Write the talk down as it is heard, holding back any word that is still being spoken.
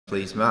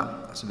Please,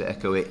 Matt. That's a bit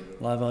echoey.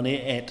 Live on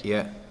air at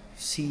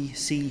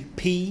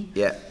CCP.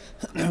 Yeah.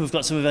 We've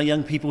got some of our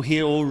young people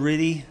here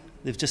already.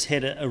 They've just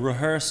had a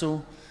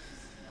rehearsal.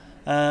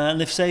 And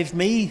they've saved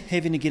me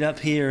having to get up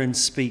here and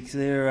speak.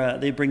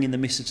 They're bringing the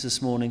message this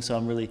morning, so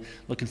I'm really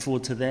looking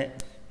forward to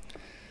that.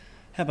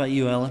 How about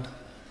you, Alan?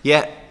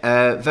 Yeah,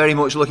 very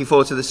much looking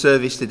forward to the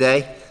service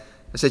today.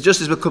 I said, just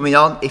as we're coming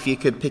on, if you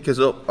could pick us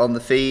up on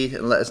the feed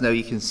and let us know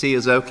you can see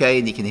us okay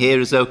and you can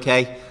hear us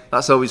okay.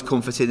 That's always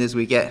comforting as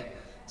we get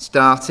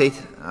started.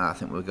 I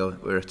think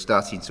we're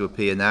starting to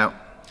appear now.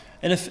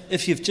 And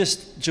if you've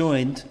just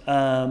joined,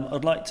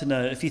 I'd like to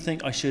know if you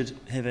think I should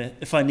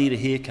if I need a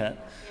haircut,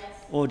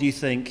 or do you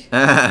think,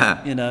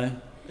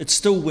 it's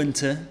still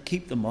winter,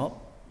 keep the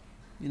mop.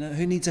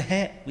 Who needs a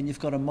hat when you've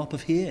got a mop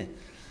of hair?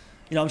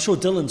 I'm sure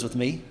Dylan's with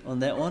me on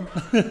that one.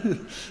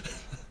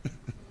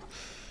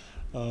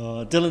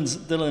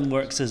 Dylan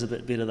works his a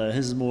bit better though.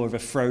 His is more of a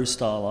fro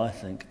style, I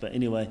think. But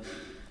anyway.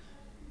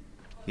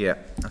 Yeah,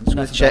 I'm just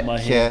going to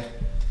check.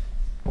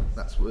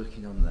 That's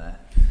working on there.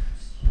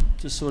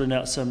 Just sorting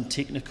out some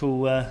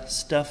technical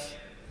stuff.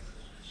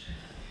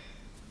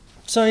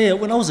 So yeah,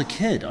 when I was a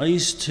kid, I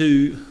used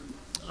to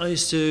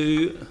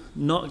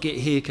not get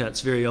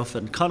haircuts very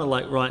often, kind of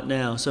like right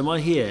now. So my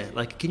hair,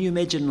 can you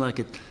imagine like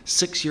a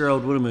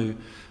 6-year-old Wiramu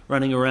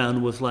running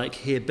around with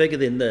hair bigger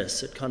than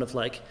this? It kind of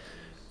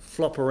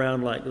flop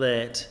around like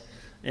that,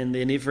 and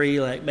then every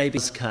maybe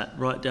it's cut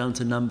right down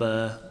to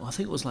number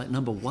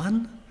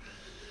 1.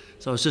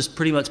 So I was just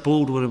pretty much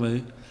bald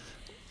Wiramu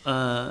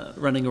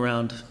running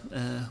around.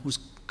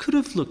 Could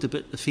have looked a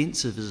bit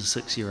offensive as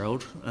a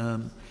 6-year-old.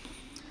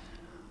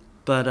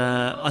 But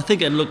I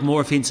think it looked more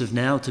offensive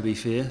now, to be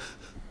fair.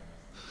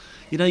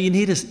 You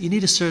need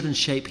a certain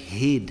shape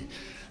head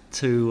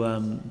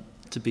to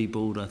be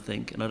bald, I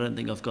think, and I don't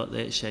think I've got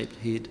that shaped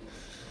head.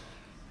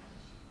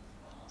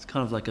 It's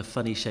kind of like a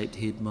funny shaped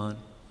head, mine.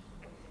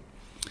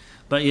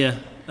 But yeah,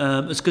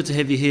 it's good to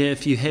have you here.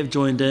 If you have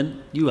joined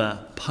in, you are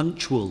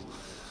punctual.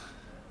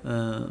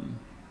 I'm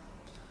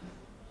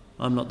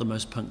not the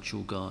most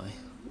punctual guy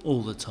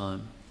all the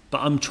time,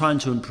 but I'm trying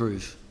to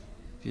improve.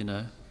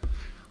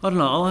 I don't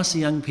know, I'll ask the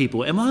young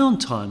people, am I on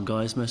time,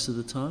 guys, most of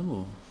the time?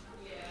 Or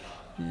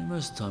yeah,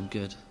 most of the time,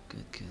 good.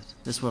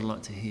 That's what I'd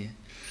like to hear.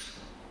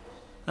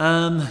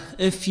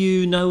 If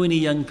you know any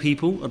young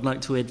people, I'd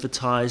like to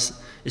advertise,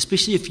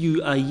 especially if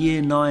you are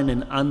year 9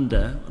 and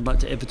under, I'd like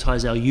to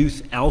advertise our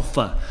Youth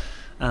Alpha.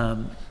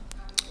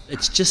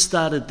 It's just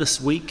started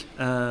this week,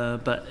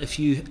 but if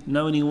you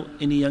know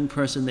any young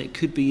person that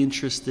could be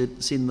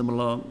interested, send them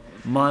along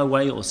my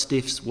way or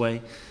Steph's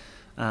way.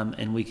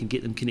 And we can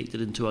get them connected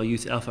into our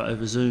Youth Alpha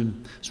over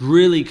Zoom. It's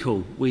really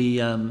cool. We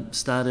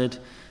started,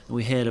 and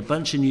we had a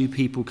bunch of new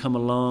people come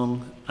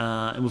along,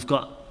 and we've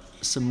got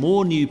some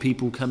more new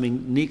people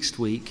coming next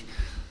week.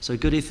 So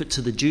good effort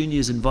to the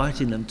juniors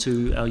inviting them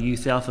to our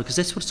Youth Alpha, because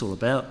that's what it's all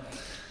about.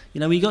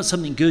 When you got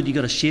something good, you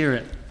got to share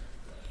it.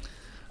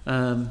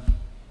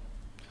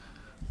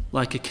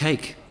 Like a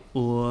cake,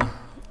 or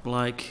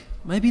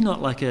maybe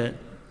not like a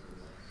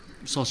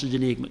sausage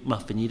and egg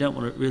McMuffin. You don't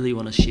really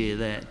want to share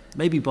that.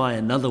 Maybe buy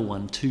another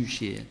one to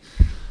share.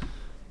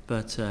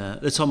 But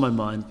it's on my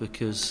mind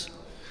because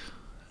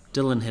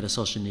Dylan had a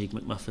sausage and egg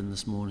McMuffin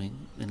this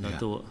morning, and I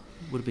thought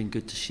it would have been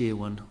good to share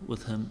one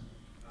with him.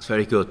 It's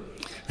very good.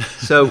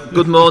 So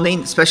good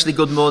morning, especially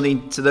good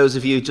morning to those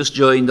of you who just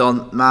joined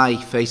on my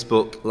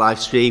Facebook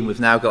live stream. We've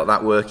now got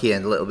that working,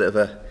 and a little bit of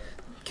a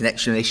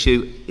connection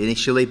issue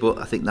initially, but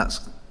I think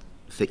that's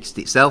fixed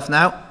itself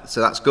now,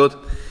 so that's good.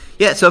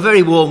 Yeah, so a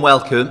very warm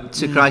welcome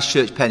to Christ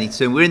Church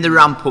Pennington. We're in the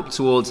ramp up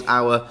towards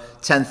our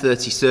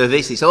 10:30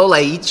 service. It's all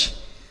age,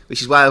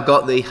 which is why I've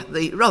got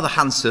the rather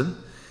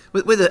handsome,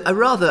 with a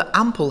rather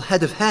ample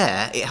head of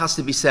hair, it has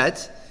to be said.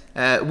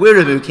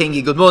 Wiramu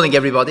Kingi, good morning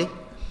everybody.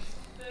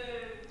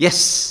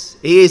 Yes,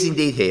 he is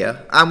indeed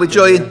here. And we're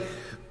joined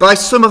by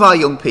some of our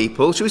young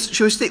people.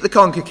 Should we stick the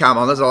conker cam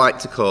on, as I like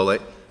to call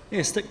it?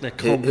 Yeah, stick the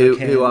conker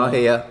cam who are on.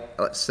 Here.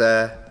 Let's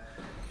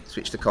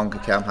switch the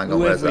conker cam. Hang on, who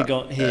where's have we that?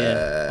 Got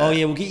here?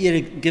 We'll get you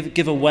to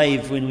give a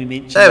wave when we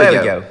mention. There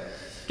we go.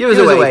 Give us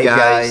a wave,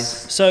 guys.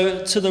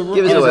 So to the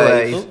give us a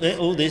wave.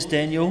 Oh, there's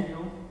Daniel.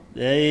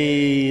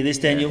 Hey, there's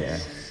Daniel. Yeah.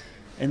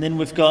 And then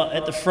we've got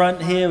at the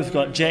front here, we've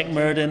got Jack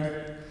Murden,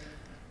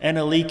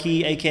 Anna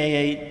Leakey,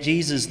 aka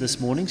Jesus, this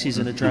morning. She's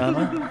in a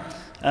drama.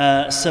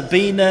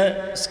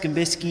 Sabina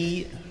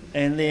Skimbeski,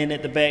 and then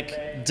at the back,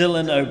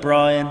 Dylan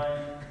O'Brien.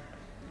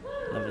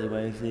 Lovely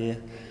wave there.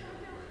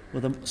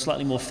 With a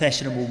slightly more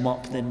fashionable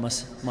mop than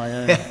my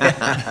own.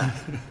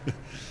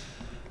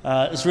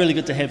 It's really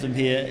good to have them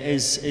here,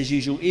 as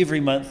usual. Every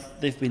month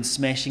they've been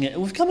smashing it.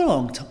 We've come a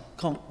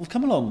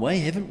long way,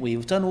 haven't we?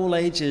 We've done all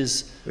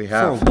ages for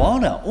a while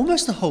now,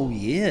 almost the whole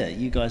year.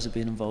 You guys have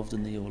been involved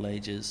in the all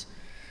ages.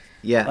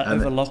 Yeah,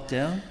 over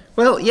lockdown.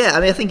 Well, yeah.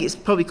 I think it's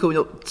probably coming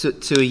up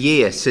to a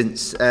year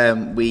since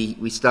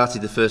we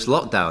started the first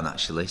lockdown.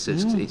 Actually, so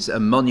it's a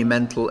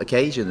monumental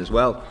occasion as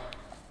well.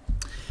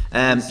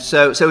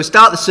 So we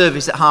start the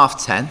service at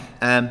 10:30,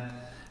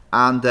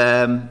 and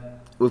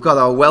we've got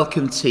our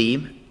welcome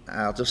team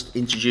I'll just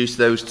introduce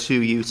those to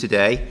you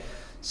today.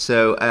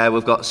 So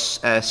we've got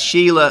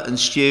Sheila and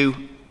Stu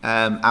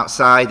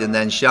outside, and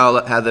then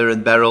Charlotte, Heather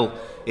and Beryl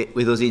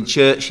with us in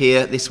church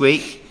here this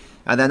week.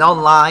 And then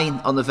online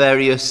on the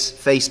various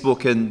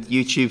Facebook and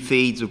YouTube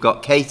feeds, we've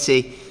got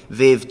Katie,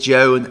 Viv,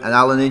 Joan and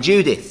Alan and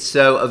Judith.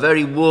 So a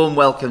very warm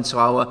welcome to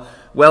our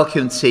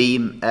welcome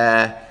team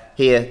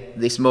here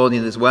this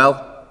morning as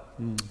well.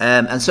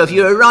 And so if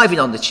you're arriving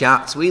on the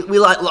chat, we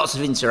like lots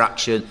of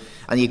interaction,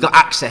 and you've got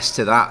access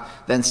to that,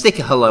 then stick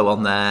a hello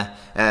on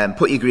there,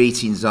 put your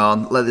greetings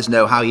on, let us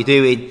know how you're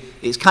doing.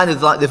 It's kind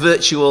of like the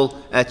virtual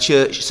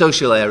church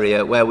social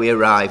area where we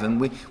arrive,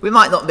 and we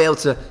might not be able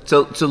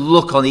to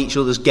look on each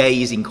other's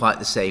gaze in quite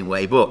the same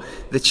way, but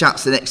the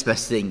chat's the next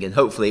best thing, and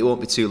hopefully it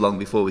won't be too long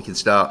before we can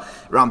start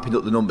ramping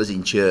up the numbers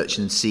in church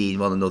and seeing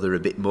one another a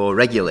bit more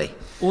regularly.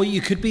 Or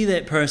you could be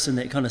that person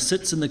that kind of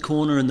sits in the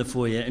corner in the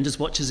foyer and just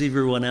watches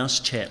everyone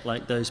else chat,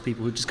 like those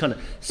people who just kind of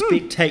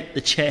spectate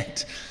the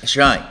chat. That's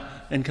right.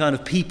 And kind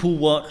of people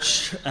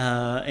watch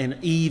and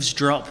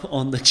eavesdrop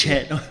on the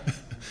chat.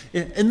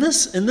 In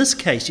this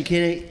case,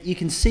 you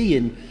can see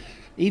and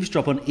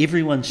eavesdrop on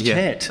everyone's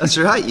chat. That's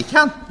right, you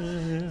can.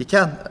 You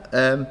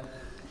can.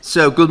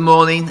 So good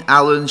morning,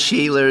 Alan,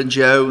 Sheila and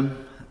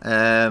Joan.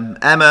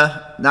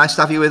 Emma, nice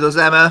to have you with us,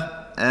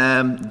 Emma.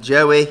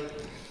 Joey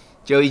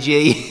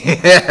G.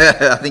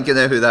 I think I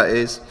know who that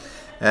is.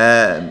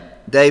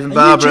 Dave and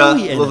Barbara,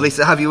 Joey, lovely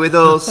to have you with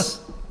us.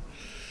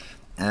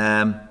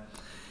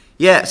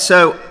 Yeah,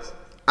 so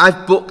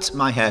I've booked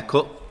my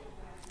haircut.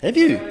 Have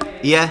you?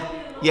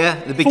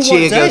 Yeah, the big For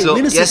cheer what day? goes up.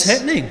 When is this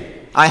happening?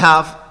 I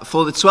have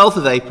for the 12th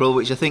of April,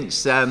 which I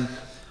think's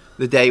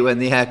the day when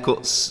the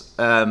haircuts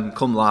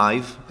come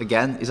live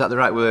again. Is that the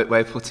right way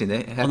of putting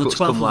it? Haircuts On the 12th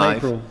come of live.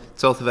 April.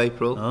 12th of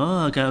April.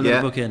 Oh, okay, I'll get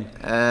a book in.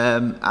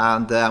 And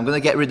I'm going to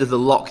get rid of the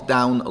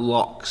lockdown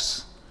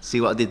locks. See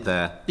what I did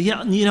there?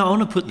 Yeah, I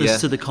want to put this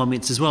to the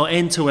comments as well,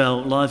 and to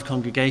our live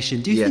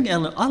congregation. Do you think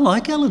Alan? I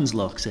like Alan's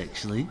locks,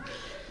 actually.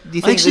 Do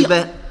you think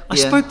I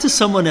spoke to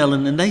someone,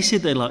 Alan, and they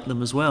said they liked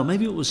them as well.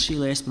 Maybe it was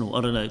Sheila Aspinall.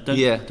 I don't know.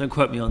 Don't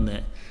quote me on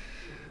that.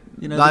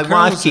 My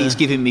wife keeps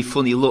giving me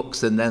funny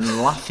looks and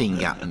then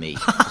laughing at me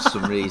for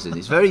some reason.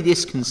 It's very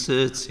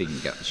disconcerting,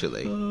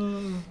 actually.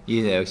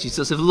 She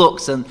sort of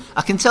looks, and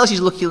I can tell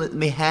she's looking at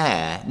my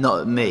hair,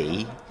 not at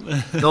me.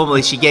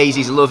 Normally she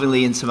gazes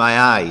lovingly into my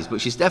eyes, but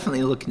she's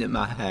definitely looking at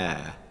my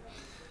hair.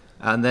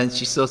 And then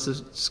she sort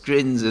of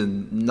grins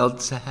and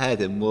nods her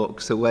head and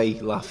walks away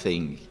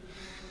laughing.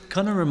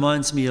 Kind of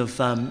reminds me of,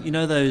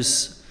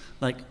 those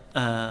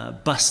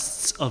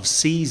busts of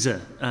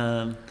Caesar.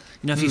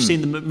 If you've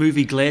seen the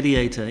movie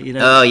Gladiator,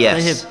 Oh,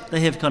 yes.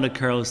 they have kind of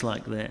curls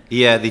like that.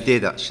 Yeah, they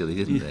did actually,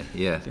 didn't they?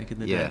 Yeah. Back in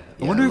the day.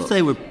 I wonder if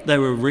they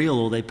were real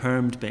or they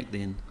permed back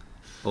then.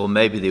 Or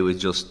maybe they were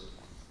just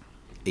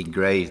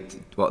engraved.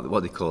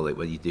 What they call it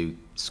when you do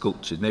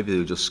sculptures? Maybe they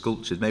were just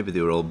sculptured. Maybe they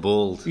were all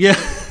bald. Yeah.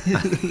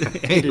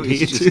 It was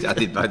just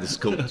added by the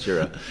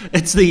sculpturer.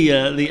 It's the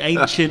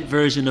ancient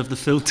version of the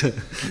filter.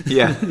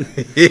 Yeah,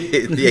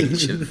 the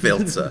ancient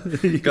filter.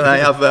 Can I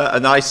have a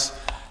nice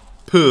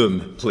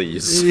perm,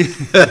 please?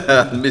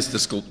 Mr.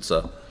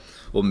 Sculptor,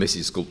 or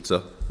Mrs.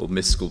 Sculptor, or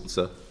Miss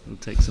Sculptor. It'll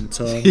take some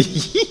time.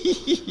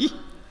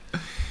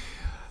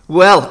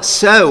 Well,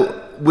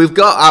 so we've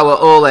got our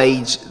all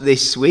age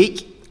this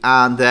week,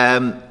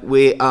 and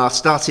we are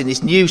starting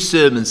this new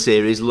sermon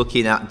series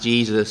looking at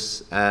Jesus,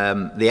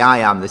 the I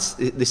Am,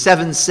 the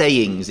 7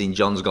 sayings in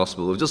John's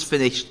Gospel. We've just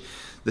finished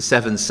the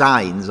 7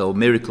 signs or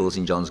miracles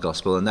in John's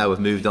Gospel, and now we've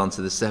moved on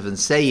to the 7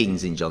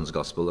 sayings in John's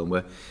Gospel, and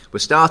we're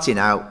starting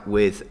out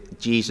with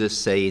Jesus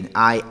saying,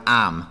 I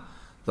am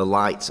the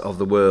light of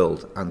the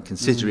world, and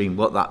considering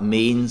what that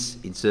means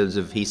in terms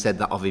of, he said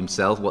that of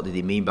himself, what did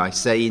he mean by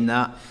saying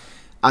that,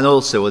 and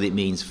also what it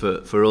means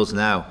for us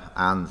now.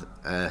 And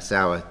so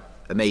our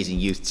amazing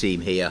youth team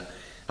here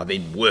have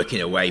been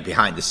working away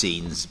behind the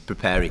scenes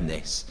preparing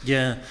this.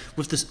 Yeah,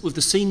 with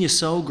the senior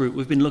soul group,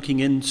 we've been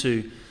looking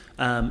into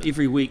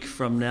every week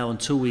from now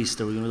until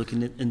Easter, we're going to be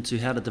looking into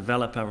how to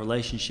develop our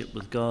relationship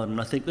with God, and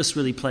I think this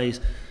really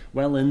plays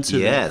well into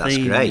that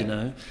theme. Yeah,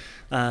 that's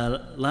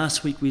great.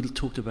 Last week we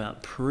talked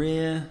about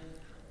prayer,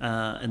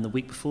 and the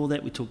week before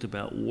that we talked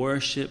about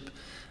worship,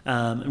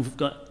 and we've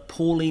got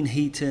Pauline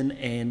Heaton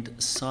and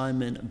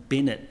Simon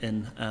Bennett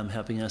in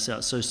helping us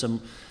out. So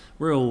some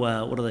real,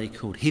 what are they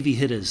called, heavy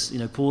hitters.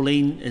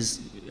 Pauline has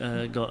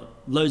got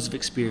loads of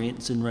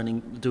experience in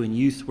doing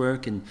youth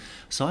work, and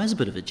Si's a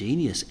bit of a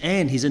genius,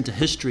 and he's into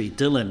history.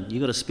 Dylan, you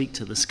got to speak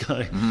to this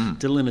guy.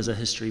 Dylan is a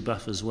history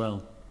buff as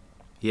well.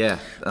 Yeah,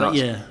 but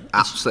yeah,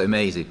 absolutely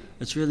amazing.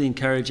 It's really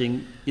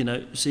encouraging,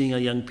 seeing our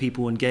young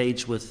people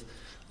engage with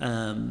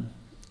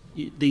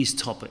these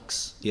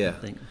topics. Yeah, I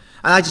think.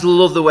 And I just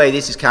love the way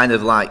this is kind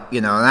of like,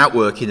 an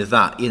outworking of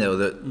that,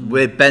 that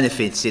we're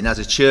benefiting as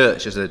a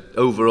church, as an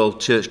overall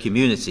church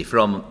community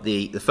from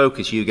the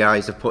focus you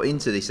guys have put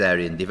into this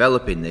area and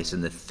developing this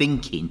and the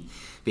thinking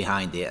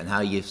behind it and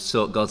how you've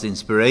sought God's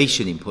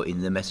inspiration in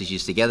putting the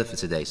messages together for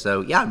today. So,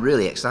 yeah, I'm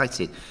really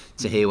excited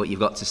to hear what you've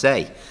got to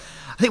say.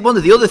 I think one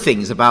of the other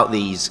things about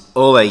these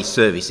OA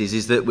services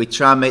is that we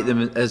try and make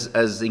them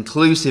as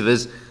inclusive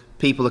as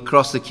people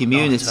across the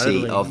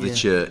community of the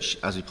church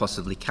as we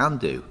possibly can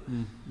do.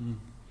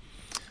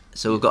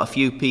 So we've got a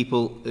few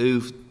people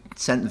who've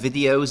sent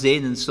videos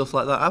in and stuff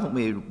like that, haven't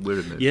we?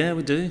 Yeah,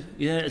 we do.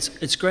 Yeah,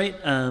 it's great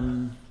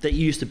that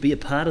you used to be a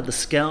part of the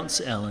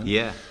Scouts, Alan.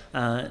 Yeah.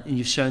 And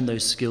you've shown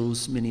those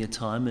skills many a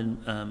time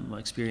in my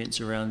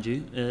experience around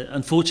you.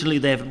 Unfortunately,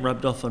 they haven't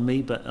rubbed off on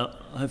me, but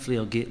hopefully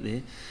I'll get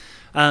there.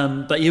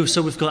 But yeah,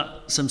 so we've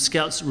got some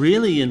Scouts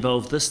really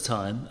involved this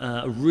time.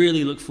 I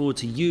really look forward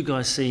to you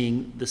guys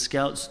seeing the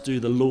Scouts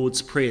do the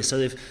Lord's Prayer. So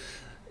they've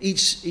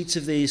each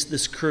of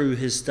this crew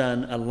has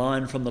done a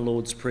line from the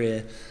Lord's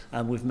Prayer.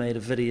 We've made a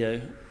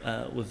video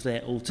with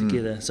that all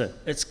together. So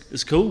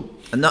it's cool.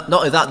 And not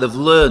only that, they've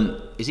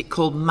learned, is it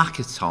called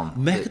Makaton?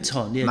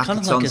 Makaton, yeah. Makaton, kind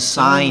of like a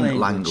sign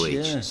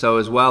language. Yeah. So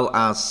as well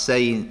as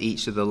saying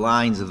each of the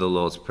lines of the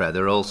Lord's Prayer,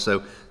 they're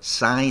also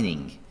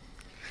signing.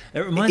 It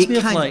reminds me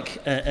of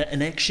like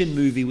an action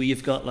movie where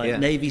you've got like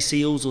Navy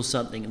SEALs or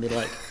something, and they're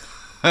like,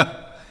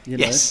 you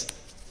know? Yes.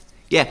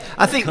 Yeah,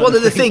 I think one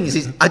of the things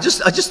is, I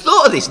just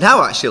thought of this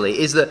now actually,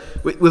 is that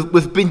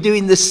we've been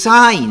doing the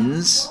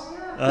signs,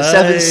 the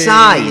 7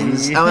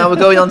 signs, and now we're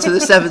going on to the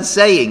 7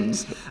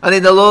 sayings. And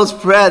in the Lord's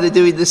Prayer, they're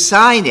doing the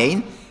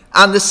signing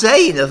and the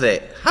saying of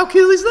it. How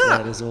cool is that?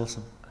 That is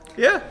awesome.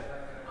 Yeah.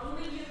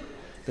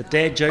 The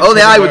dad jokes.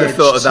 Only I would have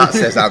thought of that,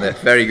 says Anna.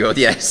 Very good,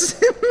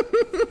 yes.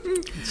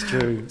 It's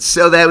true.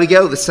 So there we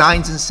go, the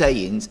signs and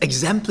sayings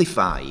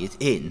exemplified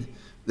in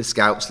the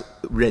Scouts'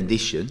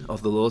 rendition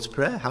of the Lord's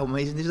Prayer. How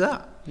amazing is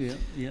that? Yeah,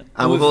 yeah.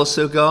 And we've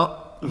also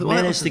got... We've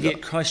managed to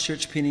get Christ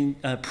Church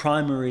Pennington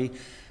Primary.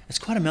 It's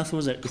quite a mouthful,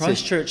 isn't it?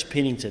 Christ Church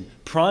Pennington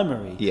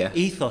Primary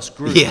Ethos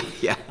Group. Yeah,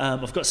 yeah.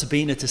 I've got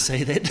Sabina to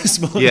say that this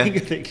morning.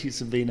 Thank you,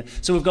 Sabina.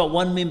 So we've got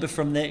one member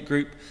from that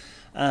group.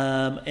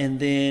 And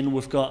then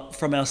we've got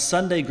from our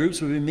Sunday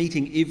groups, we've been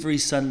meeting every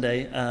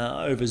Sunday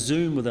over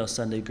Zoom with our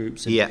Sunday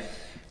groups. And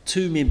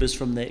 2 members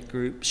from that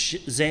group,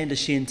 Xander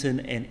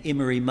Shenton and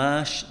Emery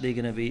Marsh. They're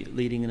going to be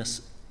leading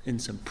us in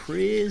some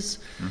prayers.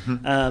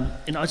 And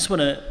I just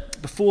want to,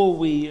 before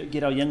we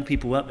get our young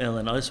people up,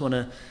 Alan, I just want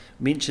to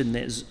mention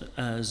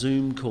that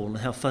Zoom call and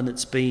how fun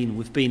it's been.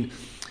 We've been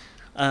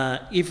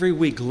every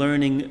week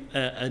learning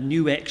a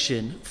new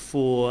action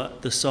for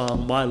the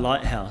song My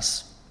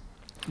Lighthouse.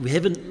 We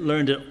haven't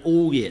learned it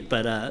all yet,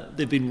 but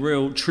they've been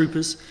real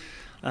troopers,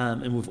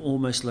 and we've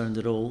almost learned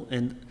it all.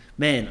 And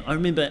man, I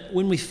remember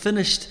when we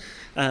finished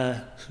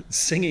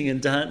singing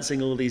and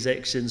dancing all these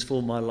actions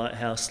for My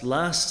Lighthouse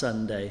last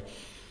Sunday,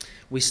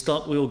 we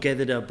stopped, we all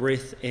gathered our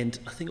breath, and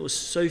I think it was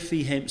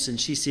Sophie Hampson.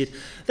 She said,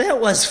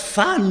 "That was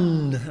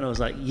fun." And I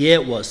was like, "Yeah,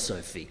 it was,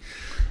 Sophie."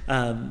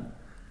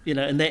 You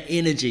know, and that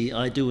energy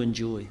I do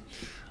enjoy.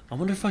 I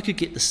wonder if I could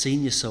get the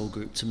senior soul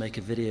group to make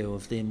a video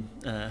of them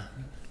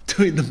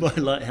doing the My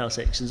Lighthouse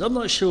actions. I'm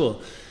not sure.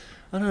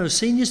 I don't know, are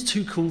seniors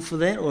too cool for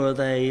that, or are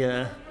they...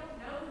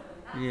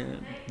 yeah,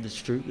 that's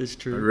true, that's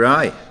true.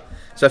 Right.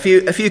 So a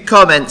few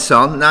comments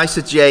on. Nice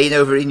of Jane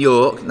over in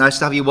York. Nice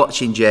to have you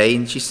watching,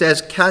 Jane. She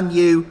says, can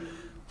you...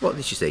 What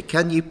did she say?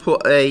 Can you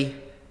put a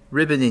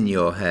ribbon in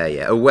your hair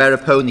yet? Or wear a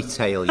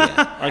ponytail yet?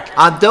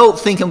 I don't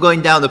think I'm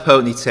going down the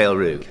ponytail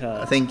route.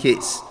 I think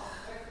it's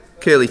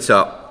curly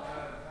top.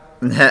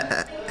 And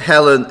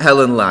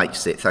Helen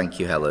likes it. Thank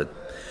you, Helen.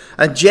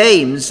 And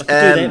James I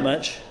can do that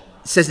much.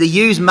 Says they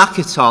use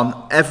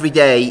Makaton every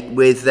day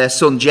with their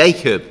son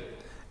Jacob.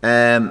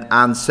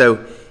 And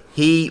so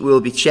he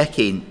will be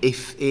checking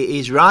if it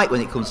is right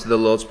when it comes to the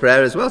Lord's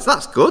Prayer as well. So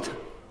that's good.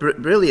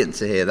 Brilliant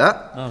to hear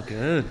that. Oh,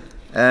 good.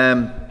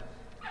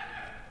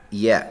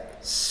 Yeah.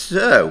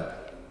 So,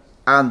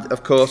 and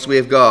of course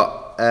we've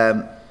got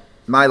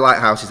My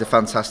Lighthouse is a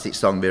fantastic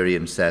song,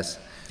 Miriam says.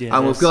 Yeah,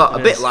 and we've got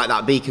a bit like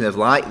that beacon of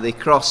light, the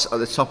cross at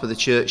the top of the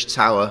church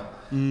tower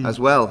as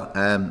well,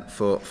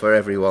 for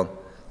everyone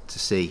to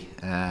see.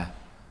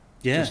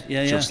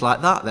 Just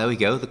like that. There we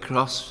go. The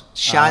cross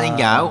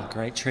shining out,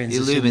 great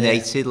transition,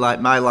 illuminated like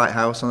My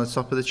Lighthouse on the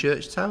top of the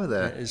church tower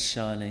there. It is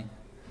shining.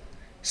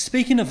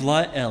 Speaking of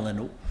light,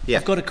 Alan,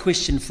 I've got a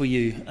question for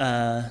you.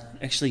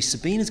 Actually,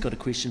 Sabina's got a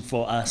question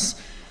for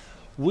us.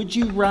 Would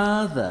you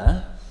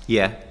rather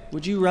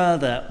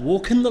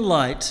walk in the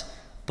light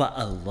but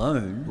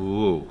alone?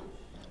 Ooh.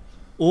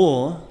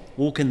 Or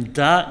walk in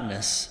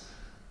darkness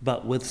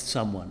but with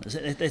someone?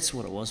 That's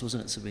what it was,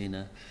 wasn't it,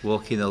 Sabina?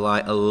 Walk in the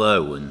light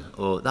alone.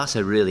 Oh, that's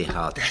a really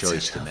hard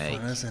choice to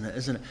make. That's a tough one,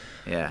 isn't it?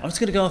 Yeah. I'm just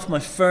going to go off my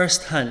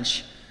first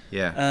hunch.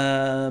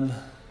 Yeah.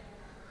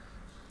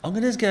 I'm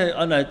going to just go,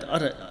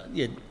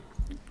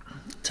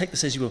 take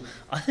this as you will.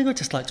 I think I'd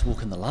just like to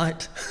walk in the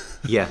light.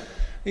 Yeah.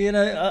 You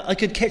know, I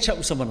could catch up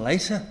with someone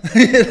later.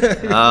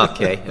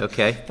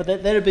 Okay. But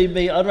that'd be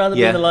me. I'd rather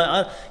be in the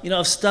light.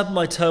 I've stubbed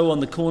my toe on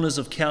the corners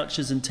of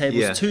couches and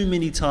tables too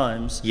many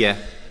times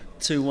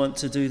to want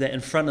to do that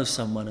in front of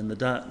someone in the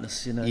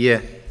darkness, you know.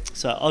 Yeah.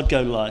 So I'd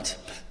go light,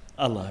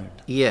 alone.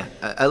 Yeah.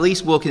 At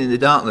least walking in the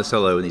darkness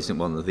alone isn't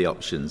one of the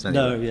options.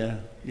 Anyway. No,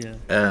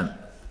 yeah.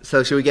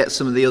 So shall we get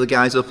some of the other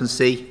guys up and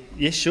see?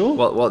 Yeah, sure.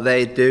 What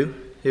they do?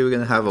 Who are we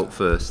going to have up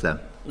first then?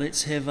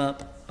 Let's have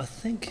up. I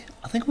think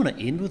I want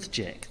to end with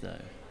Jack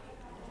though.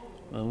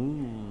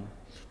 Oh,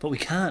 but we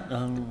can't.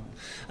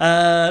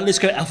 Let's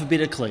go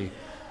alphabetically.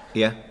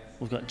 Yeah.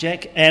 We've got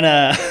Jack,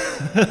 Anna.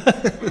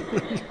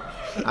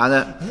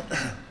 Anna.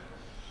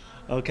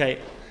 Okay.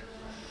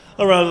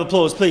 A round of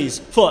applause, please,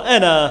 for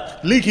Anna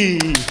Leakey.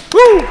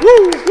 Woo,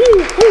 woo,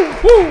 woo,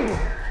 woo, woo.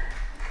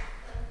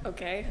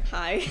 Okay,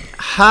 hi.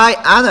 Hi,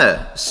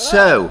 Anna.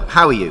 So,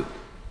 how are you?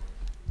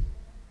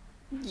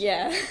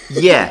 Yeah.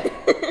 Yeah.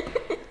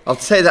 I'll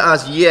take that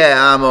as, yeah,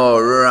 I'm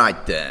all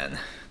right then.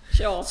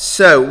 Sure.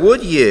 So,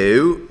 would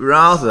you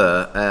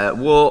rather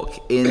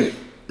walk in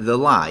the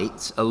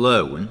light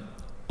alone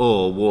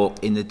or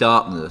walk in the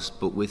darkness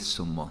but with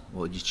someone?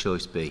 What would your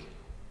choice be?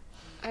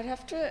 I'd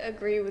have to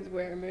agree with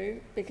Weremu,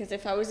 because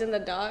if I was in the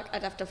dark,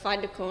 I'd have to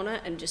find a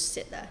corner and just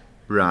sit there.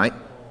 Right.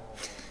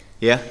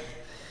 Yeah?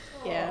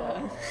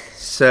 Yeah.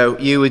 So,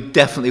 you would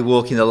definitely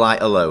walk in the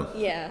light alone?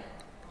 Yeah.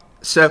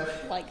 So,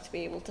 I'd like to be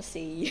able to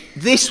see.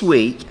 this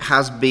week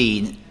has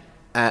been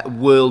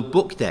World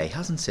Book Day,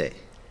 hasn't it?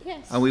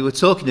 Yes. And we were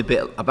talking a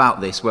bit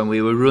about this when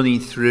we were running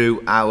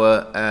through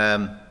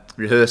our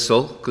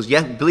rehearsal, because,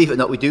 yeah, believe it or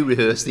not, we do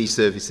rehearse these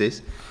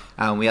services,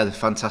 and we had a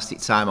fantastic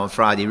time on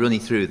Friday running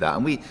through that.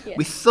 And we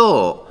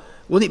thought,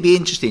 wouldn't it be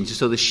interesting to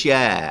sort of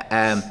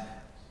share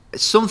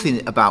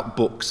something about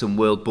books and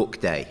World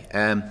Book Day?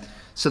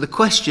 So the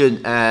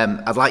question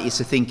I'd like you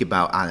to think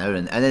about, Anna,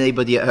 and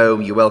anybody at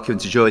home, you're welcome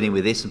to join in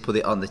with this and put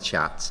it on the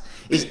chat,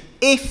 is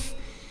if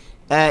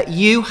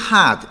you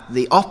had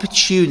the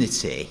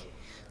opportunity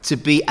to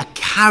be a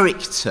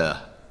character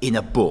in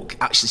a book,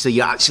 actually, so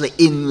you're actually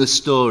in the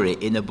story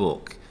in a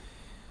book,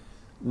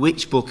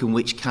 which book and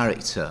which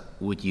character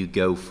would you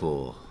go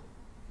for?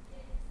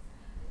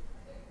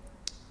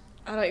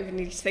 I don't even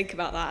need to think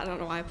about that. I don't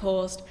know why I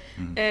paused.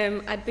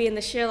 I'd be in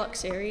the Sherlock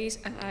series,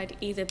 and I'd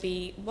either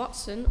be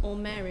Watson or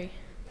Mary.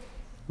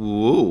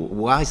 Ooh,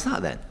 why is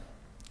that then?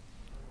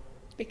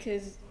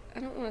 Because I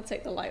don't want to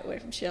take the light away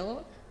from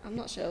Sherlock. I'm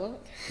not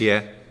Sherlock.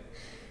 Yeah.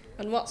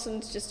 And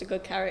Watson's just a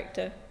good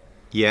character.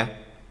 Yeah.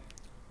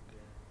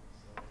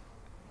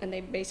 And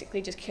they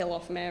basically just kill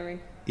off Mary.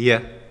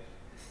 Yeah.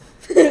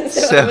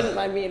 so I wouldn't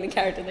mind being the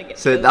character that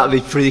gets killed. That'd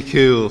be pretty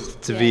cool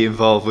to be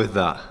involved with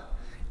that.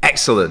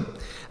 Excellent.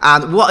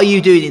 And what are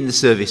you doing in the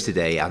service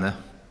today, Anna?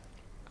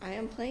 I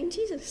am playing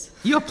Jesus.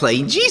 You're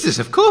playing Jesus,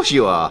 of course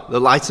you are, the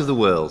light of the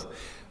world.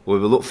 We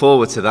will look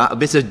forward to that, a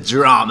bit of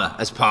drama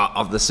as part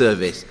of the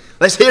service.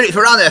 Let's hear it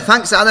for Anna.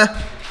 Thanks, Anna.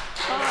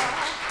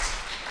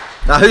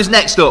 Now, who's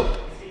next up?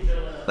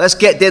 Let's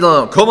get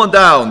Dylan on. Come on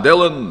down,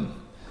 Dylan.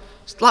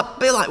 It's a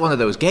bit like one of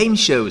those game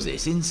shows,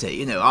 this, isn't it?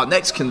 You know, our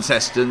next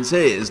contestant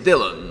is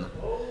Dylan.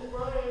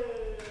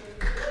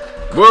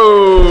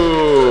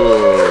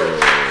 Whoa!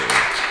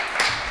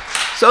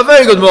 So, a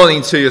very good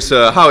morning to you,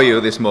 sir. How are you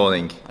this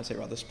morning? I'd say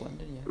rather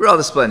splendid, yeah.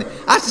 Rather splendid.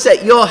 I have to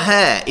say, your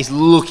hair is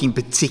looking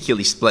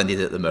particularly splendid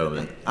at the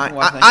moment.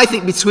 I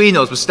think between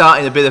us, we're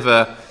starting a bit of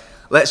a,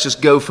 let's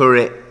just go for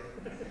it,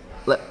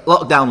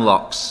 lockdown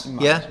locks.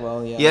 Might as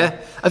well, yeah.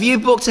 Yeah? Have you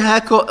booked a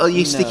haircut, or are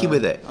you sticking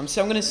with it? I'm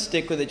going to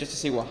stick with it just to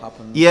see what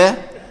happens. Yeah?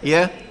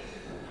 Yeah?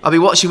 I'll be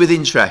watching with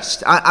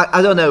interest.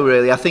 I don't know,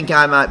 really. I think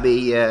I might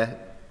be,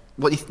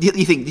 what do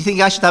you think? Do you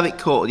think I should have it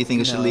cut, or do you think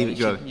I should leave it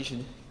grow? You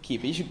should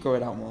keep it. You should grow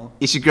it out more.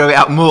 You should grow it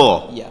out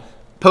more? Yeah.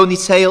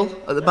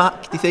 Ponytail at the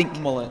back, do you think?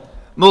 Mullet.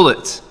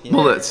 Mullet. Yeah.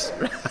 Mullet.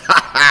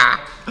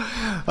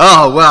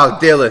 Oh, wow,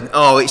 Dylan.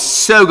 Oh, it's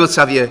so good to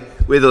have you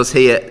with us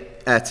here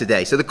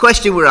today. So the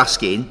question we're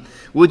asking,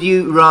 would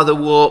you rather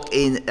walk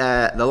in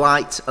the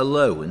light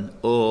alone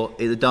or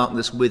in the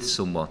darkness with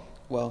someone?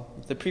 Well,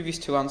 the previous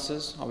two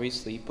answers,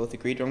 obviously, both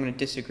agreed. I'm going to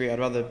disagree. I'd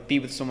rather be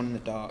with someone in the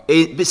dark.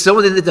 But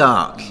someone in the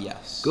dark?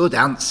 Yes. Good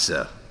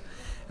answer.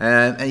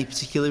 Any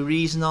particular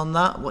reason on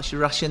that? What's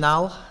your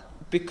rationale?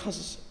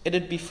 Because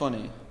it'd be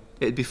funny.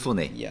 It'd be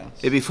funny? Yes.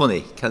 It'd be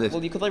funny, kind of.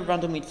 Well, you could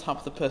randomly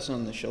tap the person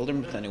on the shoulder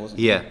and pretend it wasn't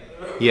Yeah,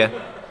 you.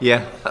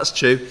 yeah, that's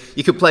true.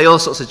 You could play all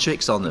sorts of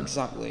tricks on them.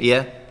 Exactly.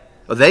 Yeah.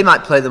 Or they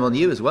might play them on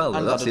you as well.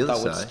 And That's the other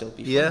that would side. still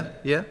be Yeah, funny.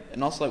 yeah.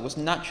 And also, it was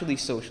naturally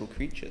social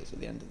creatures at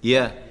the end of the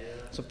Yeah. day.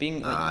 So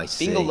being I being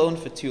see. alone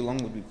for too long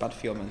would be bad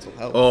for your mental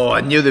health. Oh,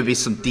 I knew there'd be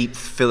some deep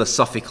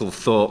philosophical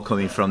thought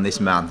coming from this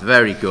man.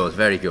 Very good,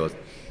 very good.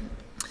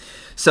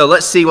 So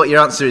let's see what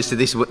your answer is to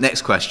this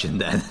next question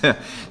then.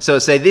 So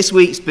say this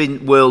week's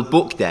been World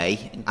Book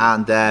Day,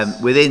 and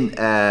within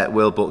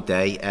World Book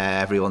Day,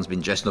 everyone's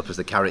been dressing up as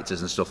the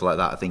characters and stuff like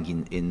that. I think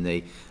in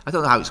the, I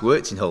don't know how it's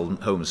worked in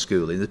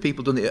homeschooling. The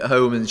people done it at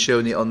home and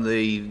shown it on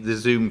the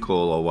Zoom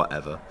call or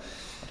whatever.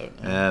 I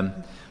don't know.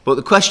 But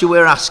the question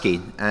we're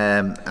asking,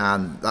 and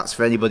that's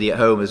for anybody at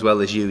home as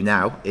well as you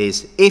now,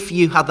 is if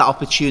you had that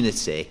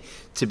opportunity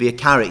to be a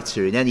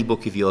character in any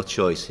book of your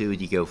choice, who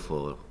would you go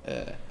for?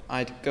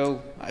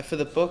 For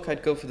the book,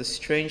 I'd go for The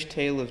Strange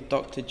Tale of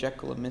Dr.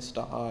 Jekyll and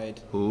Mr. Hyde.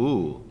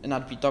 Ooh. And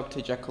I'd be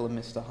Dr. Jekyll and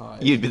Mr.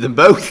 Hyde. You'd be them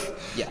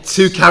both? Yes.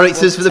 Two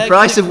characters for the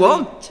price of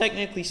one?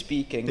 Technically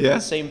speaking, Yeah.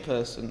 the same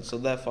person, so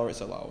therefore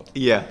it's allowed.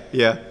 Yeah,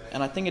 yeah.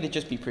 And I think it'd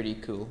just be pretty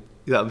cool.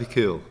 That'd be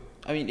cool.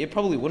 I mean, it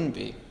probably wouldn't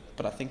be,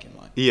 but I think it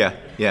might. Yeah,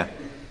 yeah.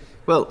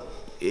 Well,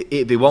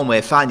 it'd be one way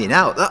of finding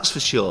out, that's for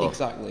sure.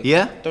 Exactly.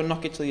 Yeah? Don't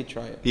knock it till you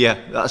try it. Yeah,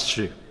 that's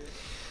true.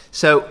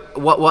 So,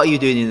 what are you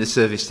doing in the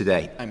service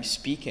today? I'm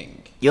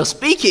speaking. You're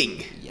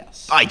speaking?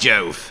 Yes. By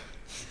Jove.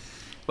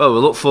 Well,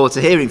 we'll look forward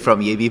to hearing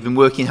from you. You've been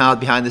working hard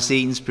behind the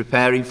scenes,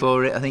 preparing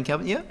for it, I think,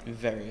 haven't you?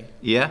 Very.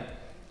 Yeah?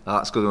 Oh,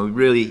 that's good. We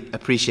really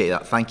appreciate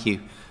that. Thank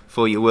you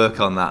for your work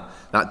on that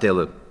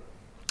Dylan.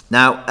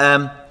 Now,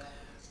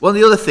 one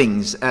of the other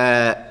things,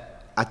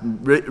 I've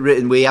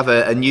written, we have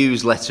a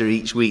newsletter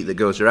each week that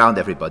goes around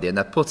everybody, and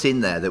I put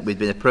in there that we've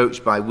been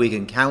approached by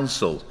Wigan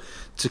Council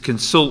to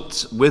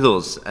consult with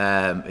us,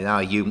 in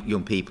our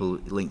young people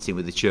linked in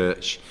with the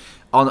church,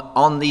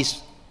 on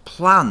these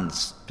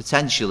plans,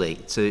 potentially,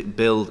 to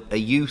build a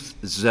youth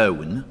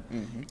zone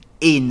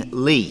in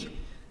Lee.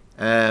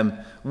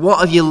 What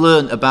have you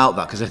learned about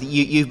that? Because I think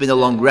you've been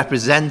along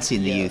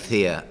representing the youth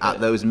here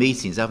at those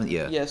meetings, haven't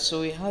you? Yeah,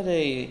 so we had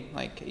a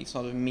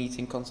sort of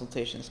meeting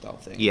consultation style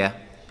thing. Yeah.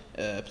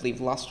 I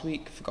believe last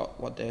week, forgot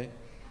what day.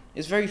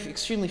 It's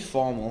extremely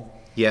formal.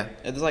 Yeah.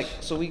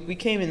 So we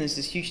came in, there's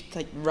this huge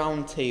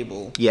round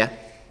table. Yeah.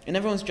 And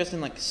everyone's dressed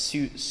in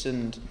suits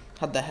and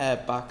had their hair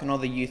back, and all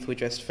the youth were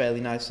dressed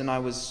fairly nice, and I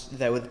was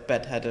there with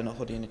bedhead and a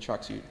hoodie and a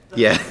tracksuit.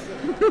 Yeah.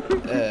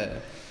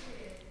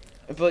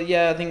 But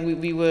yeah, I think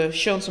we were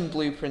shown some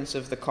blueprints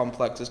of the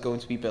complex that's going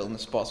to be built in the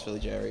Sports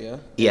Village area.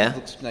 Yeah. It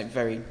looks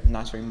very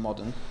nice, very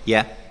modern.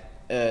 Yeah.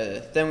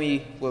 Then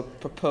we were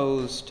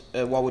proposed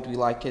what would we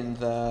like in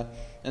there,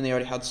 and they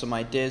already had some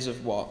ideas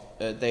of what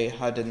they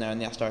had in there, and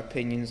they asked our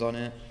opinions on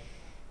it.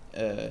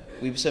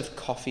 We were served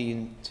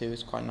coffee too.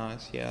 It's quite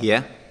nice. Yeah.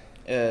 Yeah.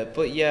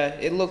 But yeah,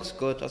 it looks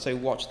good. I'd say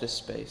watch this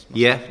space. Most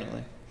Yeah.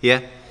 Definitely.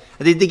 Yeah.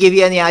 And did they give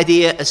you any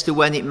idea as to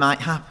when it might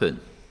happen?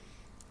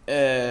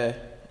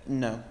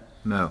 No.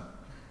 No.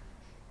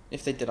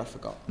 If they did, I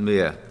forgot.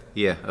 Yeah.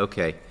 Yeah.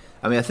 Okay.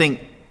 I mean, I think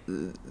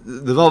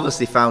they've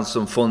obviously found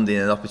some funding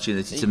and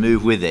opportunity to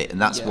move with it,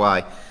 and that's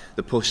why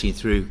they're pushing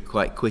through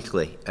quite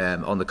quickly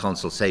on the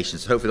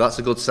consultations. So hopefully that's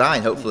a good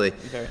sign. Hopefully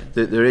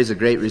that there is a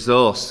great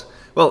resource.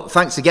 Well,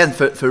 thanks again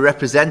for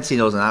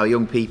representing us and our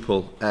young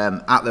people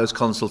at those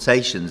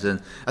consultations, and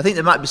I think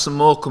there might be some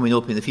more coming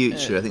up in the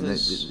future. I think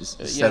there's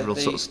several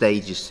sort of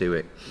stages to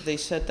it. They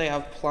said they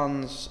have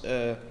plans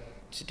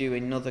to do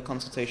another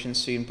consultation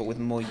soon, but with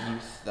more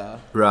youth there.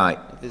 Right.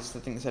 I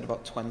think they said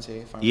about 20,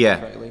 if I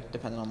remember correctly,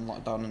 depending on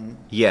lockdown and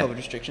COVID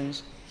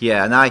restrictions.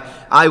 Yeah, and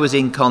I was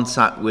in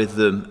contact with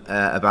them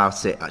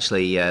about it,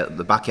 actually,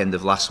 the back end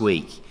of last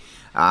week.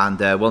 And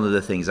one of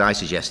the things I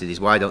suggested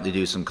is why don't they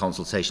do some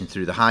consultation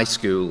through the high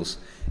schools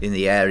in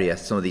the area?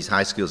 Some of these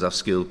high schools have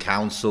school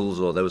councils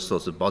or those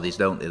sorts of bodies,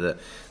 don't they,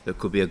 that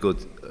could be a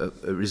good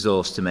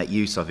resource to make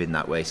use of in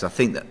that way. So I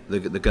think that they're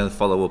going to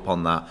follow up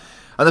on that.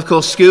 And of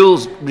course,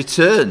 schools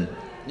return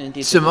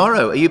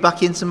tomorrow. Are you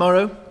back in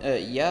tomorrow?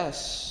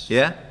 Yes.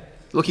 Yeah?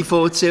 Looking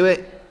forward to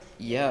it?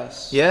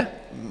 Yes. Yeah?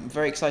 I'm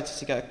very excited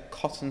to get a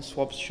cotton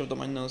swab shoved up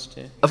my nose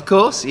too. Of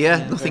course,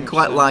 yeah. Nothing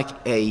quite like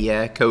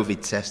a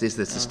COVID test, is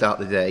there, to start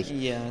the day?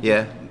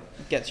 Yeah.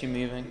 Gets you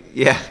moving.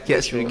 Yeah,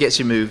 gets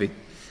you moving.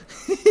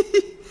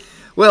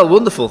 Well,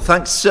 wonderful.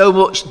 Thanks so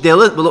much,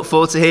 Dylan. We'll look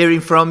forward to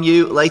hearing from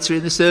you later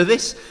in the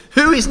service.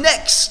 Who is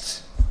next?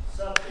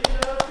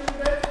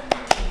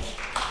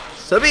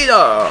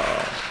 Sabina,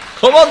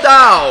 come on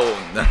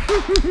down.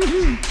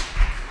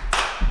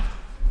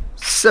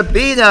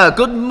 Sabina,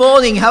 good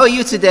morning. How are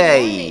you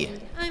today? Good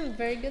morning. I'm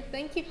very good,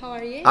 thank you. How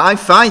are you? I'm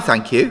fine,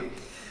 thank you.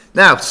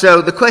 Now,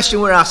 so the question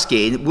we're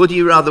asking, would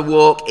you rather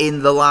walk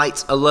in the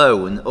light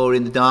alone or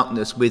in the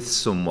darkness with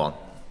someone?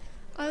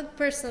 I would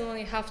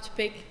personally have to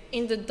pick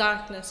in the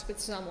darkness with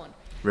someone.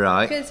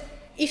 Right. Because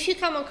if you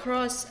come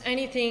across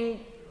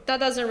anything that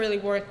doesn't really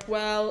work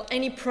well,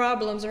 any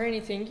problems or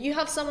anything, you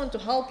have someone to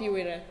help you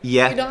with it.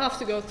 Yeah. You don't have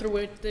to go through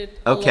it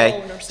alone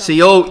or something.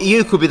 So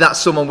you could be that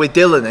someone with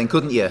Dylan then,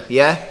 couldn't you?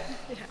 Yeah?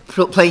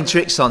 Playing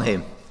tricks on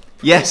him.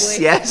 Yes,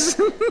 Probably. yes.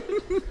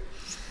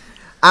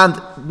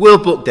 And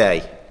World Book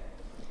Day.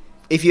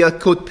 If you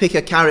could pick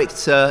a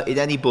character in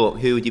any book,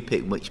 who would you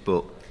pick? Which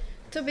book?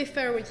 To be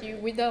fair with you,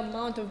 with the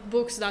amount of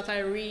books that I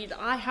read,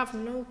 I have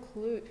no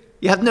clue.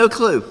 You have no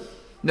clue?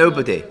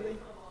 Nobody? Not really.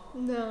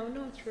 No,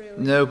 not really.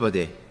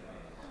 Nobody.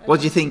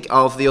 What do you think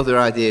of the other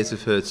ideas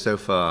we've heard so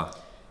far?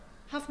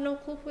 Have no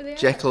clue who they are.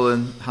 Jekyll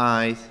and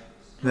Hyde?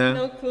 No?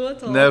 No clue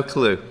at all. No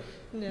clue?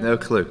 No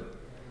clue.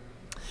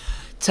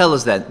 Tell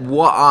us then,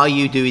 what are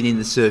you doing in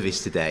the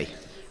service today?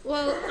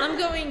 Well, I'm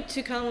going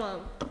to come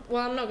up.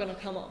 Well, I'm not going to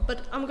come up,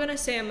 but I'm going to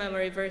say a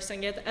memory verse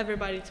and get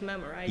everybody to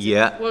memorize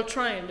it. We'll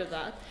try and do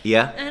that.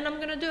 Yeah. And I'm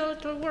going to do a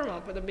little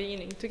warm-up at the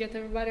beginning to get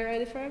everybody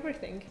ready for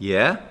everything.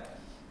 Yeah.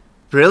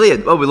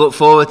 Brilliant. Well, we look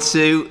forward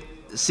to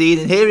seeing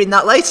and hearing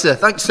that later.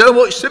 Thanks so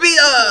much,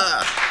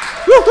 Sabina.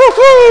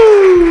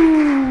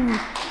 Woo-hoo-hoo.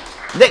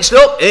 Next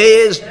up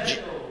is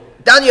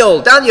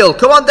Daniel. Daniel,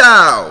 come on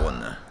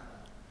down.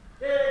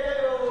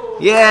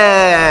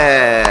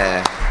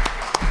 Yeah.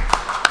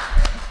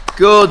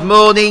 Good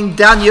morning,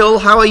 Daniel.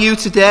 How are you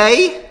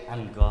today?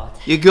 I'm good.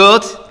 You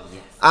good?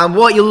 Yes. And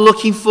what you're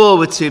looking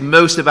forward to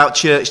most about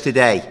church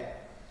today?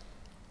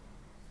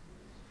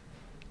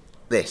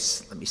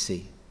 This. Let me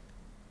see.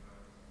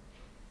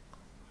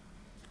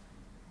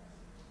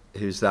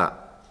 Who's that?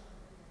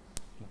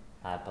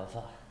 My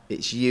brother.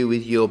 It's you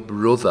with your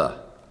brother.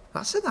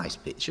 That's a nice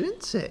picture,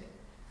 isn't it?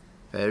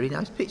 Very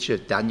nice picture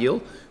of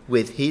Daniel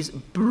with his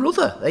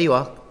brother. There you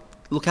are.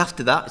 Look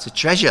after that. It's a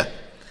treasure.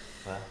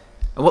 Wow.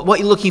 And what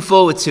are you looking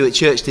forward to at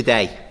church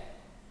today?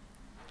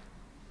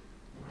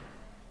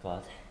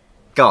 God.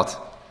 God.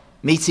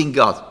 Meeting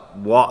God.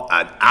 What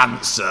an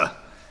answer.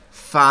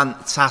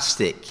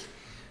 Fantastic.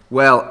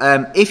 Well,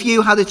 if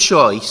you had a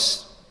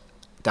choice,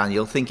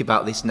 Daniel, think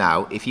about this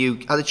now. If you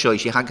had a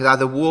choice, you could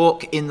either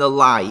walk in the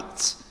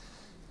light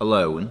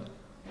alone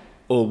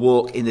or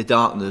walk in the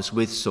darkness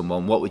with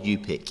someone. What would you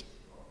pick?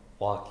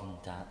 Walk in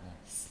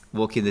darkness.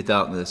 Walk in the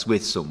darkness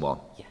with someone.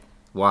 Yeah.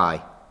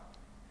 Why?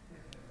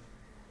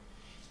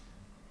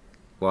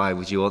 Why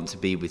would you want to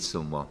be with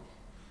someone?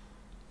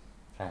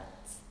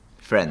 Friends.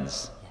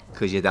 Friends.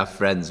 Because you'd have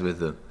friends with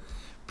them.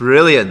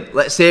 Brilliant.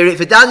 Let's hear it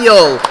for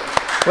Daniel.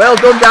 Well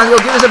done, Daniel.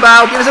 Give us a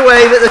bow. Give us a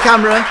wave at the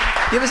camera.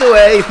 Give us a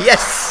wave.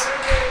 Yes.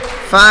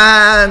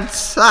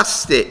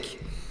 Fantastic.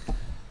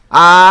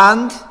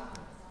 And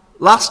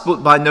last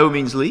but by no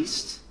means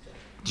least,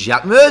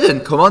 Jack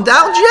Murden. Come on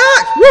down,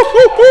 Jack.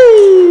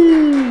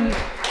 Woo-hoo-hoo.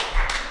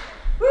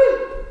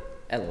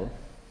 Hello.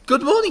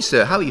 Good morning,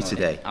 sir. How are you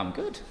today? I'm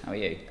good. How are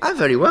you? I'm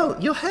very well.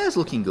 Your hair's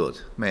looking good,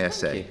 may I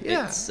say. Thank you.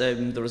 It's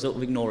the result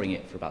of ignoring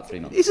it for about 3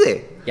 months. Is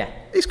it? Yeah.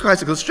 It's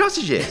quite a good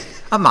strategy.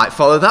 I might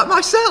follow that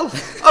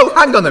myself. Oh,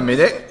 hang on a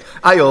minute.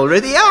 I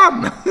already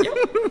am.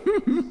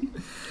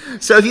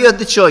 So if you had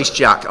the choice,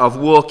 Jack, of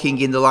walking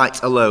in the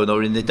light alone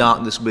or in the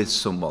darkness with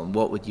someone,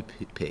 what would you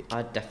pick?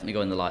 I'd definitely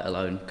go in the light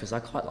alone because I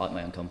quite like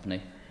my own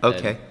company.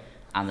 Okay.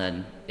 And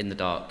then in the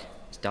dark,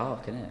 it's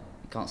dark, isn't it?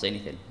 You can't see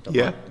anything. Don't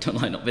Yeah. Like, don't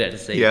like not being able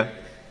to see. Yeah.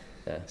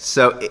 Yeah.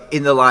 So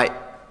in the light,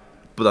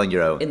 but on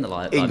your own. In the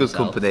light, in by good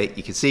myself. company.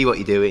 You can see what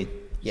you're doing.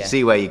 Yeah.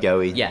 See where you're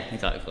going. Yeah,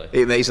 exactly.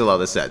 It makes a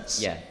lot of sense.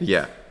 Yeah.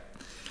 Yeah.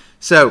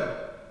 So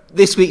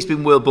this week's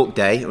been World Book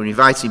Day. We're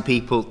inviting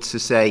people to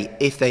say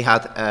if they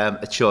had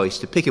a choice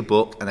to pick a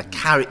book and a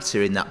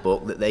character in that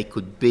book that they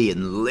could be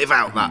and live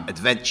out that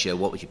adventure,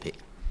 what would you pick?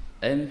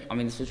 I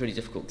mean, this was really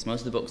difficult because most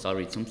of the books I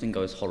read, something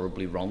goes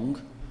horribly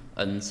wrong,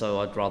 and so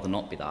I'd rather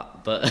not be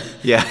that. But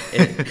Yeah.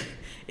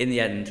 in the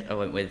end, I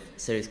went with a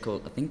series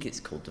called, I think it's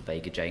called The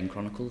Vega Jane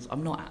Chronicles.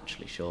 I'm not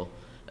actually sure.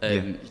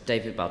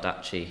 David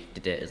Baldacci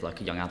did it as like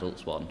a young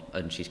adults one,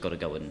 and she's got to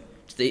go and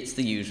it's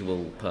the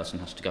usual person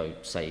has to go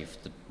save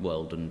the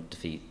world and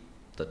defeat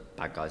the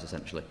bad guys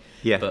essentially.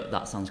 Yeah. But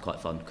that sounds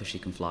quite fun because she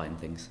can fly and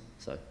things.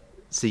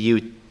 So you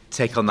would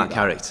take on that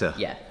character?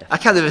 Yeah, A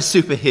kind of a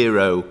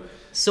superhero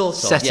sort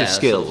of set of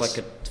skills. Sort of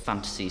like a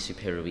fantasy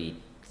superhero-y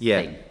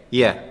Yeah. thing.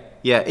 Yeah.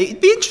 Yeah. It'd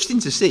be interesting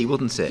to see,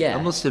 wouldn't it? Yeah.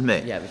 I must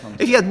admit. Yeah, it'd be fun.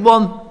 If you had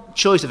one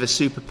choice of a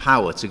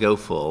superpower to go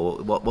for,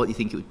 what do you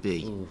think it would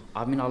be? Ooh,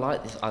 I mean, I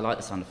like this. I like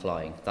the sound of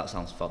flying. That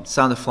sounds fun.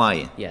 Sound of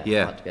flying? Yeah,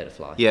 Yeah. I'd like to be able to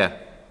fly. Yeah.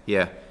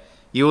 Yeah.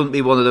 You wouldn't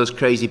be one of those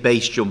crazy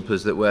base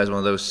jumpers that wears one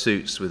of those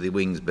suits with the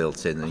wings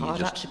built in, and you I'd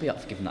just. actually be up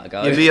for giving that a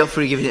go. You'd be up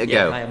for giving it a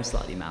Yeah, go. I am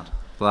slightly mad.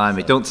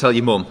 Blimey, don't tell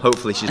your mum.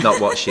 Hopefully she's not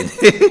watching.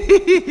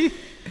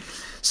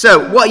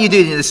 So, what are you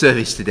doing in the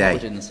service today?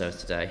 What we're doing the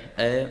service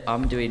today.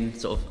 I'm doing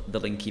sort of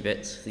the linky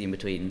bits, the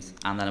in-betweens,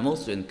 and then I'm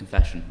also doing the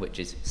confession, which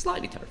is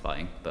slightly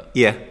terrifying, but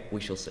Yeah. we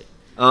shall see.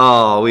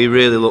 Oh, we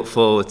really look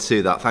forward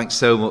to that. Thanks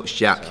so much,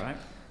 Jack. All right.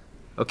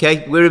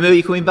 Okay, Wiramu,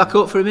 you coming back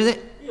up for a minute?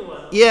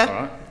 Yeah. All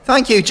right.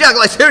 Thank you, Jack.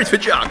 Let's hear it for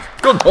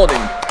Jack. Good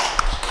morning.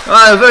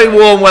 A very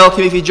warm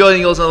welcome if you're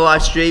joining us on the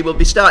live stream. We'll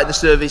be starting the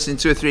service in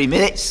 2 or 3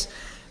 minutes,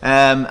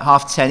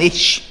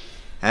 10:30ish.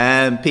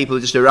 People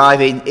are just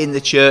arriving in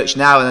the church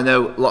now, and I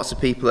know lots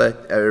of people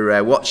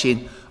are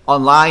watching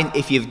online.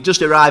 If you've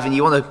just arrived and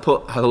you want to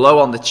put hello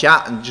on the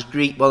chat and just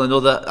greet one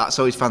another, that's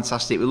always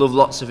fantastic. We love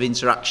lots of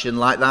interaction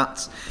like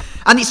that.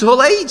 And it's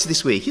all age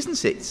this week,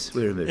 isn't it?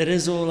 It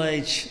is all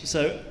age.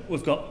 So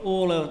we've got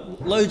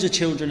loads of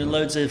children and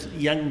loads of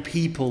young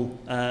people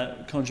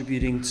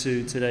contributing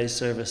to today's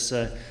service.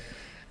 So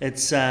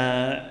it's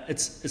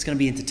going to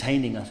be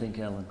entertaining, I think,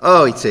 Alan.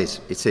 Oh, it is.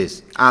 It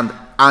is. And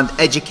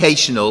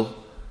educational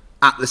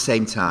at the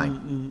same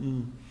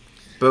time.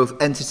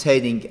 Both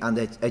entertaining and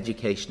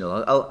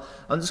educational.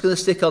 I'm just going to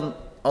stick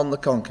on the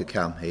Conquer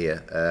cam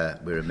here,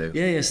 Wiramu.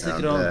 Yeah, stick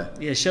it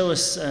on. Show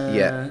us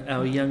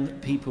our young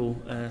people.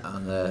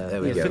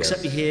 There we go. Fix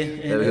up your hair.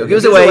 There we go. Give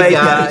us a wave,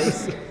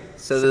 guys.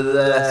 So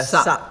they're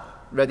sat,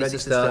 ready to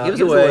start. Give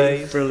us a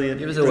wave. Brilliant.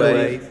 Give us a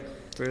wave.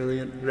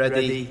 Brilliant.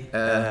 Ready,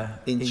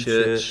 in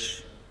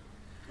church.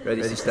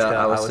 Ready to start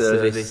our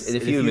service in a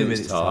few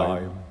minutes'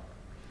 time.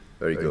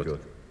 Very good.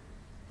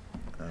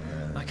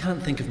 I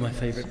can't think of my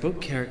favourite book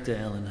character,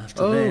 Alan,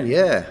 after Oh, that.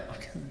 yeah.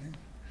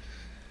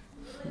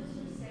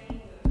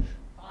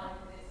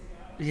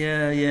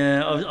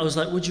 Yeah. I was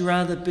like, would you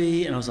rather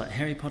be? And I was like,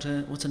 Harry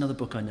Potter. What's another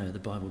book I know? The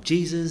Bible.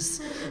 Jesus.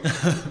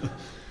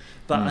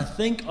 But I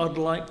think I'd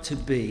like to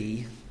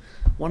be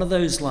one of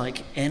those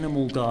like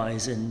animal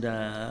guys in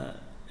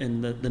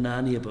in the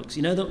Narnia books.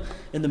 You know,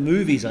 in the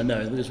movies, I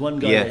know there's one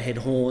guy that had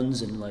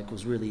horns and like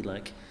was really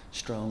like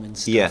strong and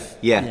stuff.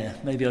 Yeah.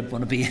 Maybe I'd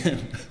want to be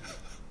him.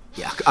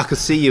 Yeah, I could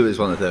see you as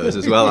one of those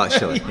as well,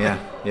 actually.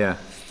 Yeah.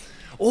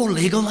 Or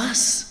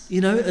Legolas, you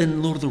know,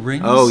 in Lord of the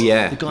Rings. Oh,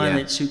 yeah. The guy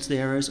that shoots the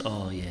arrows.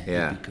 Oh, yeah.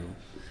 That'd be cool.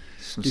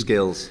 Some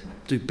skills.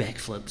 Do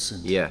backflips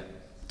and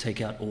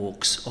take out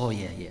orcs. Oh,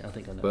 yeah. I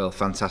think I know. Well,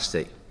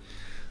 fantastic.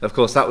 Of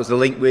course, that was the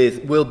link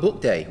with World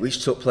Book Day,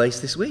 which took place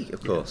this week,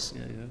 of course.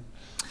 Yeah.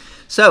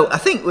 So I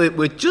think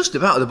we're just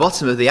about at the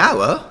bottom of the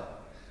hour,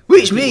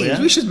 which means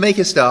we should make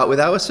a start with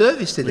our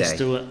service today. Let's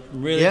do it.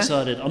 I'm really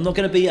excited. I'm not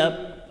going to be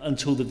up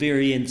until the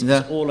very end. So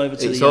it's all over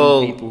to the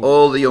young people.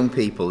 All the young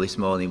people this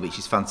morning, which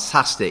is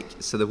fantastic.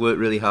 So they've worked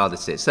really hard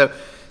at it. So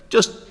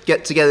just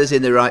get-togethers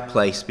in the right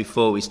place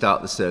before we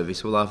start the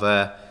service. We'll have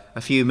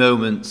a few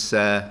moments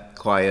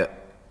quiet,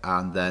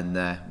 and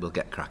then we'll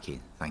get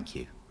cracking. Thank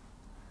you.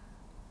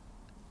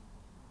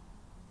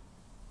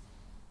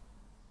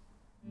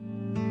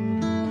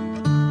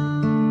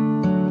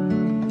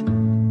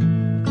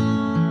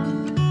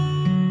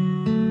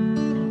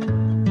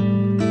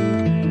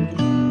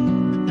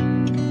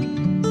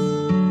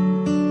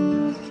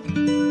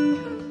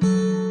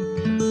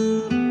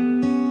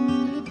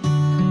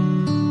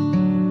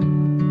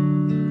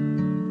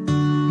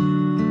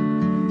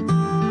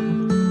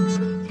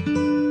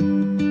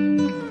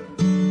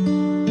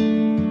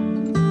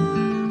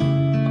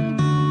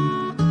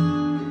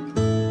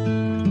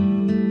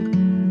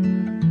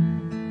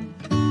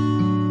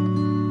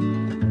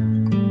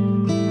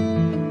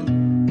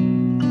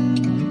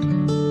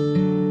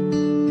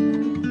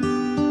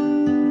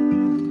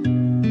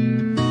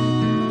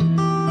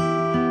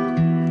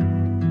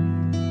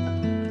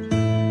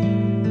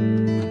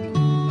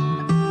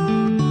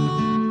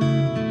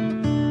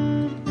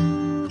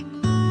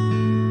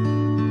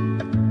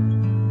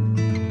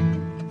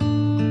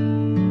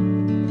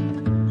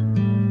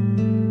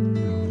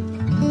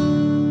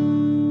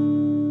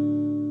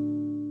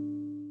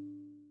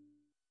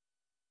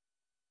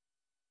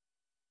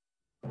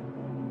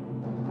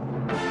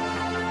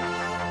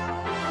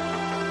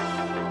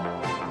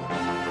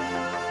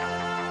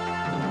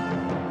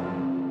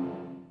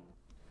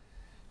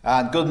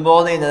 And good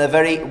morning and a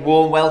very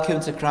warm welcome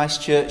to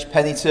Christ Church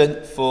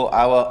Pennington for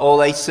our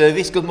all-age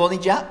service. Good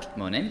morning, Jack.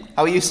 Morning.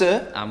 How are you,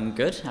 sir? I'm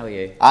good. How are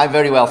you? I'm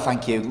very well,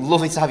 thank you.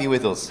 Lovely to have you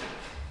with us.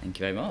 Thank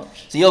you very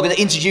much. So you're going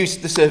to introduce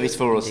the service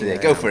for us today.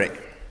 Go for it.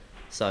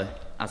 So,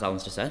 as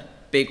Alan's just said,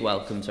 big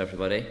welcome to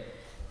everybody.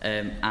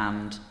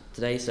 And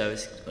today's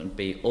service is going to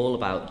be all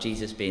about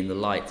Jesus being the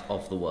light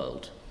of the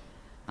world.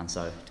 And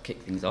so, to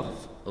kick things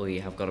off, we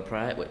have got a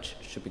prayer which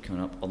should be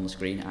coming up on the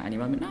screen at any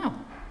moment now.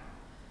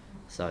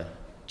 So,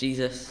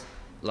 Jesus,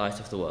 light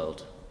of the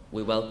world,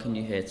 we welcome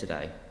you here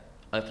today.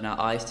 Open our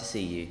eyes to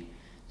see you,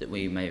 that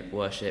we may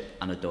worship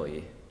and adore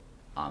you.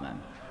 Amen.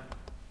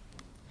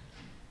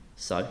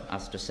 So,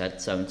 as I just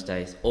said, sermon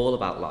today is all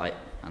about light,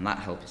 and that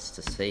helps us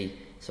to see.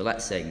 So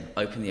let's sing,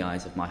 Open the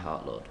Eyes of My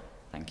Heart, Lord.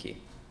 Thank you.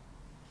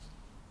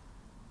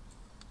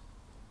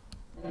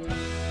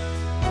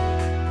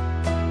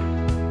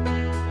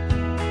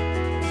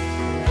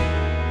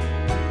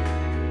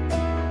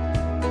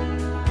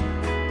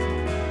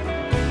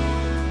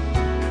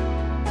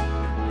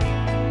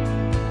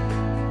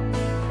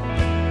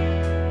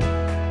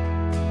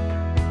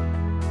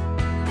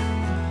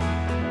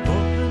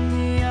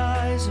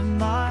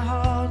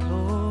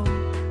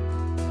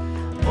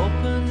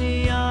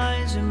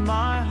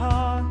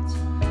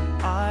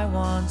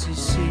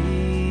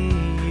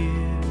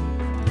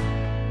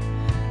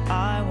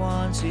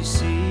 To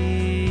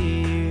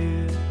see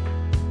you.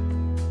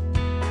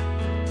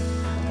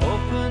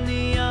 Open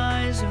the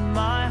eyes of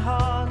my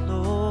heart,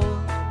 Lord.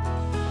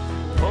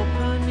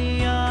 Open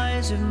the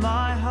eyes of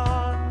my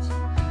heart.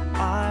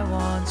 I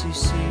want to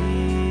see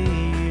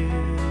you.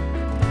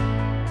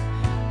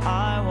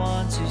 I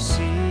want to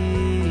see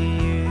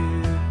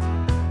you.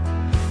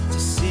 To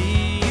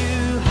see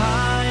you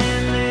high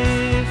and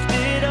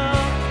lifted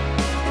up,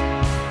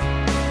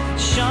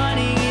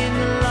 shining in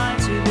the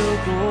light of your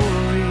glory.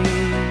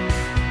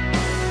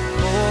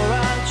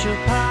 Your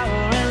power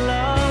and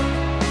love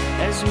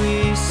as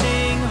we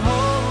sing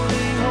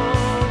holy,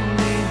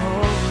 holy,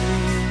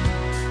 holy.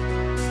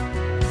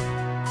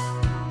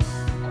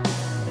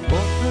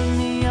 Open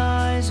the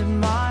eyes of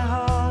my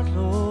heart.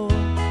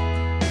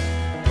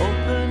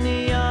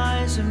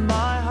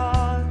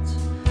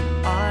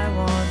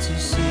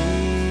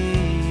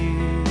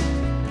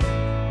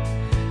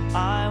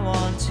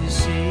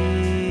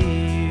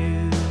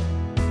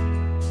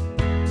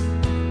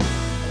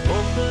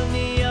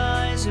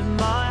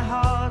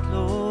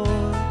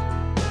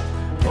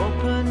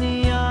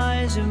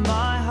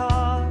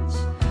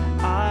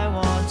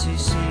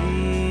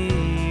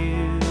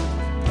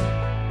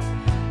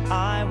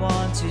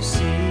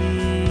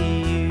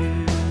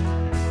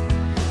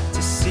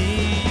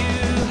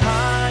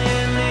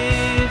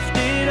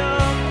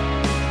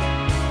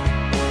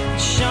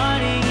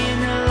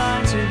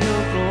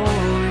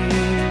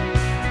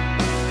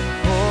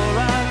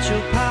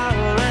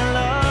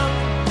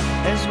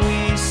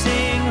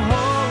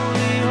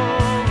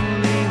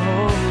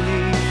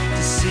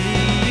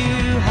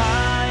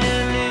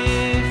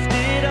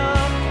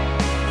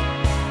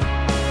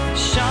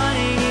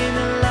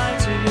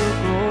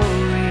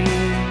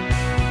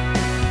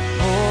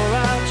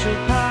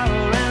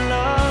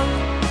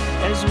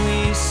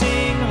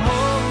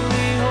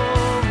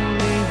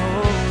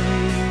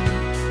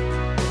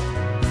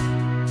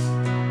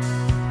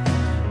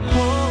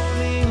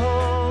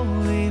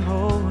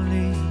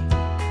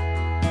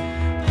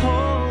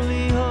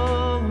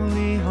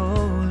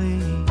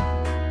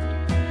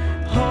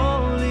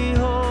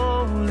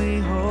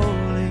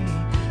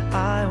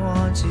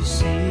 to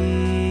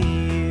see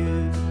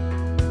you.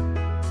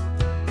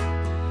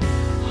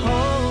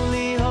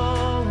 Holy,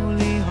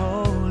 holy,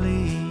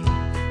 holy.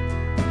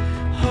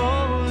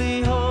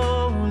 Holy,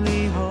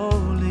 holy,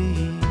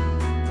 holy.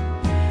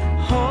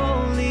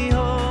 Holy,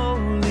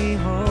 holy,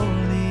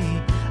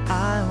 holy.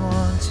 I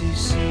want to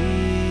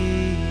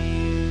see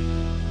you.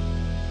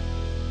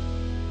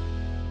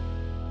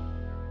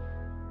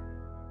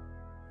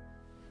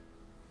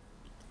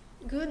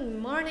 Good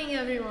morning,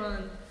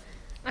 everyone.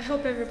 I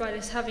hope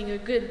everybody's having a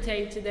good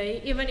day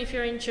today. Even if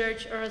you're in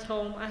church or at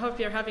home, I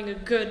hope you're having a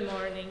good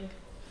morning.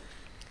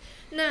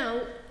 Now,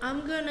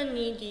 I'm gonna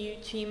need you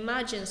to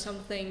imagine some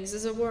things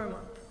as a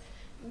warm-up.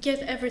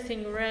 Get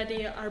everything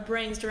ready, our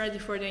brains ready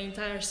for the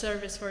entire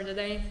service for the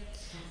day.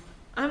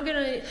 I'm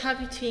gonna have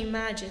you to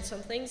imagine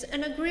some things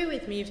and agree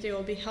with me if they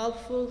will be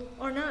helpful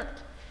or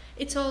not.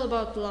 It's all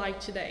about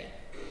light today.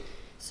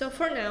 So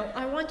for now,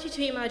 I want you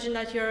to imagine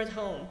that you're at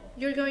home.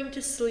 You're going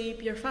to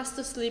sleep, you're fast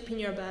asleep in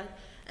your bed,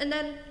 and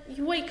then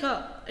you wake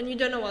up and you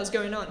don't know what's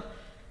going on.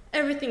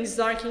 Everything's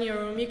dark in your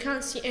room, you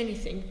can't see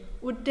anything.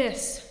 Would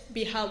this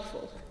be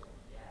helpful?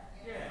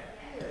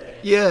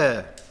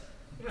 Yeah.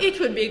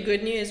 It would be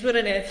good news,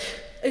 wouldn't it?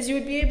 As you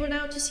would be able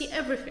now to see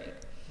everything.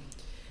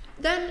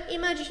 Then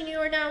imagine you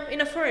are now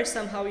in a forest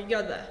somehow, you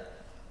got there.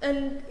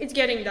 And it's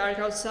getting dark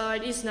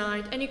outside, it's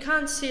night, and you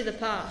can't see the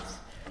path.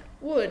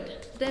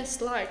 Would this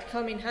light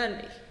come in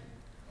handy?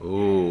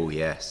 Oh,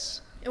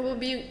 yes. It will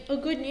be a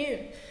good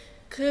news,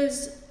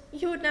 because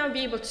you would now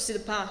be able to see the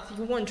path.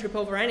 You won't trip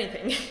over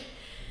anything.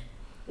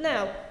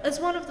 Now, as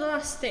one of the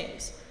last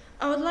things,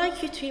 I would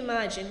like you to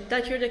imagine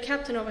that you're the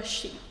captain of a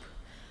ship.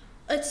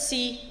 At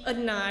sea, at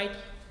night,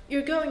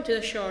 you're going to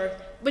the shore,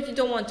 but you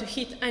don't want to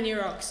hit any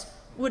rocks.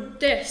 Would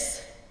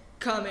this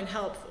come in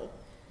helpful?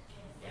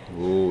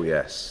 Oh,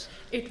 yes.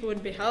 It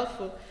would be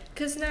helpful,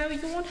 because now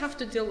you won't have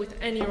to deal with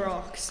any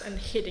rocks and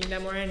hitting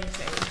them or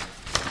anything.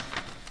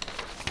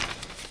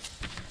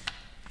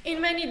 In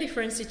many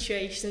different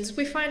situations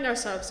we find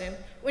ourselves in,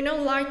 we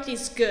know light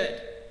is good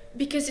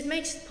because it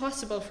makes it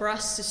possible for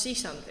us to see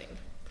something.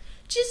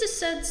 Jesus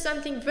said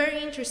something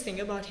very interesting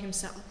about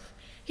himself.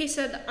 He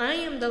said, "I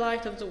am the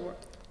light of the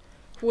world.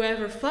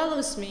 Whoever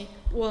follows me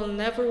will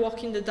never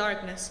walk in the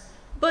darkness,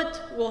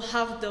 but will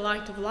have the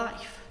light of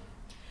life."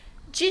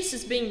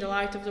 Jesus being the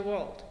light of the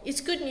world is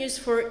good news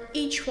for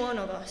each one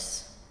of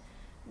us.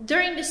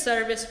 During this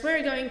service,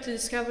 we're going to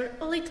discover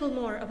a little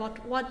more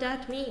about what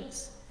that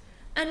means.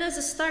 And as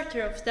a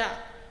starter of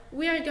that,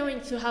 we are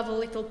going to have a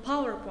little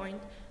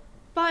PowerPoint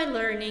by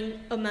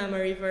learning a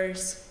memory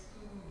verse.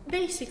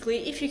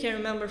 Basically, if you can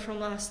remember from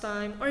last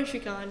time, or if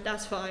you can't,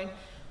 that's fine.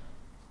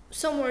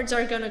 Some words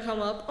are gonna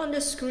come up on the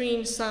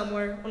screen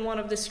somewhere, on one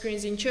of the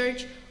screens in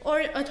church, or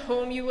at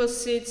home you will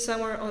see it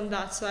somewhere on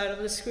that side of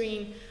the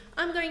screen.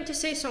 I'm going to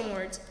say some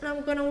words, and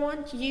I'm gonna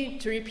want you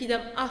to repeat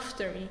them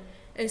after me,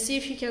 and see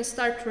if you can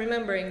start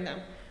remembering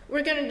them.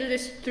 We're gonna do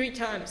this 3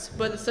 times,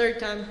 but the 3rd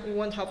time we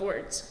won't have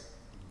words.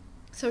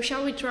 So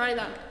shall we try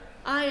that?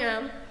 I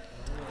am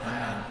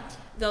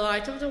the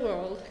light of the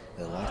world.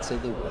 The light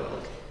of the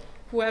world.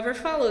 Whoever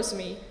follows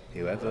me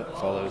Whoever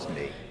follows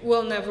me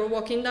will never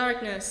walk in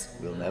darkness,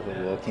 will never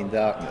walk in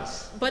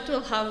darkness, but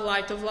will have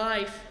light of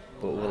life.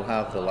 but will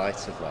have the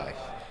light of life.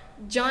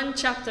 John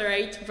chapter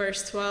 8,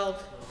 verse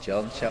 12.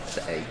 John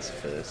chapter 8,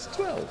 verse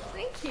 12.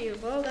 Thank you,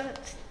 well done.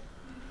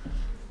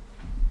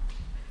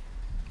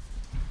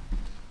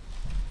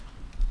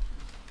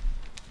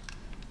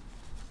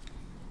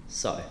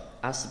 So,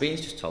 as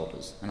Sabine's just told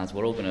us, and as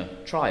we're all going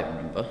to try and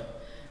remember,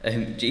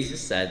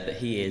 Jesus said that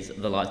he is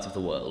the light of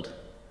the world.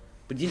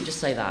 But he didn't just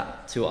say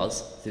that to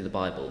us through the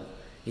Bible.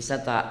 He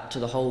said that to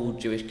the whole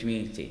Jewish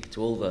community,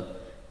 to all the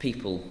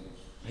people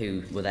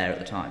who were there at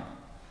the time.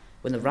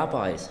 When the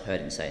rabbis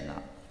heard him saying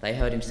that, they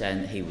heard him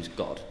saying that he was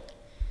God.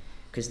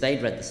 Because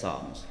they'd read the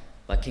Psalms,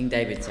 like King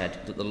David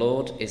said, that the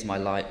Lord is my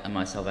light and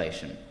my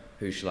salvation,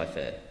 who shall I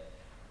fear?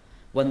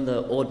 When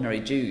the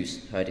ordinary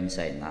Jews heard him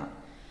saying that,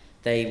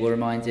 they were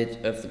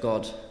reminded of the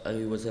God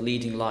who was a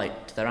leading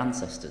light to their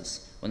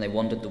ancestors when they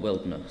wandered the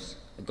wilderness,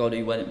 a God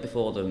who went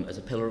before them as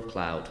a pillar of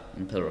cloud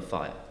and pillar of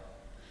fire.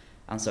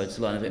 And so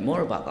to learn a bit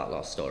more about that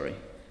last story,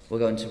 we're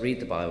going to read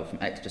the Bible from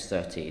Exodus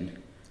 13,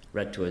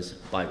 read to us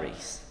by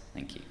Reese.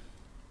 Thank you.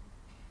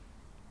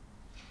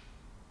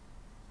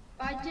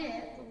 By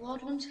day the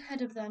Lord went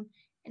ahead of them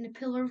in a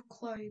pillar of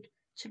cloud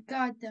to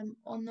guide them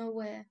on their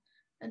way,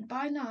 and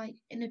by night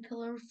in a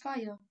pillar of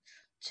fire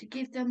to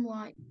give them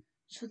light,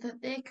 so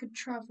that they could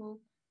travel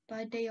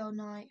by day or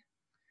night.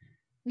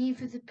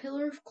 Neither the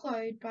pillar of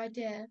cloud by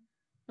day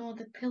nor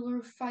the pillar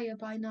of fire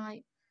by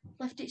night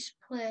left its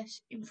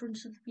place in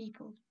front of the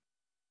people.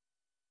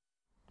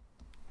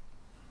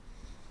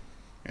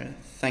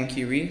 Thank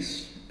you,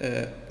 Reese.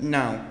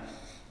 Now,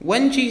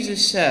 when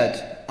Jesus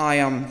said, "I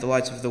am the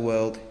light of the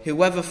world,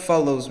 whoever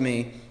follows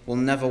me will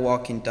never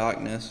walk in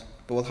darkness,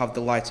 but will have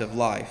the light of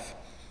life,"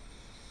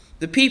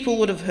 the people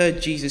would have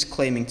heard Jesus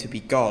claiming to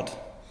be God,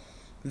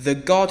 the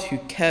God who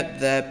kept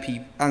their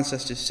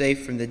ancestors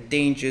safe from the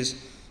dangers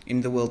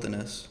in the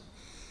wilderness.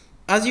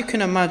 As you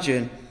can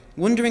imagine,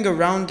 Wandering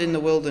around in the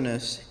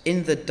wilderness,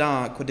 in the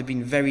dark, would have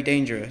been very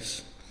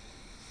dangerous.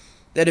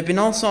 There'd have been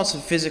all sorts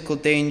of physical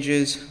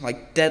dangers,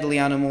 like deadly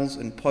animals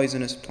and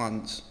poisonous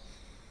plants.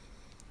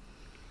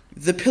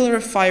 The pillar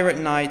of fire at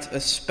night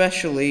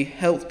especially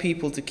helped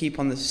people to keep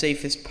on the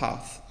safest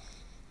path,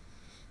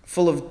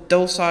 full of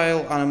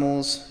docile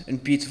animals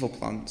and beautiful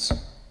plants.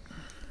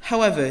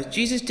 However,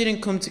 Jesus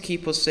didn't come to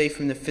keep us safe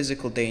from the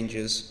physical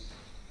dangers.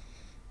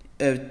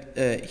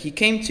 He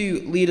came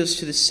to lead us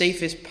to the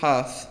safest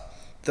path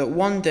that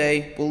one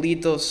day will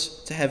lead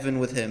us to heaven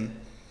with him.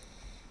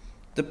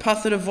 The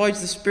path that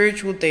avoids the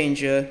spiritual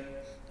danger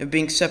of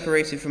being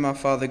separated from our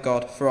Father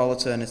God for all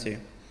eternity.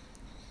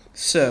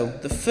 So,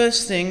 the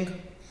first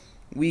thing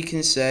we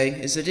can say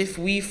is that if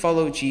we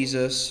follow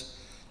Jesus,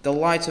 the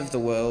light of the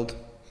world,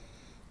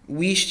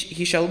 he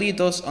shall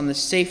lead us on the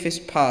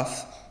safest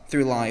path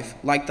through life,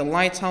 like the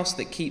lighthouse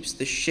that keeps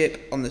the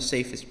ship on the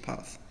safest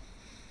path.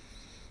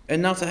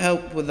 And now to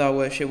help with our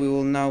worship, we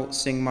will now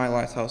sing My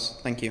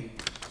Lighthouse. Thank you.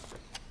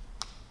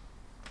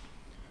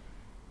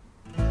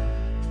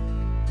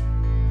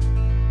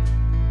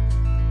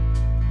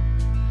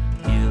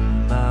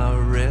 In my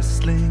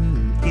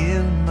wrestling,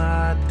 in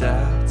my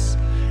doubts,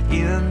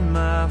 in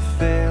my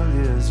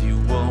failures, you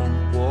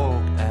won't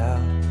walk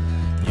out.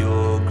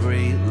 Your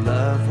great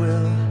love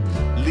will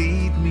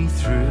lead me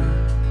through.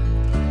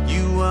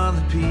 You are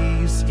the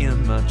peace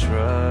in my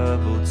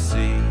troubled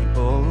sea.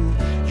 Oh,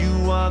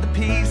 you are the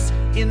peace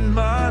in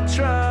my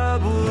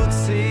troubled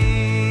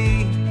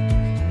sea.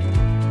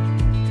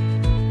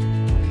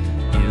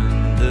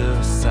 In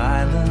the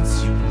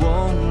silence you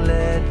won't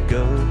let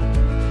go.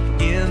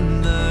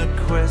 In the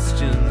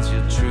questions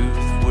your truth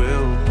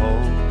will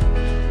hold.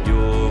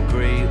 Your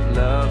great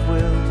love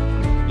will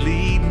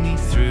lead me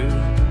through.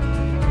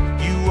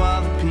 You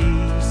are the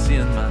peace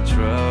in my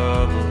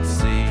troubled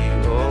sea.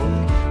 Oh,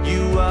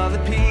 you are the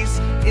peace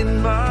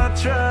in my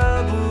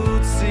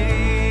troubled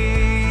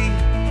sea.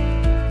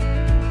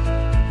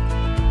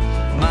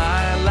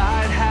 My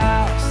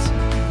lighthouse,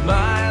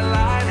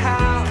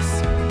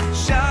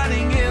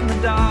 shining in the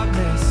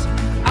darkness,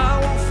 I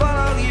will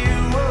follow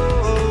you.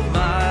 Oh,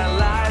 my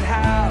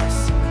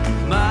lighthouse,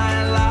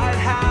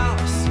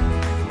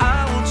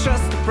 I will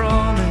trust the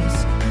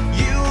promise.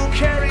 You will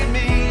carry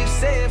me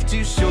safe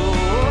to shore.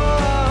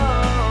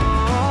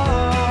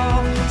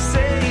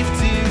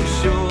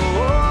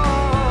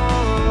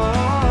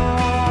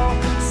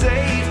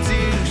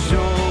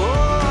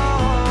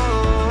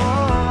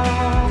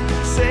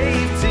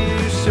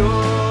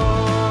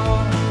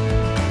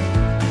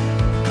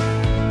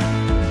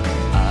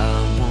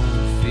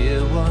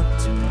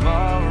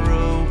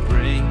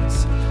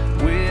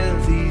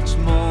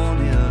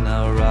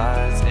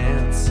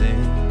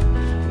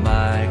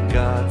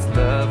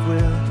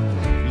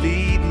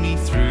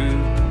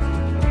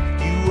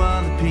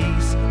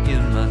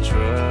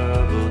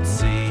 Troubled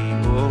sea,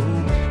 oh,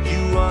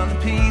 you are the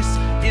peace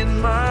in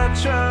my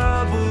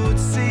troubled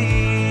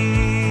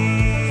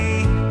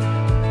sea.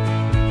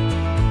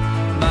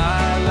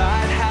 My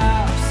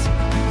lighthouse,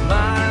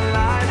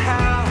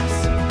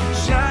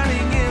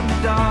 shining in the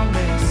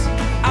darkness,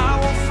 I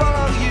will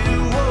follow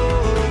you.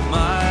 Oh,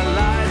 my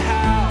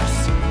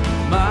lighthouse,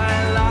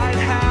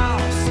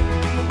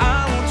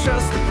 I will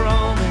trust the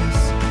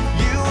promise.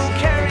 You will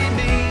carry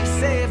me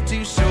safe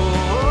to shore.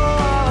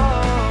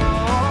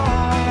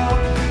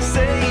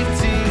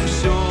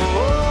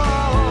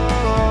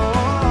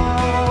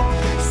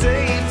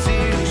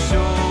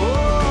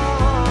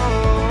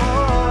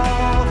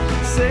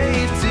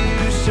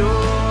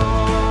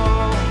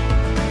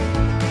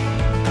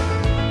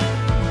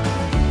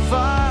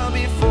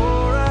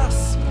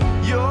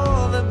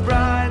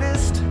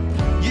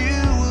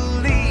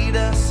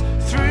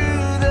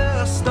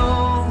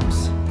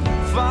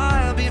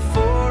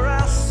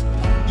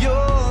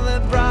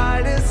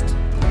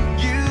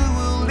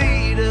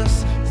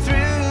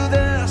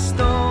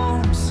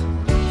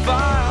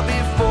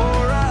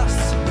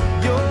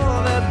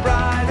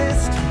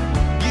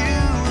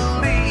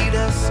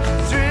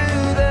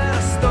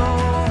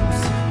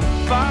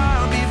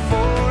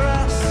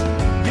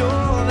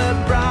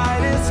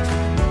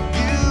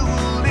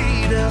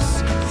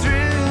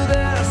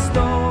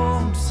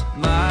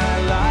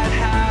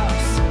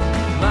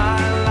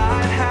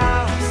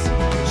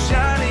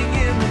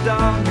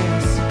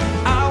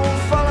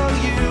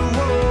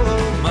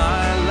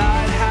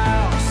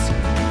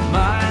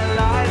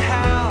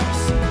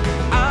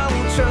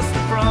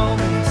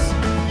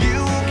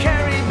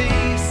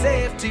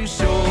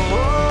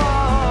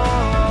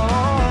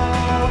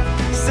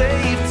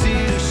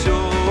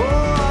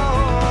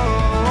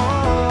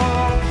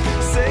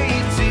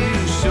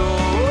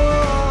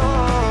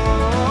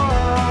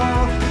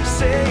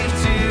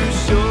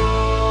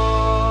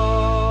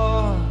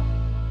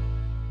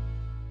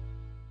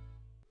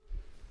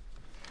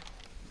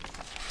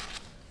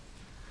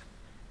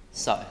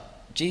 So,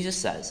 Jesus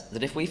says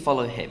that if we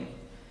follow him...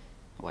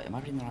 Wait, am I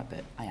reading the right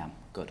bit? I am.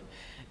 Good.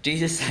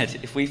 Jesus said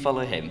if we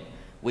follow him,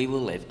 we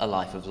will live a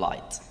life of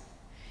light.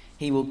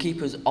 He will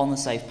keep us on the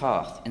safe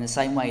path in the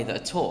same way that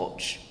a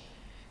torch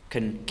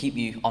can keep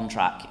you on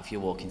track if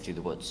you're walking through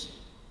the woods.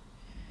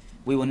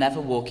 We will never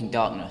walk in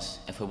darkness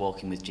if we're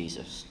walking with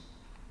Jesus.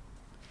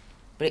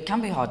 But it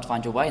can be hard to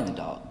find your way in the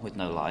dark with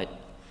no light.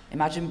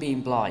 Imagine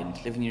being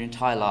blind, living your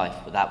entire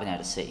life without being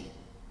able to see.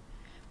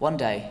 One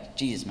day,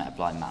 Jesus met a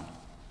blind man,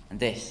 and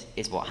this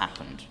is what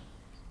happened.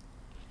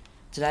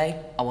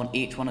 Today, I want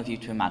each one of you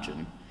to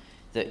imagine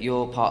that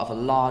you're part of a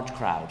large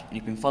crowd and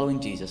you've been following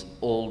Jesus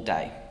all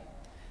day.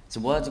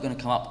 Some words are going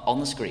to come up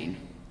on the screen,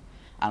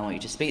 and I want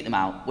you to speak them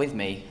out with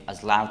me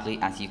as loudly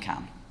as you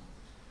can.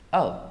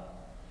 Oh,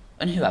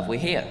 and who have we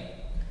here?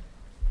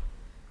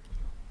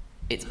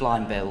 It's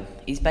blind Bill.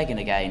 He's begging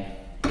again.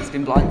 He's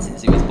been blind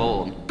since he was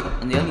born,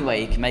 and the only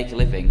way he can make a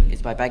living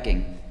is by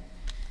begging.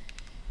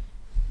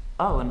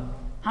 Oh, and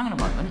hang on a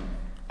moment.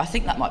 I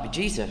think that might be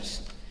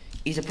Jesus.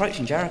 He's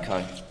approaching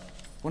Jericho.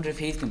 Wonder if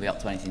he's going to be up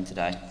to anything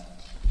today.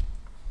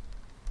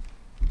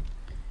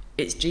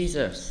 It's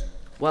Jesus.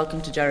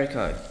 Welcome to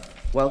Jericho.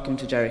 Welcome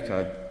to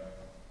Jericho.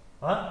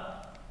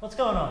 What? What's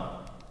going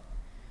on?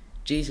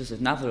 Jesus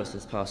of Nazareth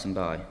is passing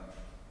by.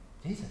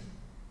 Jesus?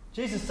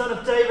 Jesus, son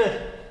of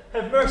David,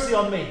 have mercy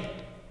on me.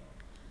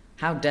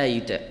 How dare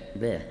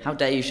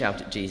you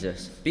shout at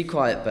Jesus? Be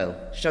quiet, Bill.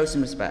 Show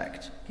some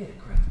respect. Get a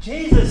grip.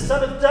 Jesus,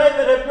 son of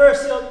David, have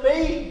mercy on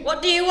me.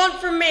 What do you want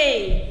from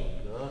me?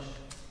 Oh, gosh.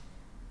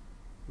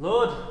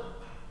 Lord,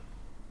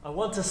 I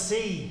want to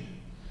see.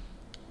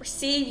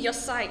 Receive your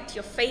sight.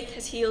 Your faith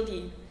has healed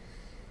you.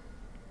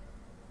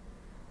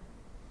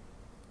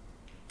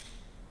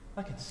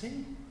 I can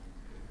see.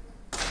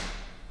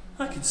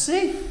 I can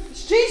see.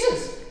 It's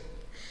Jesus.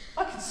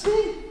 I can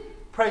see.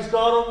 Praise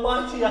God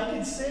Almighty, I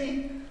can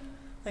see.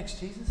 Thanks,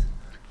 Jesus.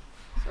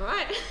 It's all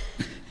right.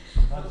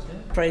 That was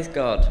good. Praise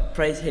God.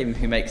 Praise him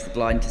who makes the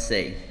blind to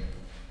see.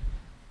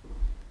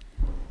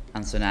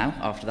 And so now,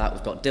 after that,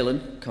 we've got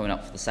Dylan coming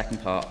up for the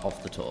second part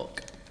of the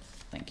talk.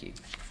 Thank you.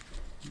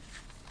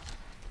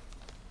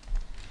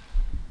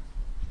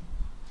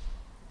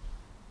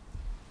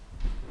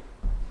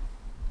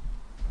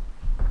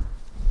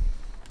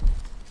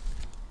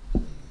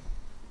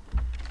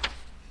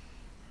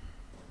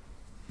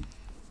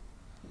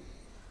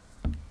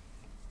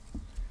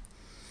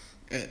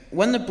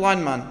 When the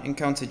blind man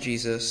encountered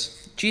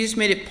Jesus, Jesus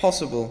made it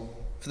possible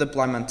for the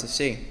blind man to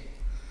see.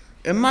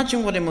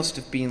 Imagine what it must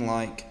have been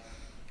like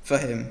for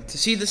him to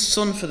see the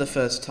sun for the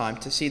first time,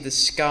 to see the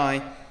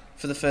sky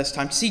for the first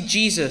time, to see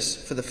Jesus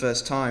for the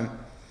first time.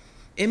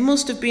 It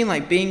must have been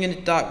like being in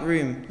a dark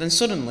room, then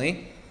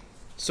suddenly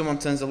someone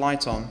turns the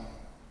light on.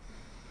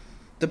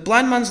 The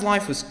blind man's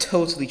life was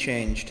totally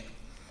changed.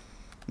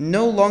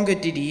 No longer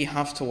did he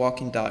have to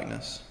walk in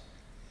darkness.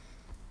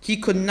 He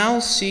could now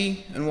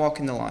see and walk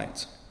in the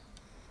light.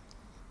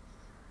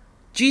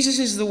 Jesus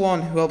is the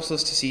one who helps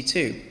us to see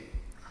too.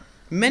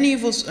 Many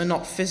of us are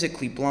not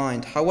physically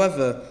blind,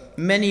 however,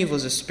 many of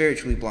us are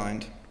spiritually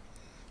blind,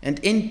 and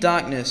in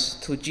darkness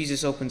till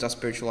Jesus opens our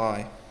spiritual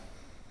eye.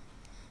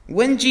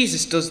 When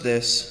Jesus does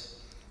this,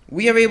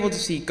 we are able to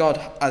see God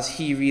as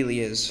he really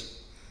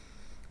is.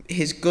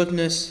 His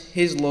goodness,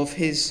 his love,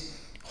 his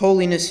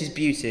holiness, his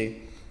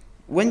beauty.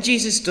 When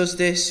Jesus does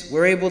this,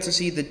 we're able to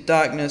see the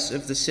darkness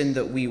of the sin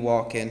that we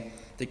walk in,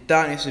 the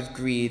darkness of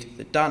greed,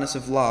 the darkness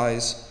of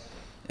lies,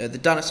 the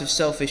darkness of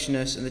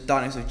selfishness, and the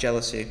darkness of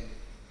jealousy.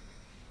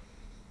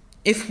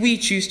 If we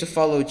choose to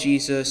follow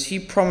Jesus, he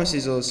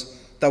promises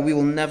us that we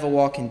will never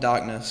walk in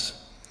darkness.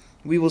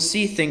 We will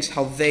see things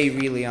how they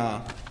really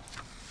are.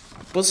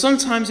 But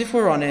sometimes, if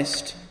we're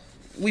honest,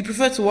 we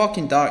prefer to walk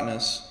in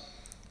darkness.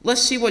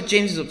 Let's see what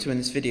James is up to in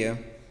this video.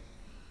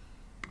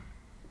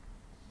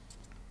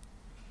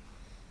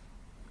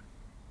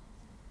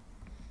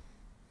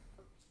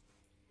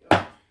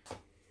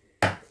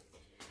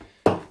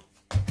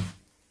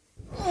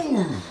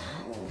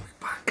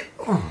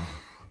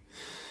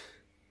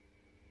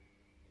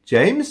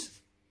 James?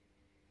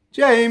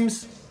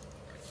 James?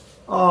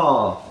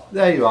 Oh,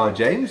 there you are,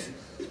 James.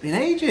 It's been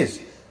ages.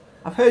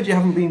 I've heard you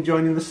haven't been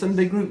joining the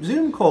Sunday group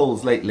Zoom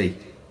calls lately.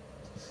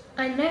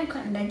 I know,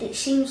 Grandad, it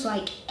seems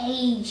like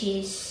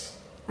ages.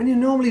 And you're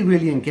normally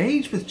really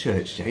engaged with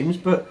church, James,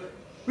 but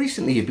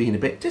recently you've been a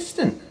bit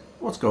distant.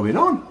 What's going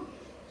on?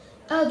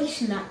 Oh,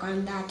 this and that,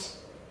 Grandad.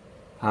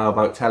 How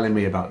about telling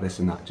me about this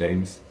and that,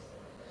 James?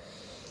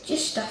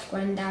 Just stuff,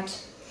 Grandad.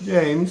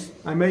 James,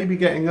 I may be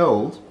getting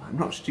old, but I'm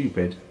not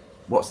stupid.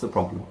 What's the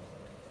problem?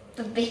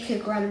 The vicar,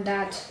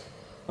 Grandad.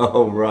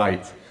 Oh,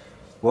 right.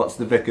 What's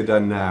the vicar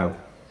done now?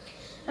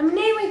 I'm an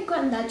earwig,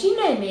 Grandad. Do you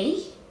know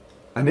me?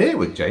 An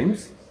earwig,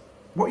 James?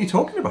 What are you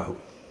talking about?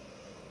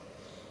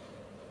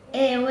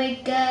 Here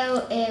we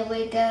go, here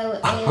we go,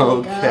 here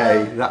Okay,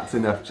 we go. that's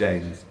enough,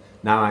 James.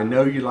 Now, I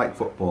know you like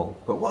football,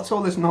 but what's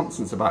all this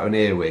nonsense about an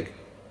earwig?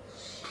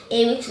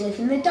 Earwigs live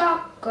in the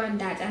dark,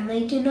 Grandad, and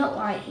they do not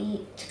like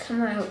to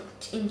come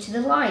out into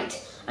the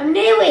light. I'm an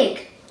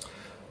earwig.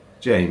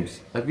 James,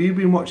 have you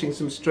been watching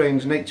some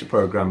strange nature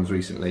programmes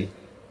recently?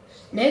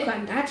 No,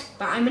 Grandad,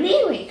 but I'm an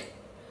earwig.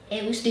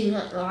 Earwigs do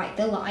not like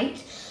the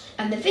light,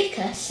 and the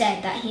vicar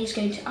said that he's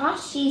going to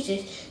ask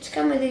Jesus to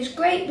come with his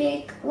great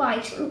big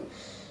light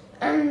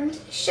and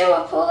show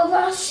up all of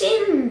our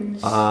sins.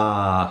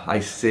 Ah,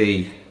 I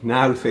see.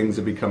 Now things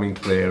are becoming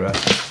clearer.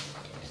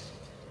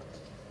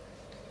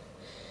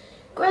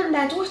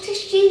 Grandad, what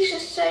if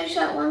Jesus shows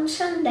up one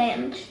Sunday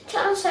and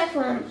tells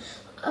everyone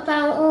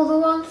about all the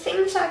wrong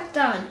things I've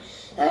done?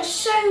 There are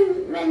so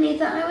many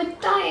that I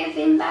would die of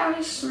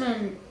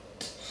embarrassment.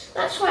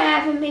 That's why I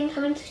haven't been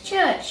coming to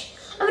church.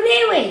 I'm an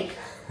earwig.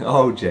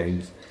 Oh,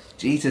 James,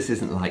 Jesus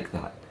isn't like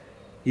that.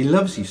 He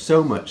loves you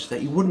so much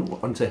that he wouldn't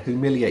want to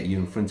humiliate you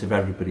in front of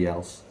everybody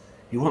else.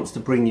 He wants to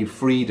bring you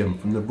freedom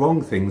from the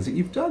wrong things that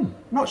you've done,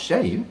 not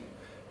shame.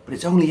 But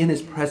it's only in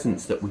his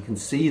presence that we can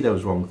see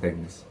those wrong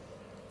things.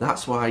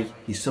 That's why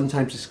he's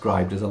sometimes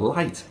described as a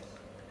light.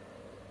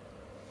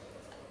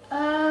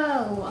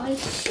 Oh, I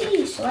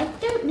see. So I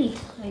don't need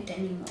to hide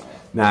anymore.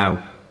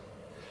 Now,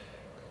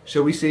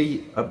 shall we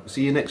see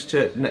you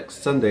next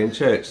Sunday in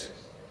church?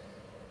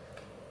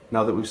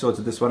 Now that we've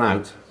sorted this one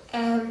out.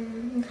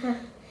 I'm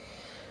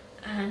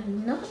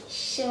not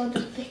sure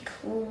the vicar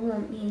will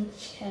want me in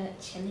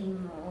church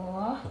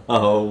anymore.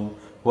 Oh,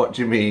 what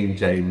do you mean,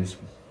 James?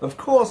 Of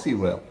course he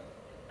will.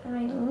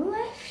 I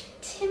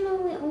left him a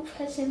little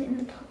present in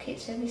the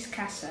pockets of his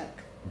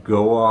cassock.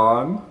 Go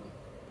on.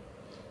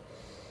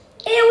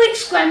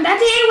 Earwigs, Grandad,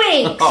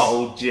 earwigs!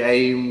 Oh,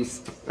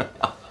 James.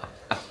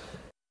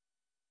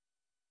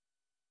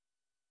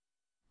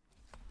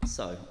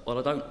 So, while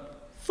I don't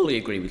fully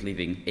agree with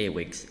leaving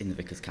earwigs in the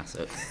vicar's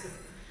cassock,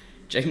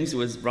 James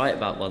was right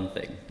about one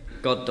thing.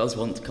 God does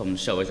want to come and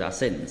show us our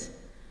sins,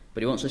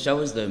 but he wants to show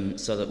us them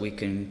so that we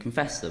can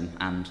confess them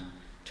and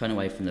turn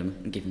away from them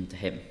and give them to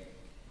him.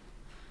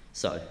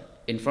 So,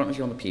 in front of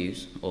you on the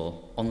pews,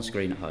 or on the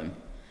screen at home,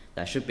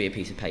 there should be a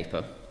piece of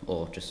paper,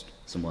 or just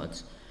some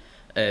words.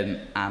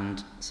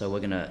 And so we're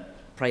going to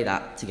pray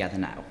that together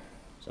now.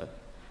 So,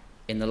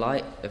 in the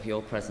light of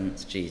your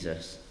presence,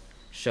 Jesus,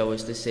 show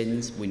us the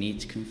sins we need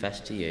to confess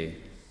to you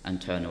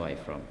and turn away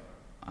from.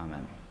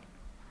 Amen.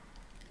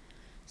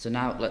 So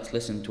now let's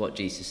listen to what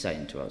Jesus is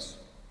saying to us.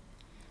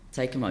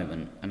 Take a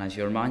moment, and as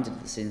you're reminded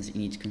of the sins that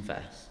you need to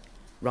confess,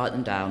 write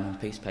them down on a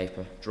piece of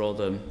paper, draw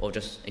them, or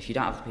just, if you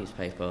don't have the piece of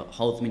paper,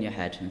 hold them in your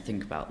head and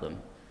think about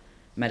them.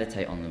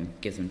 Meditate on them,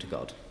 give them to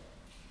God.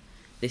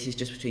 This is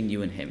just between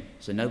you and him,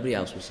 so nobody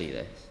else will see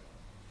this.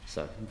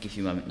 So I'll give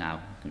you a moment now,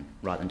 you can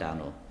write them down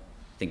or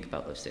think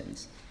about those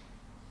sins.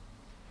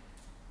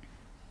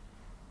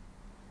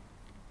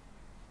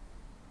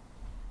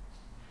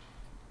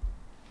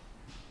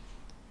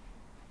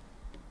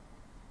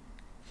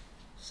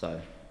 So,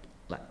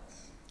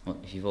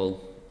 if you've all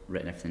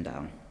written everything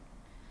down,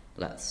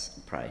 let's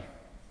pray.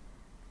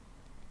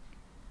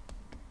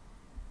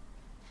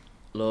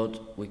 Lord,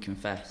 we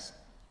confess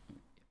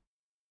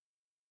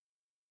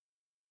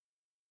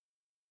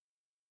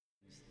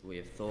we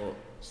have thought,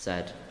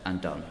 said,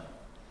 and done.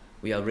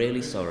 We are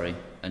really sorry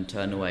and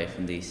turn away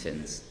from these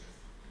sins.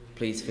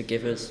 Please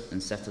forgive us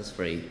and set us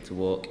free to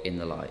walk in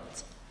the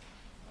light.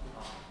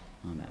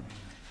 Amen.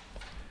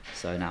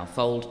 So now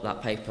fold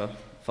that paper,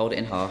 fold it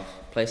in half,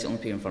 place it on the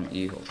pew in front of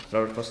you, or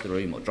throw it across the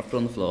room, or drop it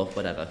on the floor,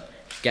 whatever.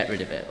 Get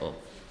rid of it, or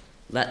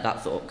let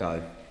that thought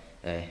go,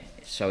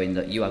 showing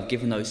that you have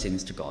given those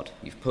sins to God.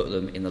 You've put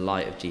them in the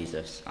light of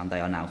Jesus, and they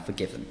are now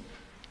forgiven.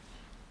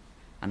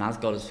 And as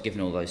God has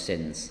forgiven all those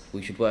sins,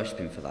 we should worship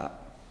him for that.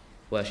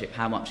 Worship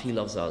how much he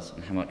loves us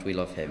and how much we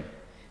love him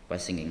by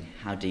singing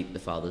How Deep the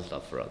Father's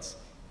Love for Us.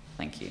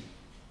 Thank you.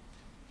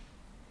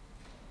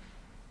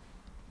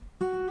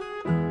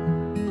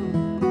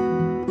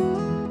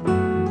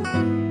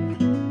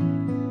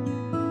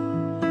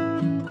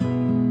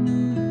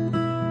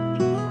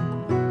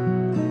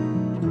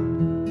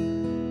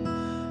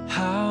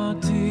 How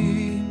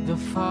deep the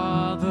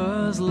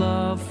Father's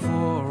love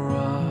for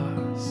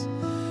us,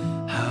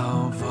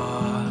 how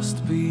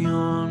vast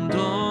beyond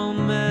all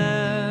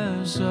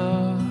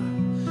measure,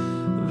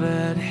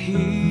 that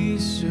he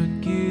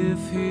should give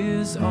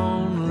his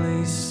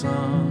only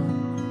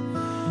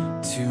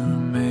Son to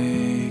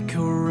make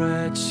a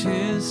wretch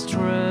his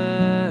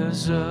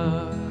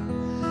treasure.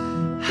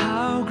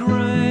 How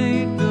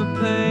great the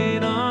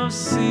pain of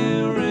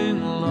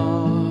searing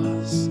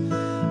loss,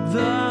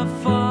 the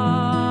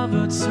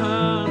Father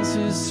turns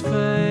his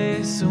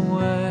face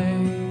away,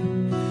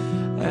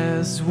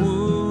 as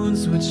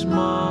wounds which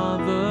mar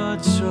the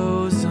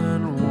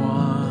chosen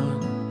one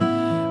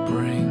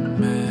bring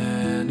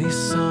many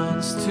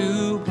sons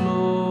to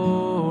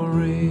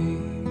glory.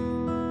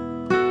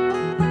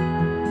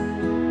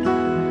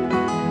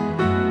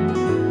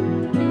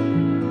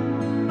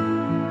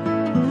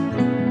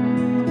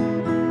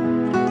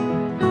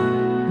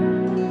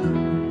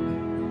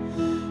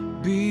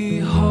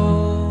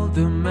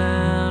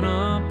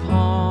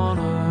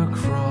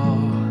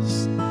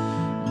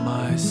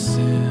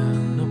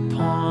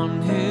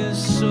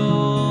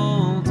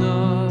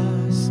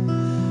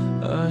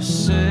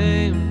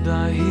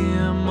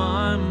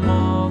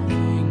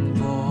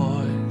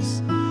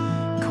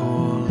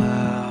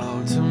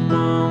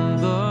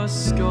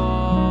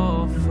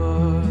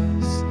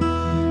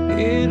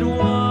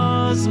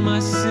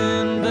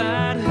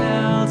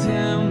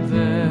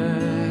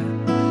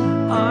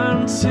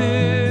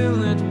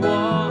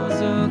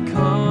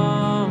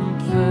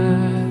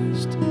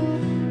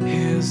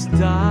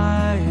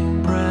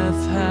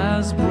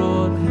 has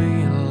brought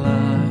me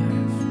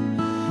life.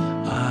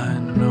 I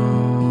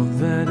know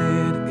that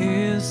it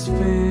is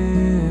finished.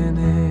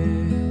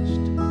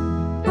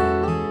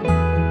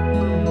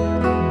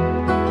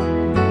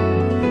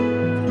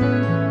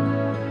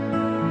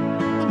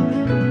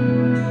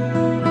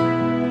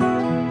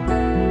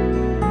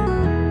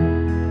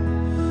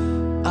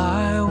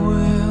 I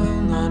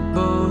will not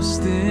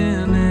boast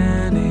in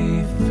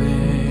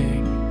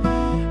anything,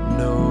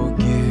 no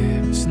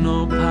gifts,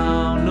 no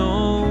power,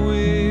 no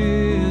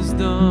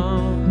wisdom,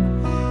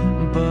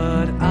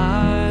 but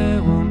I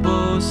will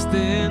boast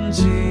in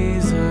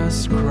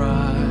Jesus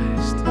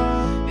Christ,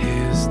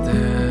 his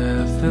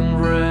death and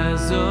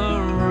resurrection.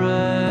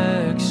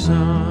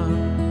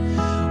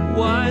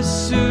 Why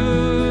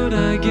should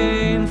I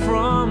gain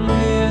from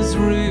his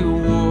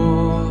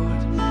reward?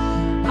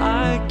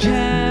 I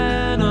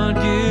cannot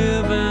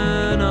give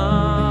an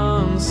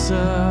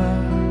answer,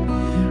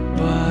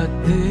 but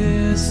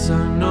this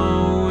I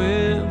know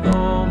with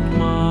all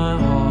my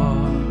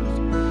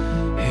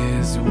heart: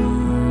 his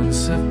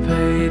wounds have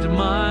paid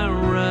my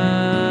ransom.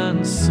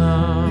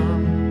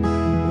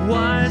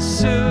 Why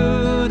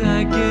should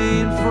I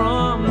gain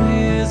from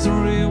his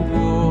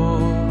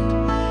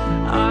reward?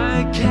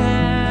 I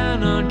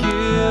cannot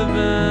give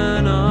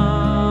an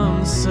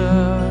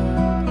answer,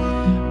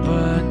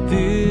 but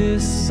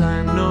this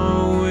I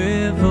know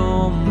with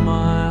all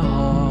my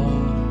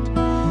heart: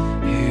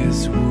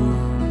 his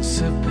wounds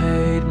have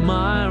paid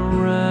my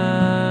ransom.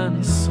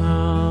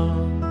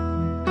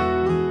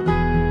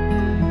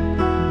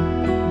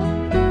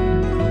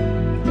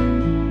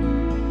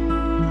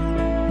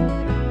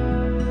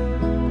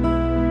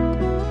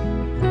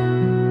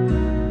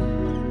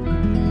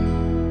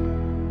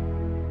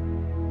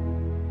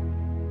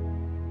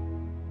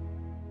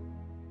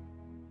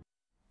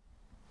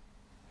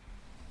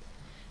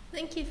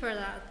 Thank you for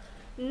that.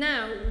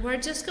 Now, we're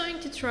just going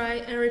to try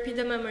and repeat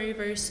the memory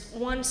verse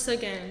once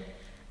again.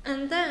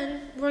 And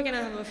then we're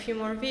gonna have a few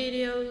more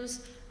videos,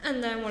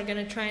 and then we're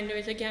gonna try and do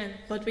it again,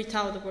 but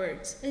without the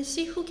words, and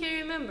see who can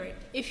remember it.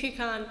 If you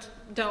can't,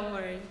 don't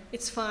worry,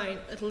 it's fine,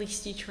 at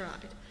least you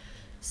tried.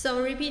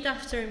 So repeat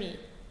after me.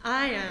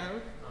 I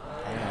am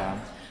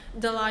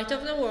the light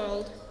of the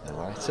world. The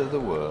light of the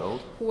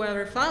world.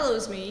 Whoever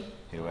follows me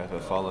Whoever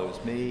follows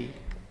me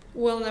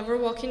will never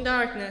walk in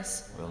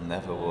darkness, will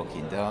never walk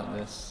in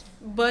darkness,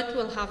 but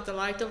will have the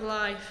light of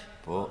life.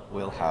 but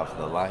will have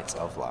the light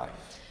of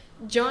life.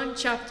 John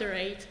chapter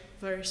 8,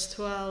 verse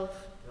 12.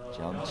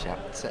 John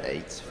chapter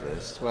 8,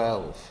 verse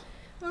 12.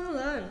 Well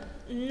done.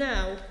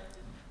 Now,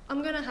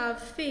 I'm gonna have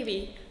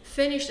Phoebe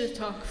finish the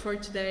talk for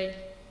today.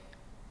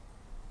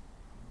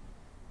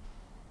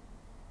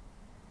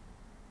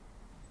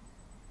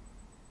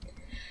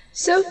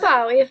 So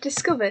far we have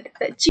discovered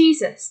that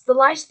Jesus, the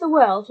light of the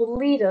world, will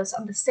lead us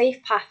on the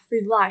safe path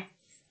through life.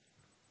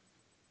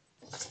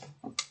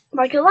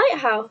 Like a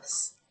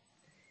lighthouse,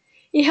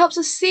 he helps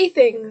us see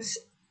things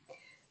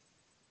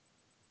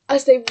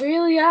as they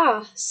really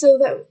are, so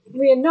that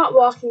we are not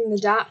walking in the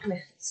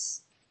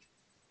darkness.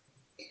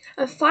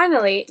 And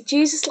finally,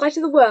 Jesus, light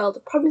of the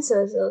world,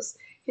 promises us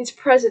his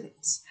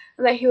presence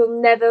and that he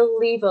will never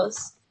leave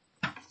us.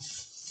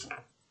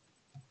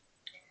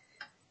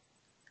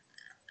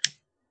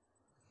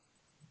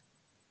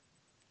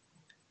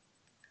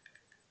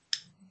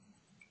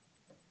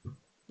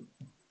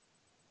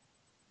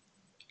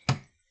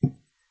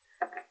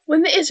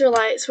 When the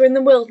Israelites were in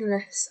the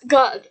wilderness,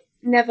 God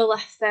never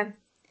left them.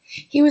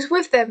 He was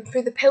with them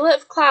through the pillar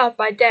of cloud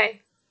by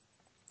day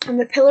and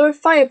the pillar of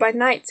fire by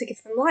night to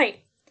give them light.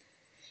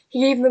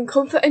 He gave them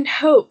comfort and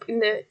hope in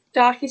the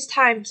darkest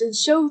times and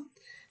showed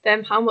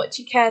them how much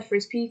he cared for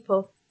his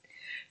people.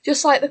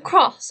 Just like the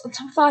cross on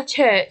top of our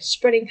church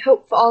spreading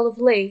hope for all of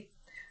Lee,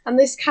 and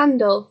this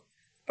candle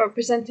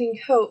representing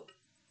hope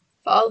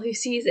for all who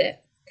sees it.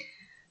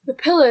 The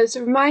pillars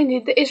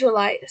reminded the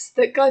Israelites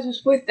that God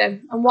was with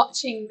them and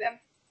watching them.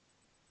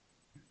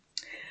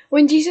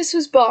 When Jesus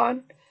was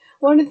born,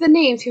 one of the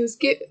names he was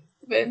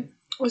given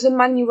was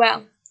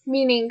Emmanuel,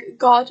 meaning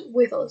God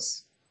with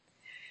us.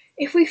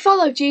 If we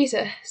follow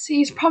Jesus,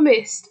 he is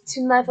promised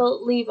to never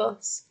leave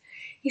us.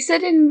 He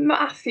said in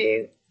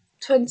Matthew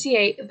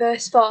 28,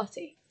 verse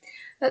 40,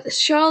 that as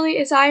surely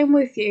as I am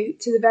with you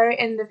to the very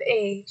end of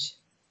age.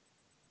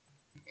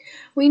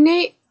 We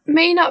may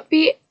not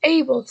be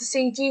able to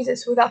see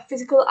Jesus with our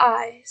physical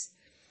eyes,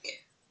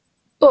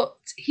 but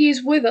he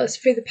is with us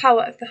through the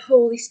power of the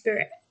Holy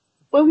Spirit.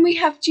 When we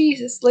have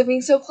Jesus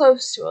living so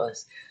close to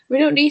us, we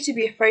don't need to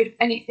be afraid of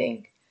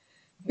anything,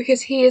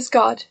 because he is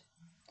God.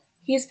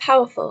 He is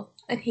powerful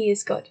and he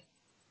is good.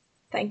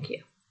 Thank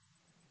you.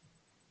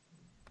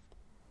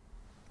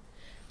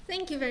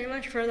 Thank you very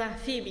much for that,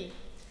 Phoebe.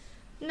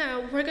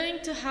 Now we're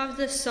going to have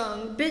the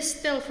song Be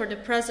Still for the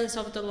Presence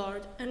of the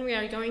Lord, and we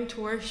are going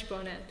to worship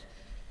on it.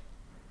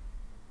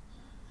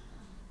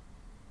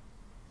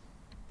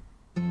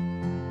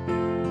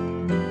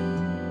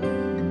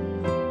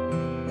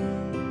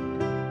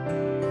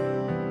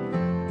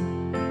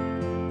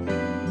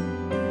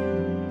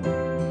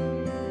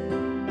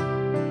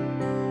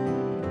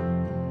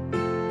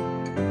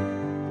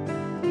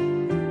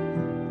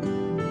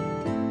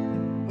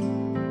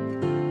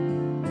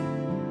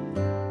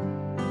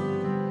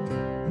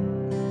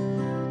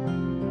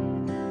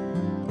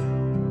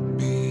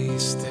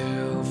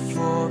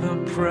 the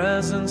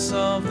presence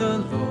of the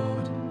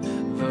Lord,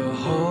 the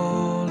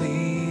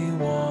Holy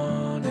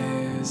One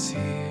is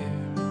here.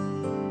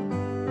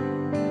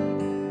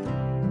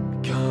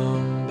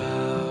 Come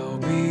bow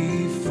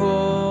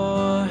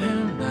before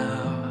him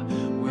now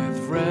with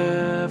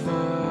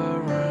reverence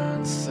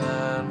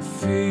and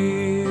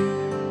fear.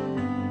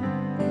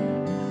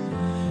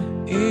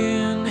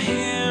 In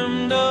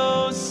him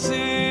no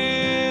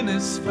sin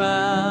is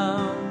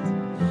found.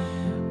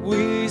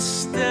 We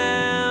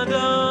stand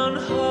on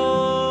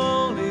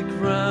holy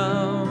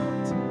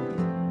ground.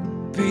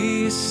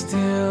 Be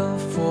still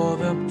for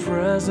the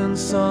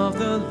presence of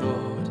the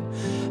Lord,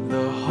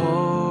 the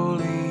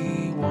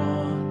Holy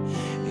One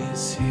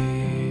is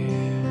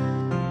here.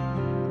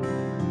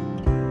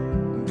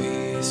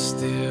 Be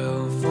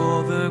still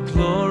for the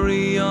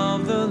glory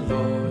of the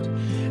Lord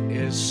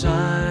is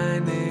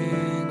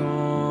shining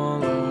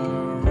all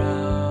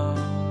around.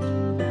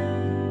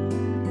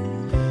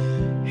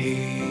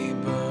 He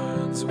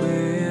burns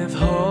with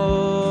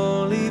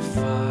holy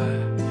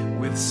fire,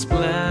 with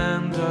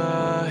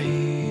splendor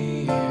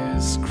he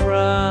is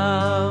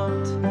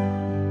crowned.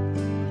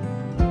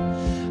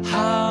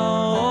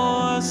 How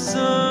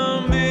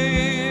awesome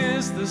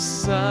is the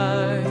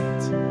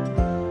sight,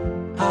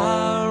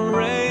 our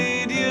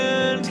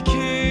radiant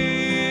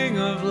King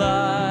of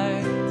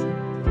light.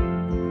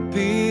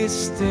 Be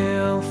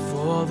still,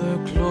 for the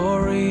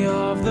glory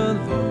of the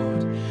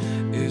Lord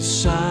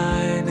is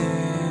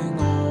shining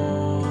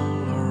all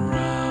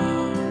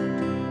around.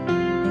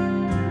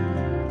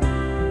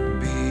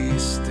 Be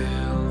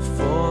still,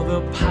 for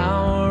the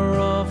power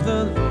of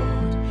the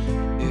Lord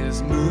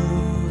is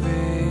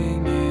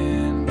moving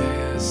in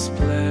this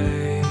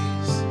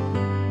place.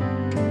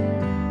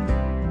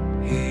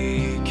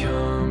 He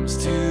comes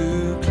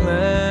to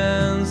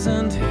cleanse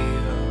and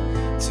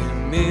heal, to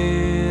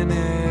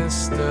minister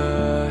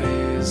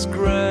his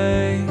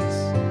grace.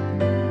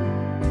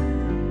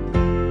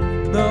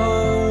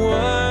 No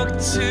work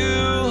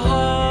too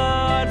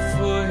hard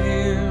for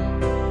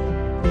him.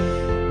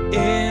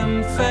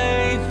 In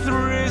faith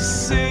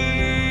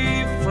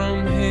receive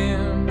from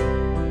him.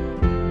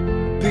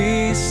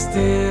 Be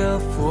still,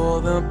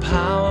 for the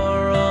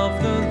power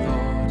of the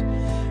Lord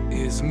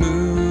is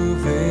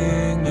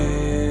moving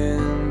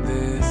in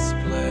this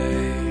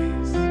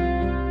place.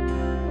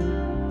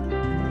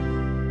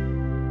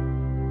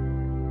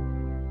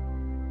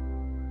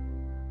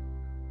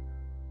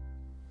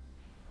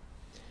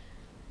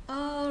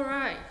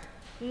 Alright,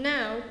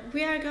 now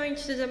we are going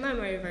to do the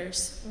memory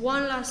verse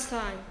one last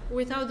time,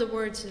 without the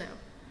words now.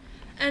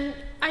 And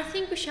I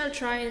think we shall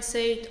try and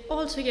say it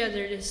all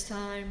together this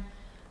time,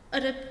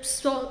 at a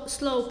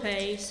slow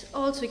pace,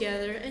 all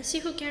together, and see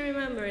who can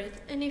remember it.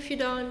 And if you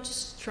don't,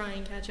 just try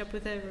and catch up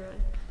with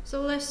everyone.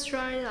 So let's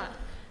try that.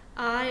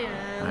 I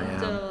am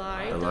the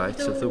light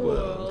of the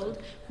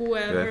world.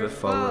 Whoever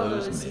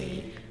follows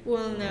me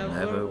will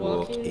never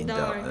walk in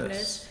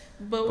darkness,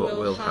 but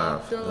will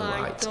have the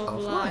light of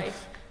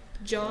life.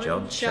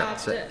 John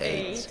chapter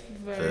 8,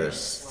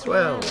 verse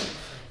 12.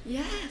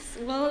 Yes,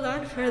 well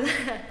done for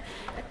that.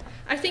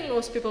 I think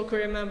most people could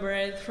remember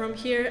it from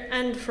here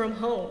and from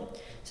home,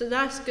 so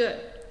that's good.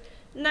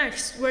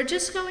 Next, we're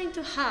just going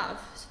to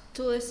have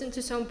to listen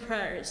to some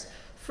prayers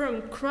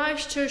from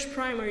Christ Church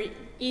Primary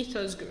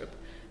Ethos Group,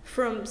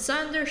 from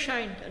Sander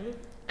Shinton,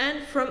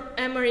 and from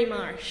Emery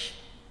Marsh.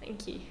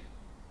 Thank you.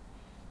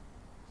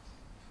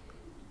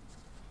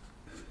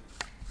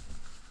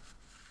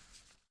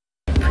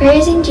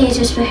 Praising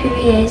Jesus for who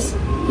he is,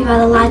 you are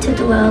the light of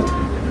the world.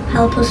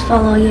 Help us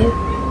follow you.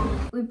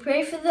 We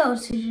pray for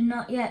those who do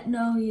not yet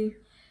know you,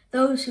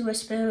 those who are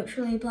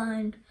spiritually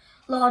blind.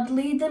 Lord,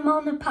 lead them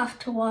on the path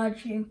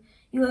towards you.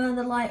 You are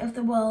the light of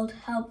the world.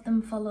 Help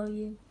them follow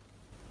you.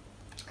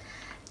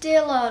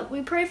 Dear Lord,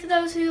 we pray for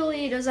those who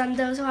lead us and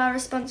those who are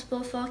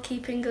responsible for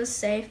keeping us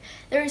safe.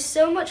 There is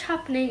so much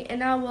happening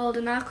in our world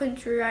and our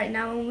country right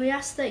now, and we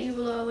ask that you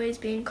will always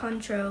be in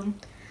control.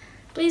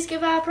 Please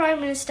give our Prime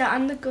Minister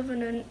and the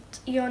government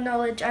your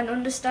knowledge and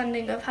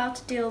understanding of how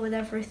to deal with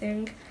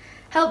everything.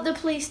 Help the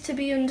police to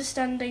be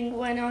understanding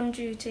when on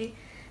duty.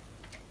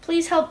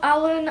 Please help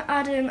Alan,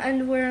 Adam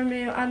and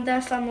Wiramu and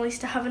their families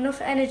to have enough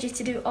energy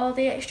to do all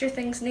the extra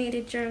things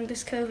needed during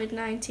this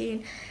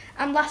COVID-19.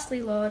 And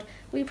lastly, Lord,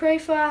 we pray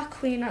for our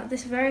Queen at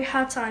this very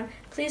hard time.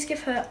 Please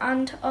give her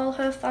and all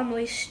her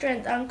family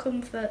strength and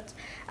comfort,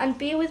 and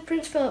be with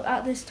Prince Philip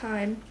at this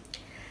time.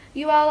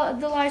 You are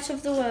the light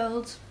of the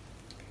world.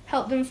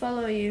 Help them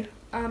follow you.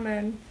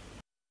 Amen.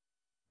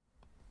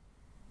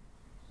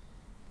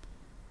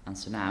 And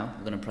so now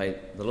we're going to pray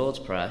the Lord's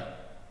Prayer,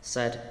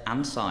 said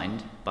and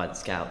signed by the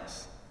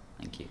Scouts.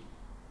 Thank you.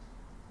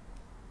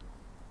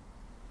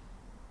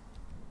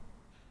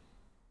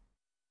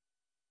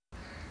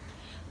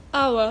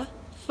 Our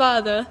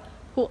Father,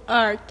 who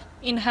art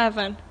in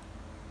heaven,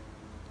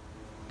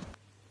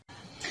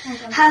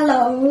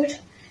 Hallowed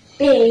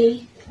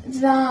be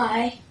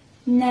thy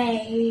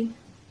name.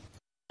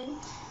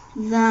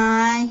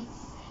 Thy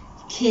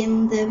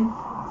kingdom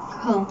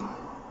come.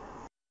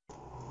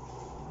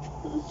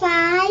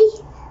 Thy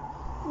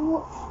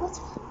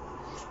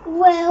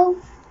will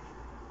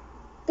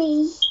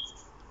be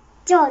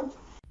done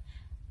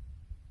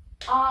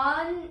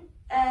on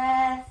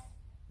earth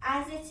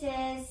as it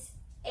is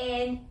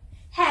in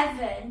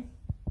heaven.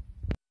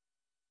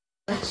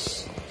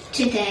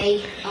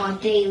 Today our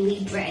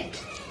daily bread.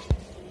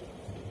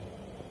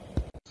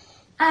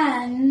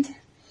 And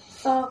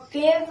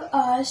forgive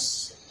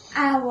us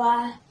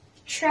our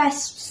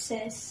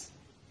trespasses,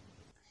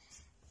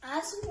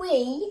 As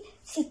we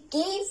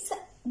forgive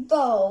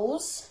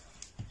those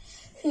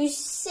who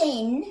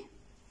sin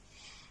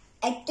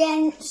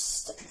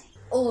against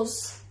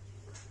us.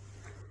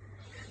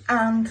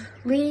 And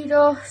lead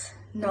us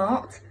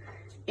not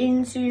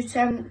into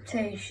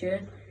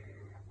temptation,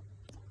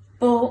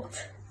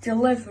 but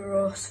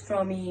deliver us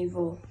from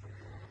evil.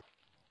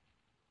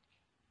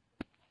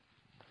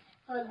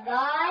 For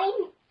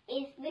thine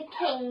is the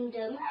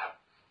kingdom,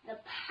 the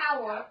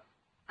power,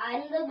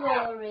 and the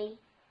glory,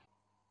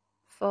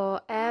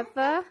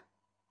 forever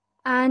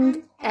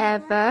and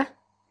ever.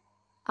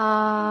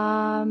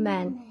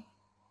 Amen.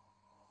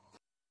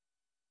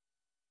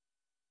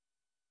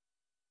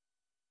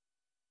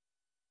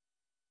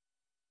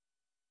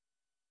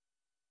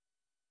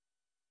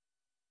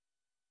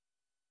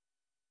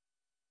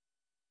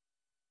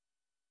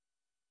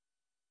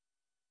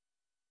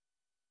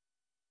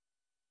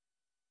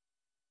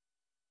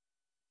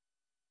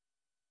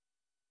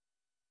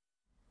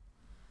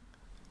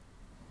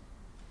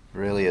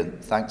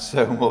 Brilliant. Thanks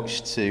so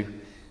much to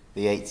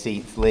the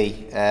 18th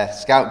Lee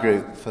Scout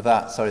Group for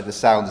that. Sorry, the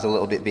sound is a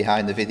little bit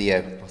behind the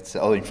video,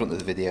 or in front of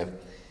the video.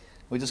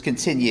 We'll just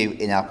continue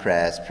in our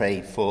prayers,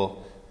 praying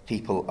for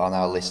people on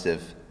our list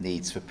of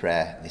needs for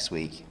prayer this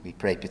week. We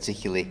pray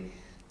particularly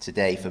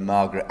today for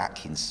Margaret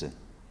Atkinson,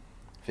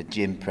 for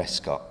Jim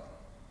Prescott.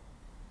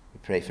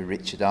 We pray for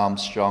Richard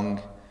Armstrong,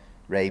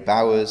 Ray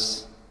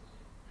Bowers,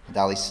 and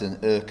Alison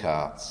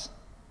Urquhart,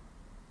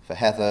 for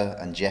Heather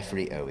and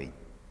Jeffrey Owen,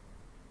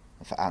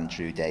 and for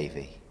Andrew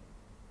Davey.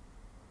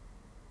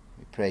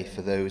 We pray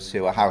for those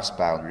who are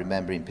housebound,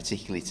 remembering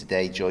particularly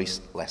today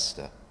Joyce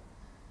Lester.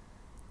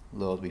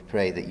 Lord, we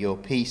pray that your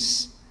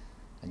peace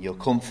and your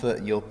comfort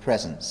and your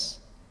presence,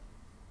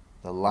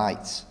 the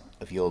light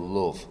of your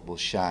love, will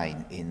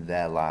shine in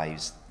their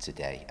lives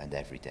today and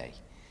every day.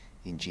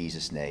 In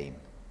Jesus' name,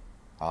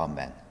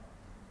 amen.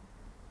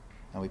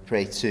 And we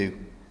pray too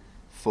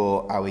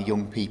for our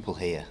young people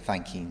here,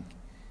 thanking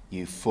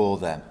you for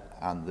them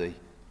and the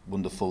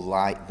wonderful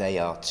light they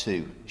are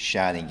too,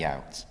 shining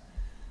out,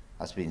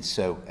 has been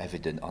so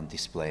evident on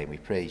display, and we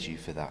praise you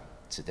for that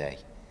today.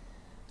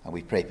 And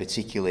we pray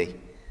particularly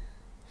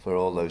for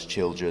all those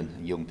children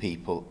and young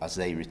people as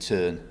they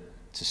return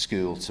to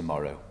school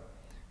tomorrow.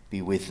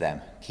 Be with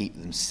them, keep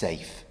them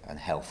safe and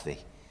healthy.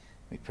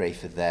 We pray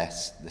for the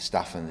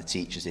staff and the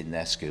teachers in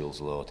their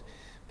schools, Lord.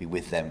 Be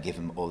with them, give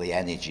them all the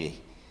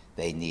energy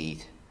they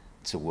need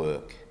to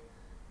work.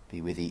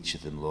 Be with each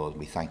of them, Lord, and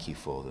we thank you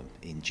for them.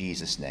 In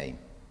Jesus' name,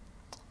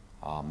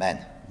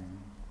 amen.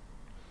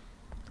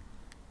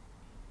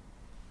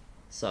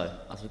 So,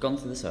 as we've gone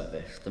through the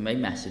service, the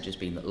main message has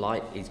been that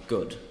light is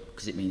good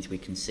because it means we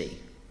can see.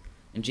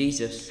 And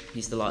Jesus,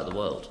 he's the light of the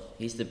world.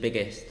 He's the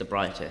biggest, the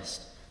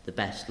brightest, the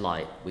best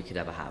light we could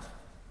ever have.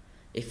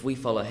 If we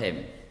follow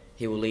him,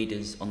 he will lead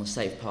us on the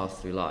safe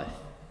path through life.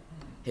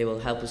 He will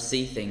help us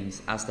see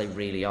things as they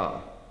really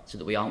are, so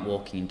that we aren't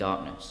walking in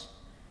darkness.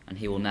 And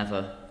he will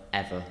never,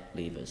 ever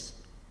leave us.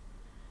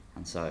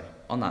 And so,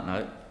 on that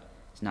note,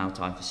 it's now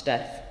time for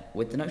Steph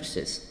with the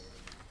notices.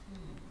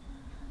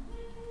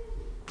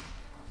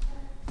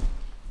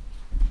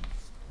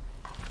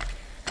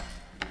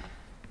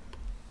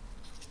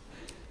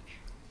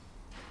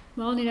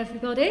 Morning,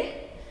 everybody.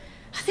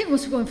 I think we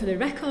must be going for the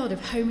record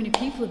of how many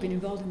people have been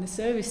involved in the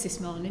service this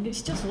morning.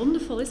 It's just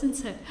wonderful,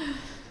 isn't it?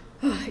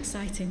 Oh,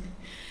 exciting.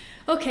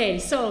 Okay,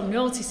 so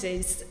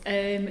notices.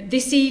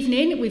 This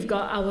evening we've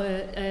got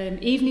our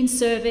evening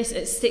service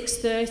at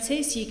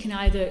 6:30, so you can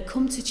either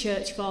come to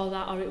church for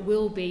that or it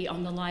will be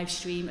on the live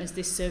stream as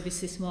this service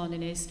this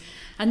morning is.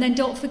 And then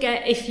don't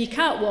forget, if you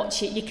can't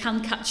watch it, you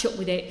can catch up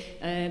with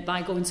it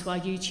by going to our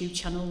YouTube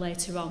channel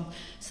later on.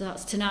 So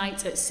that's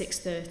tonight at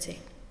 6:30.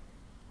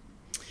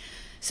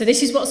 So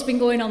this is what's been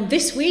going on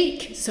this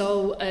week.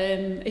 So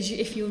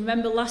if you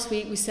remember last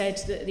week, we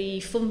said that the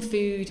Fun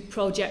Food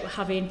Project were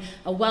having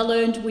a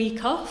well-earned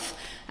week off,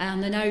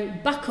 and they're now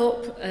back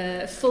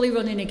up, fully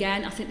running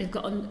again. I think they've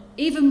got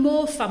even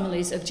more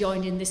families have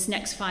joined in this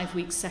next 5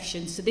 week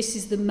session. So this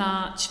is the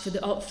March, for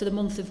the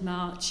month of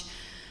March,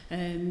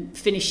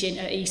 finishing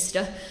at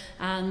Easter,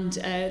 and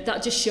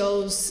that just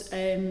shows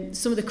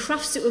some of the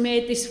crafts that were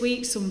made this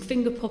week, some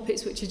finger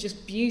puppets which are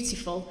just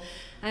beautiful.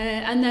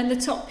 And then the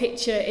top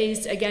picture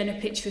is again a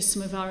picture of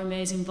some of our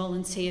amazing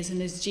volunteers,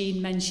 and as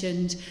Jean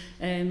mentioned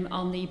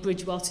on the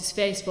Bridgewater's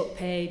Facebook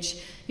page,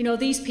 you know,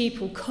 these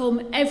people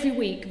come every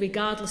week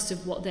regardless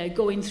of what they're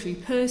going through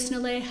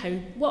personally,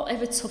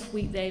 whatever tough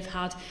week they've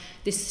had,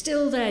 they're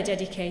still there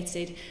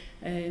dedicated,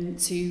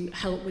 to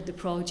help with the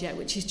project,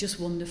 which is just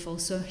wonderful.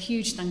 So a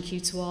huge thank you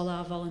to all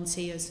our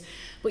volunteers.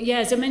 But yeah,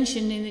 as I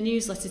mentioned in the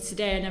newsletter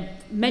today, and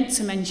I've meant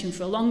to mention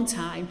for a long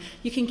time,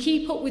 you can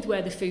keep up with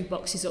where the food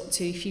box is up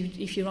to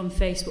if you're on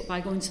Facebook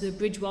by going to the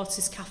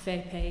Bridgewater's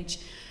Cafe page.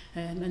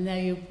 And there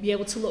you'll be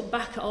able to look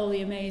back at all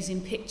the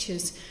amazing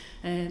pictures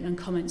and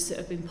comments that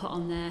have been put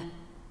on there.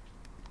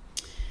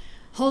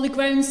 Holy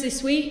Grounds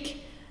this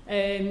week.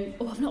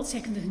 I've not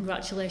taken the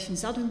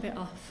congratulations Adam bit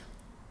off.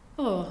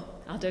 Oh,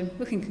 Adam,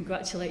 we can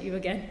congratulate you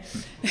again.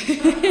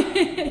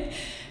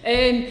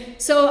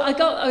 So I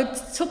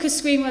took a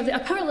screen where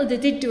apparently they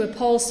did do a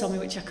poll on me,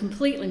 which I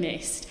completely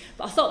missed,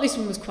 but I thought this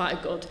one was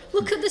quite good.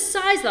 Look at the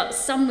size of that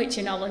sandwich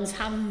in Alan's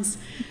hands.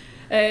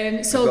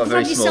 So got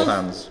very small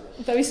hands.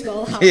 Very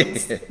small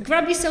hands.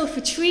 Grab yourself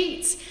a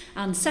treat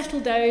and settle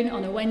down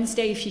on a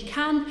Wednesday if you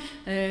can,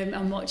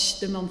 and watch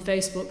them on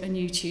Facebook and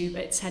YouTube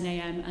at 10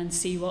 a.m. and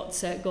see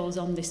what goes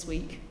on this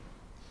week.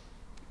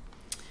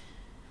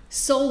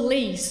 Soul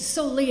Lee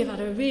have had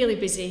a really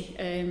busy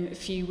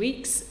few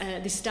weeks.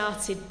 They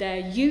started their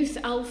Youth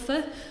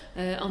Alpha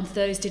on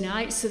Thursday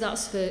night, so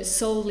that's for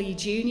Soul Lee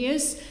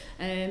Juniors.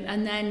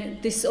 And then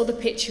this other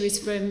picture is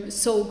from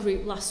Soul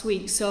Group last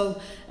week. So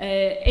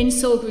in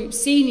Soul Group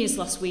Seniors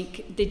last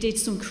week, they did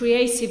some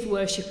creative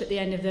worship at the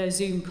end of their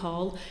Zoom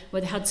call,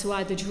 where they had to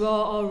either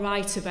draw or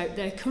write about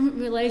their current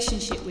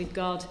relationship with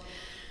God.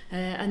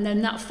 And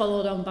then that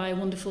followed on by a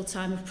wonderful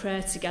time of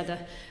prayer together.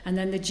 And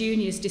then the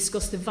juniors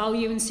discussed the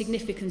value and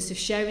significance of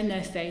sharing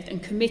their faith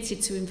and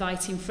committed to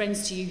inviting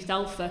friends to Youth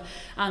Alpha.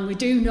 And we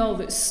do know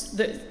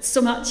that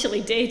some actually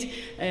did.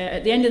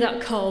 At the end of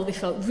that call, they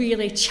felt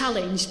really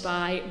challenged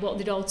by what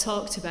they'd all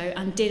talked about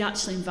and did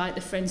actually invite the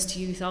friends to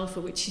Youth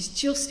Alpha, which is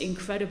just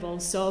incredible.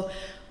 So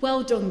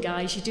well done,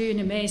 guys. You're doing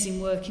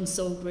amazing work in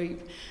Soul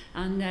Group.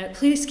 And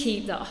please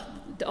keep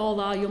all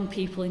our young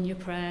people in your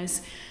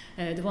prayers.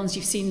 The ones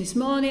you've seen this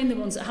morning, the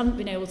ones that haven't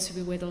been able to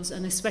be with us,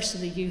 and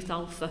especially Youth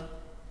Alpha.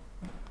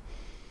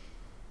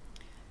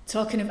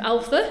 Talking of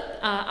Alpha,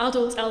 our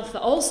Adult Alpha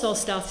also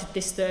started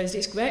this Thursday.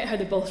 It's great how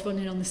they're both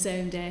running on the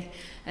same day.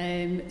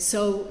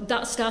 So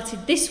that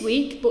started this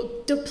week,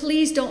 but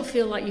please don't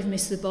feel like you've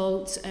missed the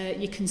boat.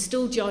 You can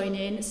still join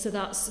in, so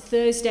that's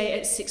Thursday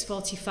at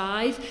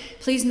 6:45.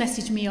 Please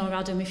message me or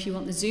Adam if you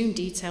want the Zoom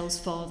details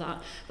for that.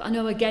 But I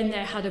know again they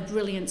had a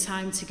brilliant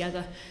time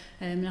together.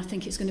 And I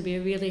think it's going to be a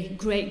really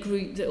great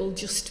group that will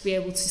just be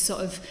able to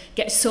sort of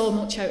get so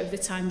much out of the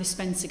time they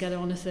spend together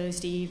on a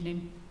Thursday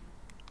evening.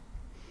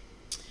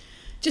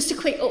 Just a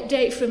quick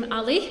update from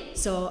Ali.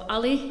 So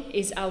Ali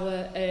is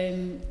our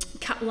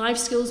CAP Life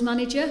Skills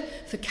Manager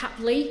for CAP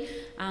Lee,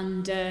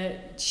 and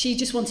she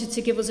just wanted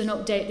to give us an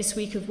update this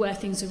week of where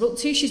things are up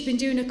to. She's been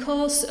doing a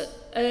course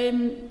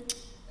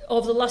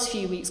over the last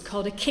few weeks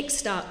called a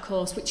Kickstart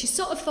course, which is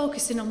sort of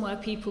focusing on where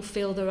people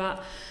feel they're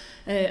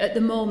at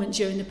the moment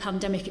during the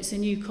pandemic. It's a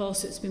new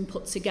course that's been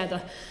put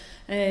together.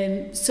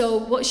 So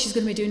what she's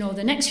going to be doing over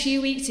the next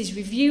few weeks is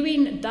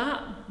reviewing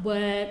that,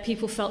 where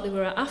people felt they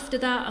were at after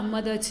that, and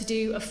whether to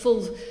do a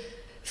full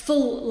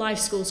Life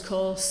Skills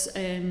course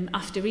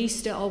after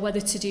Easter, or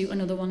whether to do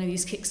another one of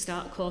these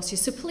Kickstart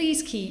courses. So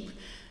please keep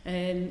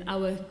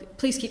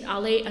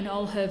Ali and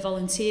all her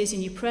volunteers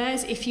in your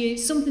prayers. If you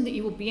something that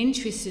you would be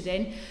interested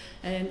in,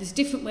 there's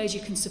different ways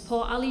you can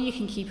support Ali. You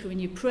can keep her in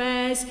your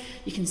prayers.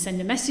 You can send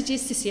her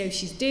messages to see how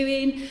she's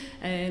doing.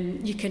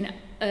 You can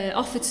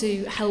offer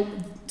to help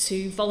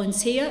to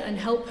volunteer and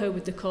help her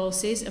with the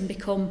courses and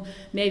become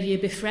maybe a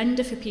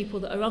befriender for people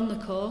that are on the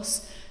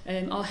course,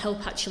 or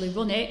help actually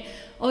run it.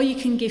 Or you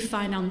can give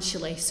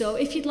financially. So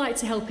if you'd like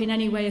to help in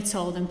any way at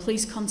all, then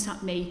please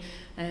contact me,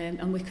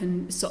 and we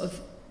can sort of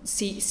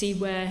see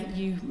where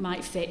you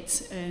might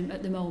fit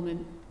at the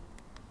moment.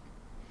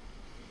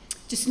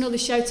 Just another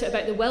shout out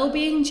about the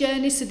wellbeing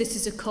journey. So this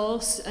is a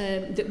course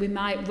that we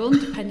might run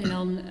depending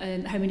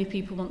on how many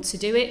people want to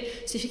do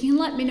it. So if you can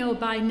let me know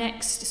by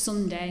next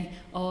Sunday,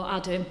 or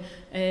Adam,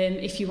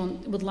 if you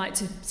would like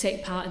to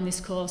take part in this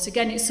course.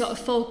 Again, it's sort of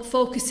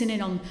focusing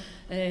in on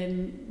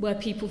where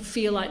people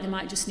feel like they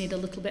might just need a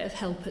little bit of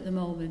help at the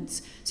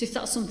moment. So if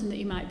that's something that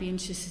you might be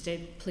interested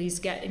in, please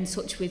get in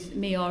touch with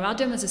me or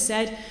Adam. As I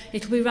said,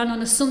 it will be run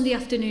on a Sunday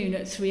afternoon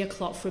at 3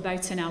 o'clock for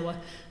about an hour,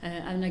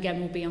 and again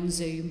we'll be on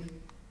Zoom.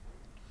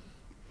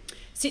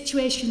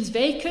 Situations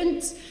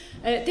vacant.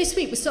 This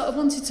week we sort of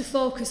wanted to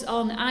focus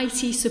on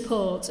IT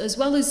support. As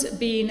well as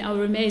being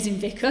our amazing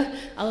vicar,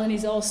 Alan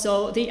is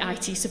also the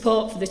IT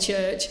support for the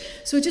church.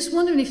 So we're just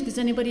wondering if there's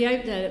anybody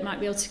out there that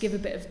might be able to give a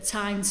bit of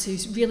time to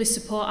really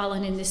support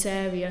Alan in this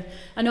area,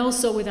 and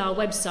also with our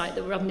website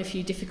that we're having a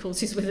few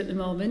difficulties with at the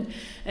moment.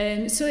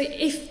 So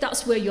if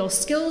that's where your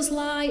skills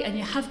lie and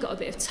you have got a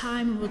bit of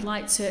time and would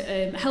like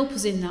to help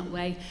us in that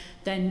way,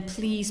 then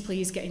please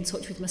get in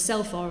touch with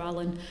myself or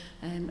Alan,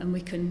 and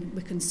we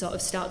can sort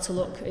of start to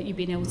look at you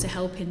being able to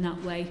help in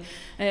that way.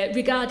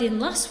 Regarding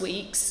last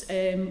week's,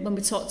 when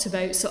we talked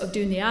about sort of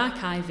doing the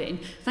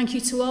archiving, thank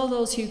you to all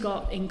those who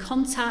got in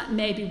contact,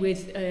 maybe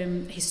with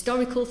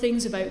historical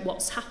things about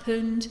what's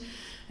happened.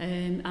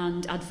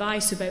 and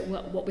advice about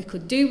what we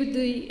could do with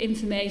the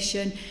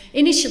information.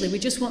 Initially, we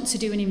just want to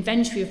do an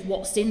inventory of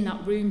what's in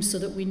that room so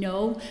that we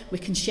know we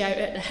can share it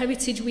at the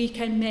Heritage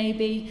Weekend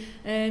maybe,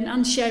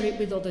 and share it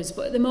with others.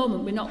 But at the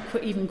moment, we're not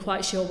even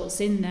quite sure what's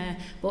in there.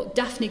 But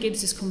Daphne Gibbs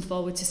has come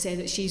forward to say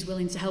that she's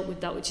willing to help with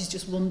that, which is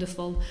just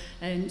wonderful.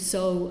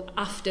 So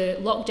after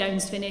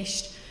lockdown's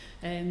finished,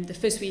 the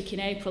first week in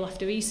April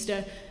after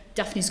Easter,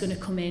 Daphne's going to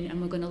come in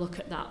and we're going to look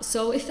at that.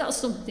 So if that's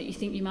something that you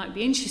think you might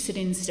be interested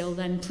in still,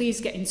 then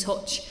please get in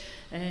touch,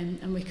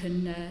 and we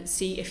can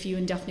see if you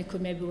and Daphne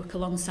could maybe work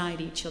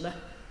alongside each other.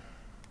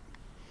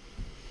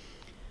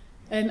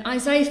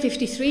 Isaiah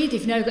 53,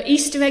 they've now got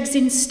Easter eggs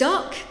in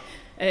stock.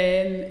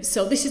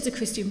 So this is the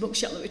Christian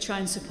bookshop that we try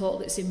and support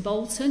that's in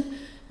Bolton.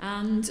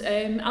 And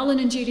Alan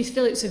and Judith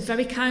Phillips have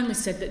very kindly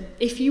said that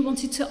if you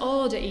wanted to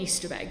order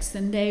Easter eggs,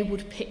 then they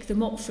would pick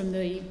them up from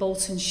the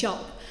Bolton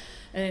shop.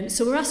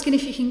 So we're asking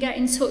if you can get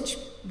in touch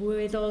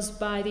with us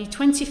by the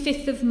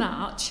 25th of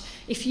March.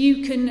 If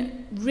you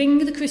can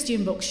ring the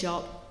Christian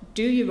bookshop,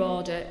 do your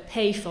order,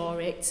 pay for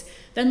it,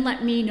 then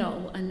let me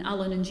know, and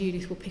Alan and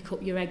Judith will pick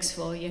up your eggs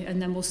for you, and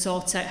then we'll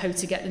sort out how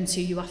to get them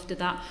to you after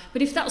that.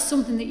 But if that's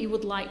something that you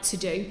would like to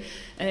do,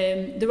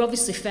 they're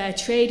obviously fair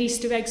trade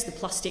Easter eggs, the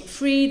plastic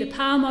free, the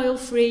palm oil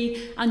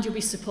free, and you'll be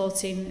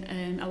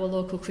supporting our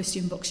local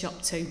Christian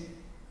bookshop too.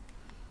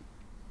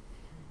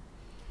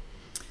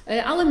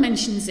 Alan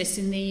mentions this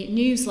in the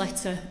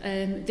newsletter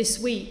this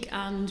week,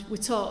 and we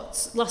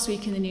talked last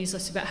week in the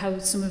newsletter about how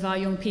some of our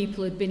young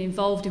people had been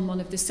involved in one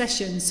of the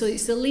sessions. So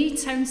it's the Leigh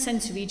Town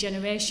Centre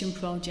Regeneration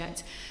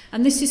Project,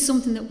 and this is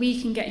something that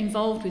we can get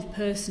involved with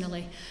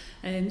personally.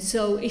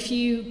 So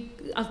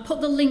I've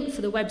put the link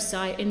for the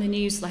website in the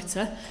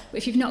newsletter, but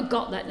if you've not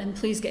got that, then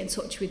please get in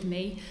touch with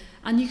me.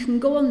 And you can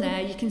go on there,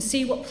 you can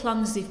see what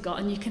plans they've got,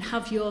 and you can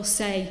have your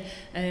say.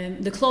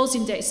 The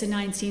closing date's the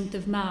 19th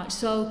of March.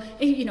 So,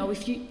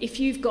 if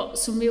you've got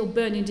some real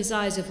burning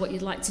desires of what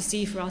you'd like to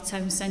see for our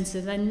town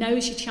centre, then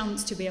now's your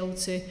chance to be able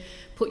to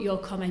put your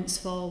comments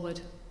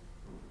forward.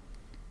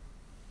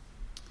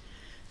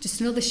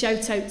 Just another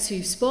shout out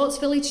to Sports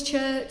Village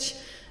Church.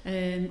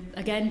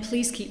 Again,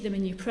 please keep them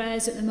in your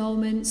prayers at the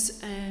moment.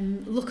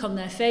 Look on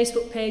their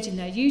Facebook page and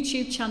their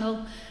YouTube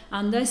channel.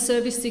 And their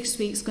service this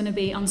week is going to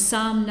be on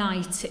Psalm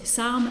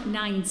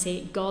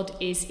 90, God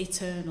is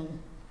Eternal.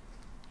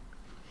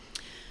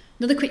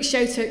 Another quick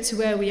shout out to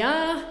where we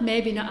are,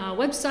 maybe not our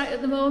website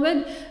at the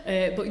moment,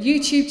 but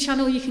YouTube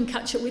channel, you can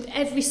catch up with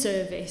every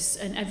service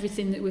and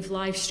everything that we've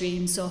live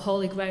streamed, so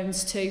Holy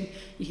Grounds too.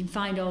 You can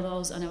find all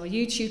those on our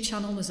YouTube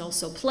channel. There's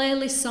also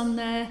playlists on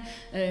there,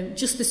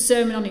 just the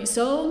sermon on its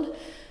own,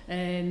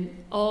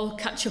 or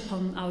catch up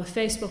on our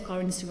Facebook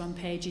or Instagram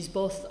pages,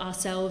 both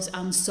ourselves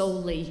and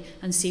Solely,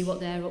 and see what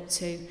they're up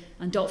to.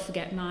 And don't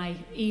forget my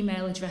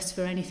email address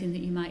for anything that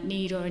you might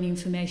need or any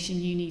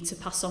information you need to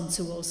pass on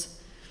to us.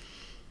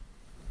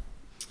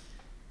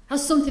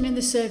 Has something in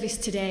the service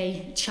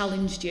today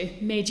challenged you,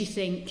 made you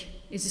think?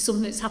 Is there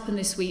something that's happened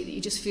this week that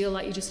you just feel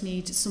like you just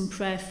need some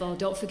prayer for?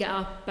 Don't forget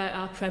about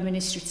our prayer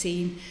ministry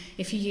team.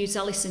 If you use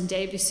Alison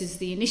Davis as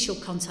the initial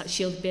contact,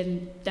 she'll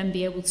then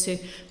be able to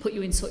put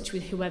you in touch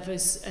with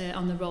whoever's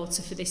on the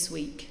rota for this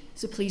week.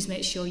 So please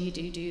make sure you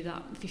do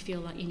that if you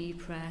feel like you need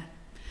prayer.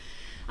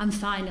 And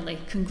finally,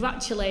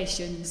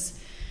 congratulations.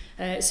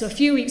 So a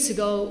few weeks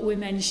ago, we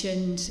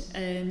mentioned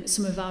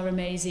some of our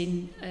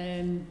amazing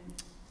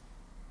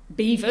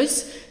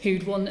Beavers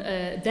who'd won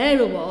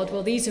their award.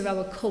 Well, these are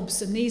our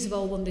Cubs, and these have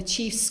all won the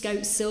Chief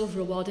Scout Silver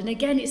Award, and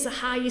again it's the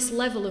highest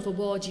level of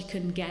award you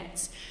can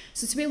get.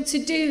 So to be able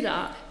to do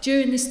that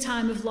during this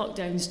time of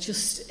lockdown is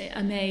just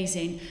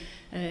amazing.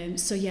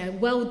 So yeah,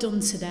 well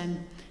done to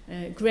them.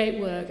 Great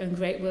work, and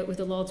great work with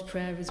the Lord's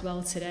Prayer as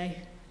well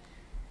today.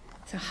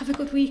 So have a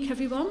good week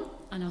everyone,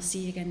 and I'll see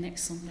you again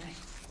next Sunday.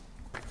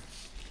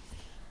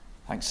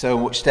 Thanks so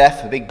much,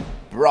 Steph. A big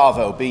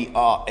bravo,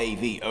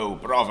 B-R-A-V-O,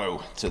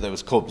 bravo to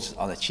those Cubs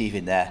on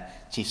achieving their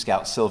Chief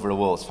Scout Silver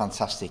Awards.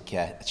 Fantastic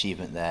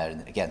achievement there.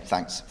 And again,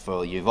 thanks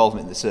for your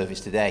involvement in the service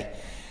today.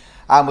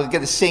 And we're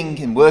going to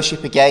sing and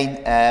worship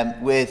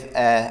again with,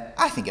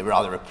 I think, a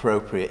rather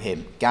appropriate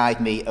hymn, Guide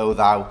Me, O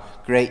Thou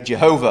Great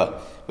Jehovah,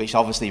 which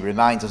obviously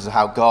reminds us of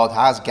how God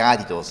has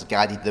guided us,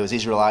 guided those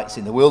Israelites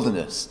in the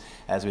wilderness,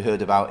 as we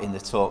heard about in the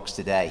talks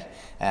today,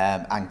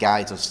 and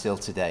guides us still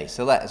today.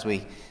 So perhaps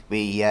we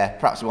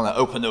want to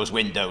open those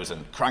windows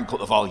and crank up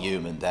the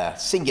volume and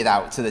sing it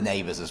out to the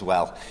neighbours as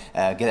well.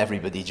 Get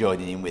everybody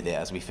joining in with it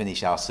as we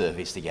finish our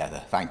service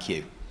together. Thank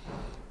you.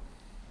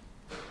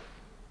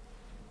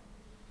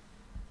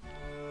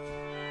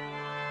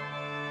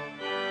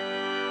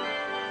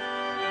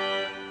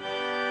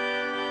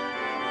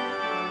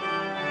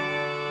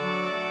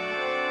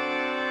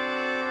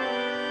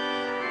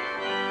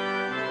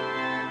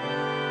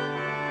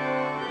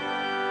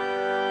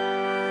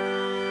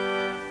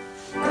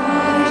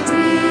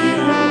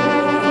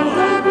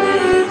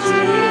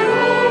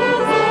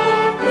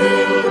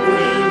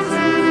 Pilgrim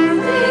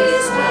through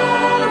this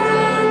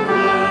barren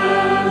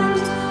land,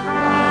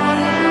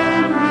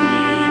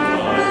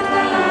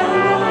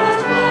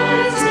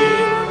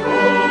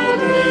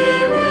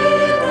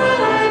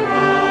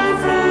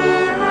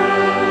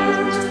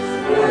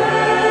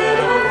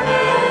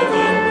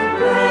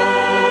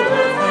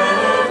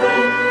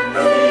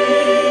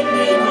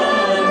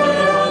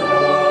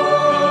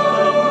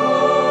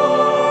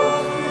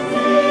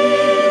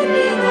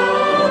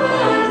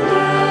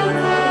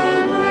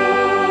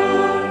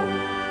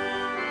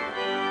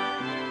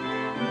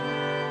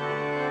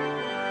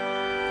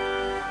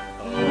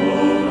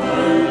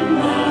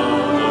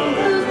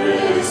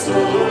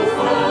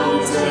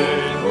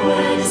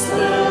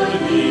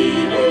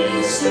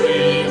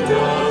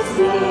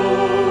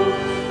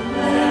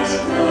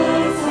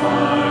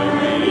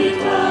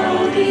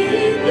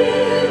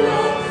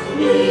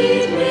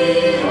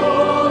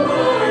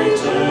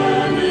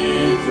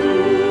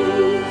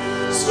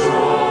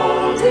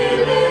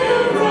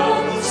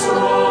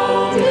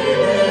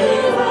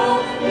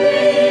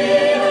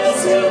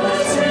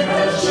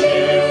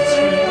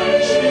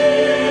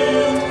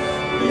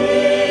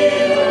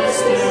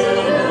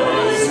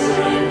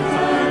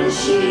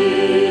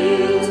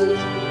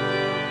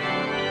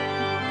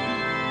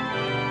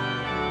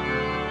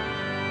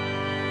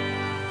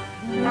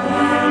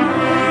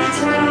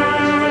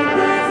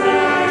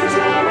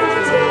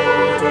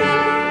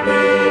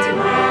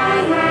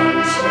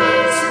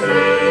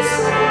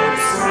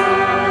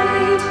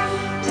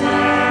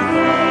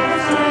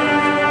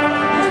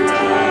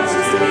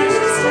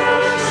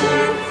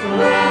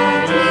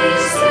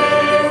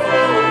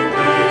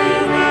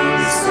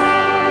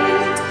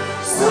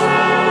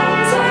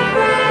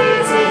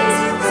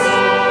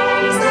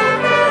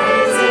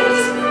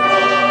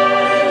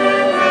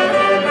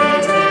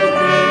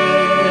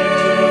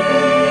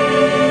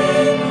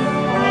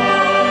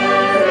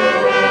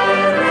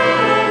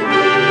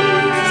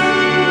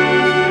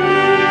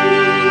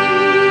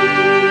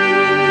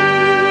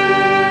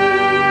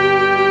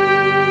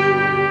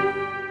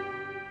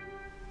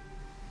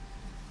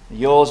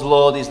 yours,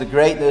 Lord, is the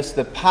greatness,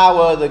 the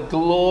power, the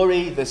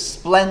glory, the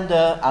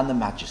splendour and the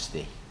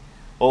majesty.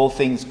 All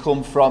things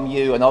come from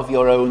you, and of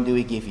your own do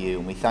we give you.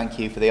 And we thank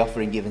you for the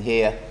offering given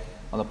here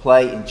on the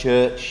plate in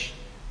church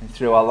and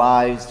through our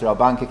lives, through our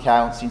bank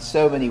accounts, in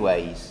so many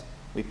ways.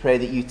 We pray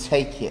that you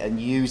take it and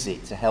use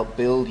it to help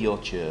build your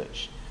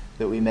church,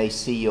 that we may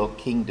see your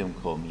kingdom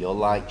come, your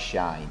light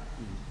shine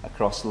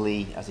across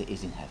Lee as it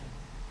is in heaven.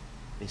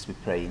 This we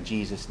pray in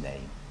Jesus'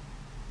 name.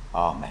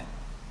 Amen.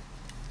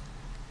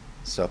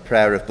 So a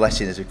prayer of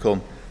blessing as we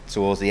come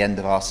towards the end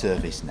of our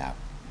service now.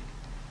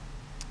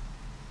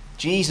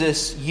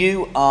 Jesus,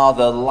 you are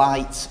the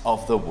light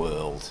of the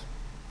world.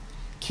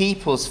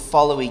 Keep us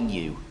following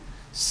you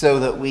so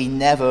that we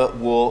never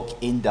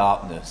walk in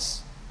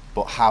darkness,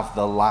 but have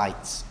the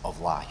light of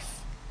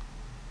life.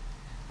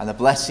 And the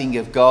blessing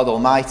of God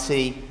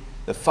Almighty,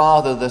 the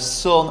Father, the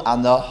Son,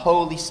 and the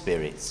Holy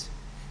Spirit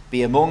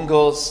be among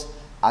us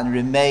and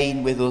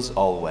remain with us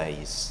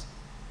always.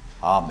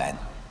 Amen.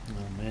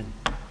 Amen.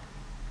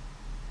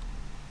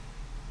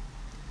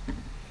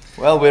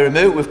 Well,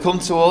 we've come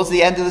towards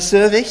the end of the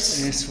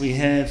service. Yes, we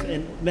have.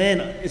 And man,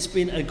 it's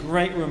been a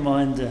great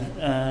reminder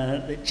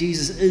that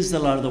Jesus is the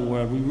light of the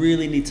world. We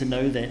really need to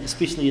know that,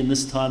 especially in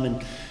this time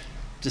and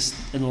just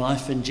in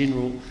life in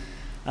general.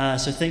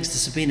 So thanks to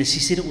Sabina. She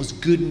said it was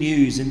good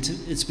news, and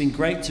it's been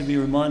great to be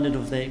reminded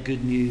of that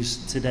good news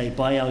today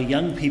by our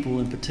young people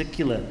in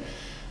particular.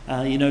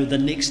 The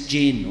next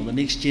gen or the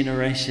next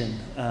generation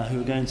who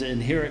are going to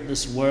inherit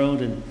this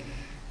world and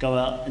go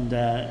out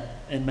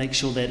and make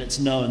sure that it's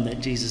known that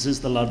Jesus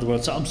is the light of the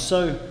world. So I'm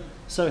so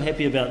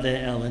happy about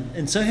that, Alan,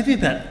 and so happy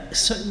about,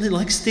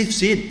 like Steph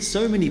said,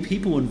 so many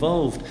people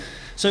involved.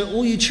 So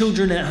all you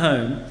children at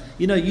home,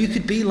 you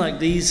could be like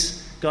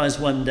these guys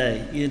one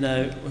day.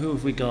 Who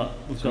have we got?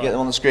 We've got, get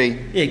them on the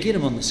screen. Yeah, get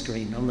them on the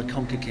screen on the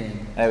Conquer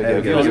Cam. There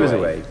we go. Give us a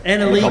wave.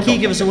 Anna Leakey,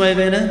 give us a wave,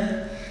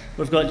 Anna.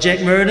 We've got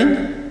Jack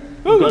Murden.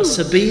 We've got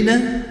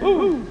Sabina.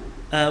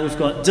 We've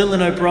got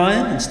Dylan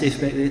O'Brien and Steph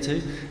back there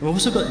too. We've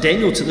also got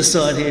Daniel to the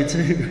side here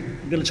too.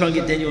 I'm going to try and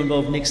get Daniel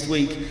involved next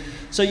week.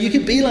 So you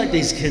could be like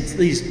these kids,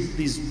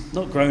 these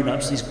not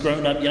grown-ups, these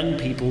grown-up young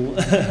people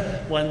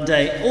one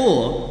day.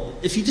 Or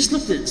if you just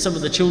looked at some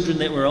of the children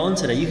that were on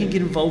today, you can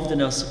get involved in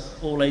our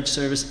all-age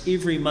service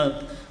every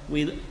month.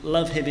 We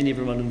love having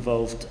everyone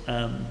involved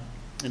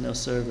in our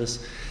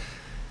service.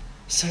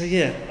 So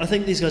yeah, I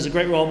think these guys are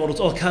great role models.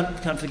 Oh,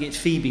 can't forget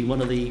Phoebe,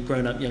 one of the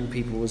grown-up young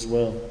people as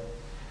well.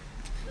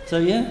 So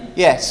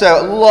yeah,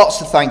 so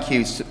lots of thank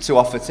yous to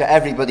offer to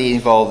everybody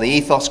involved, the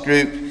Ethos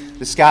group,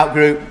 the Scout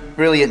group.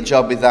 Brilliant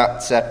job with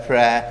that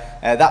prayer.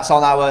 That's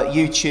on our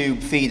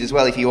YouTube feed as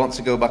well if you want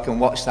to go back and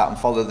watch that and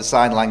follow the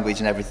sign language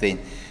and everything.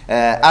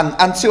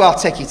 And to our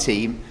techie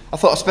team, I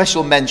thought a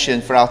special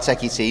mention for our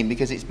techie team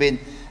because it's been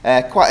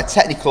quite a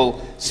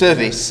technical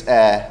service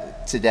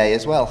today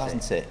as well,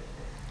 hasn't it?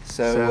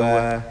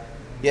 So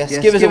yes,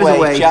 give us a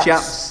wave,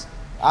 chaps.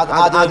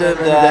 Adam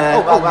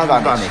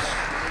and Vanish.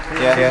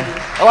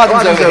 Yeah. Oh,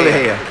 Adam's over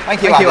here.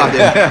 Thank you,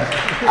 Adam.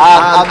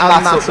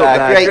 And Matt's up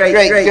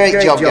there.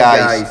 Great job,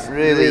 guys.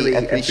 Really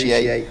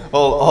appreciate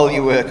all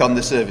your work on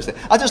the service.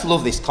 I just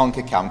love this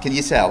Conquer Cam, can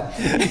you tell?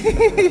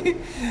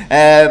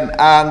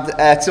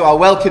 And to our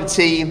welcome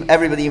team,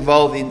 everybody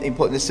involved in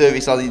putting the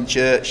service on in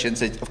church, and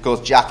to, of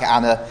course, Jack,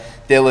 Anna,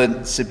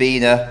 Dylan,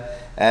 Sabina,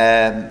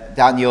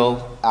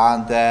 Daniel,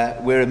 and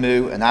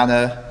Wiramu, and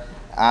Anna,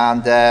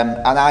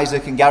 and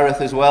Isaac and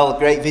Gareth as well.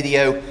 Great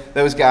video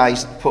those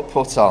guys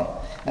put on.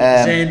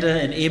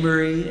 Xander and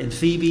Emery and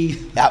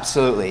Phoebe.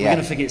 Absolutely, We're going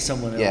to forget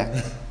someone else.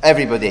 Yeah,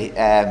 everybody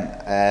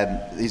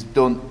who's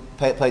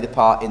played a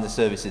part in the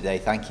service today.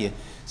 Thank you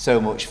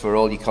so much for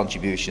all your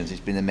contributions.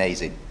 It's been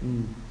amazing.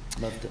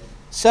 Loved it.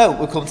 So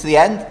we'll come to the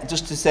end.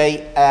 Just to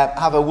say,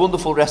 have a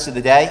wonderful rest of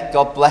the day.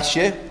 God bless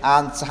you.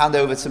 And to hand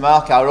over to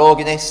Mark, our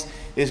organist,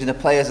 who's going to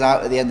play us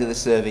out at the end of the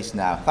service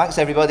now. Thanks,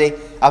 everybody.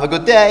 Have a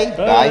good day.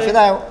 Bye for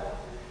now.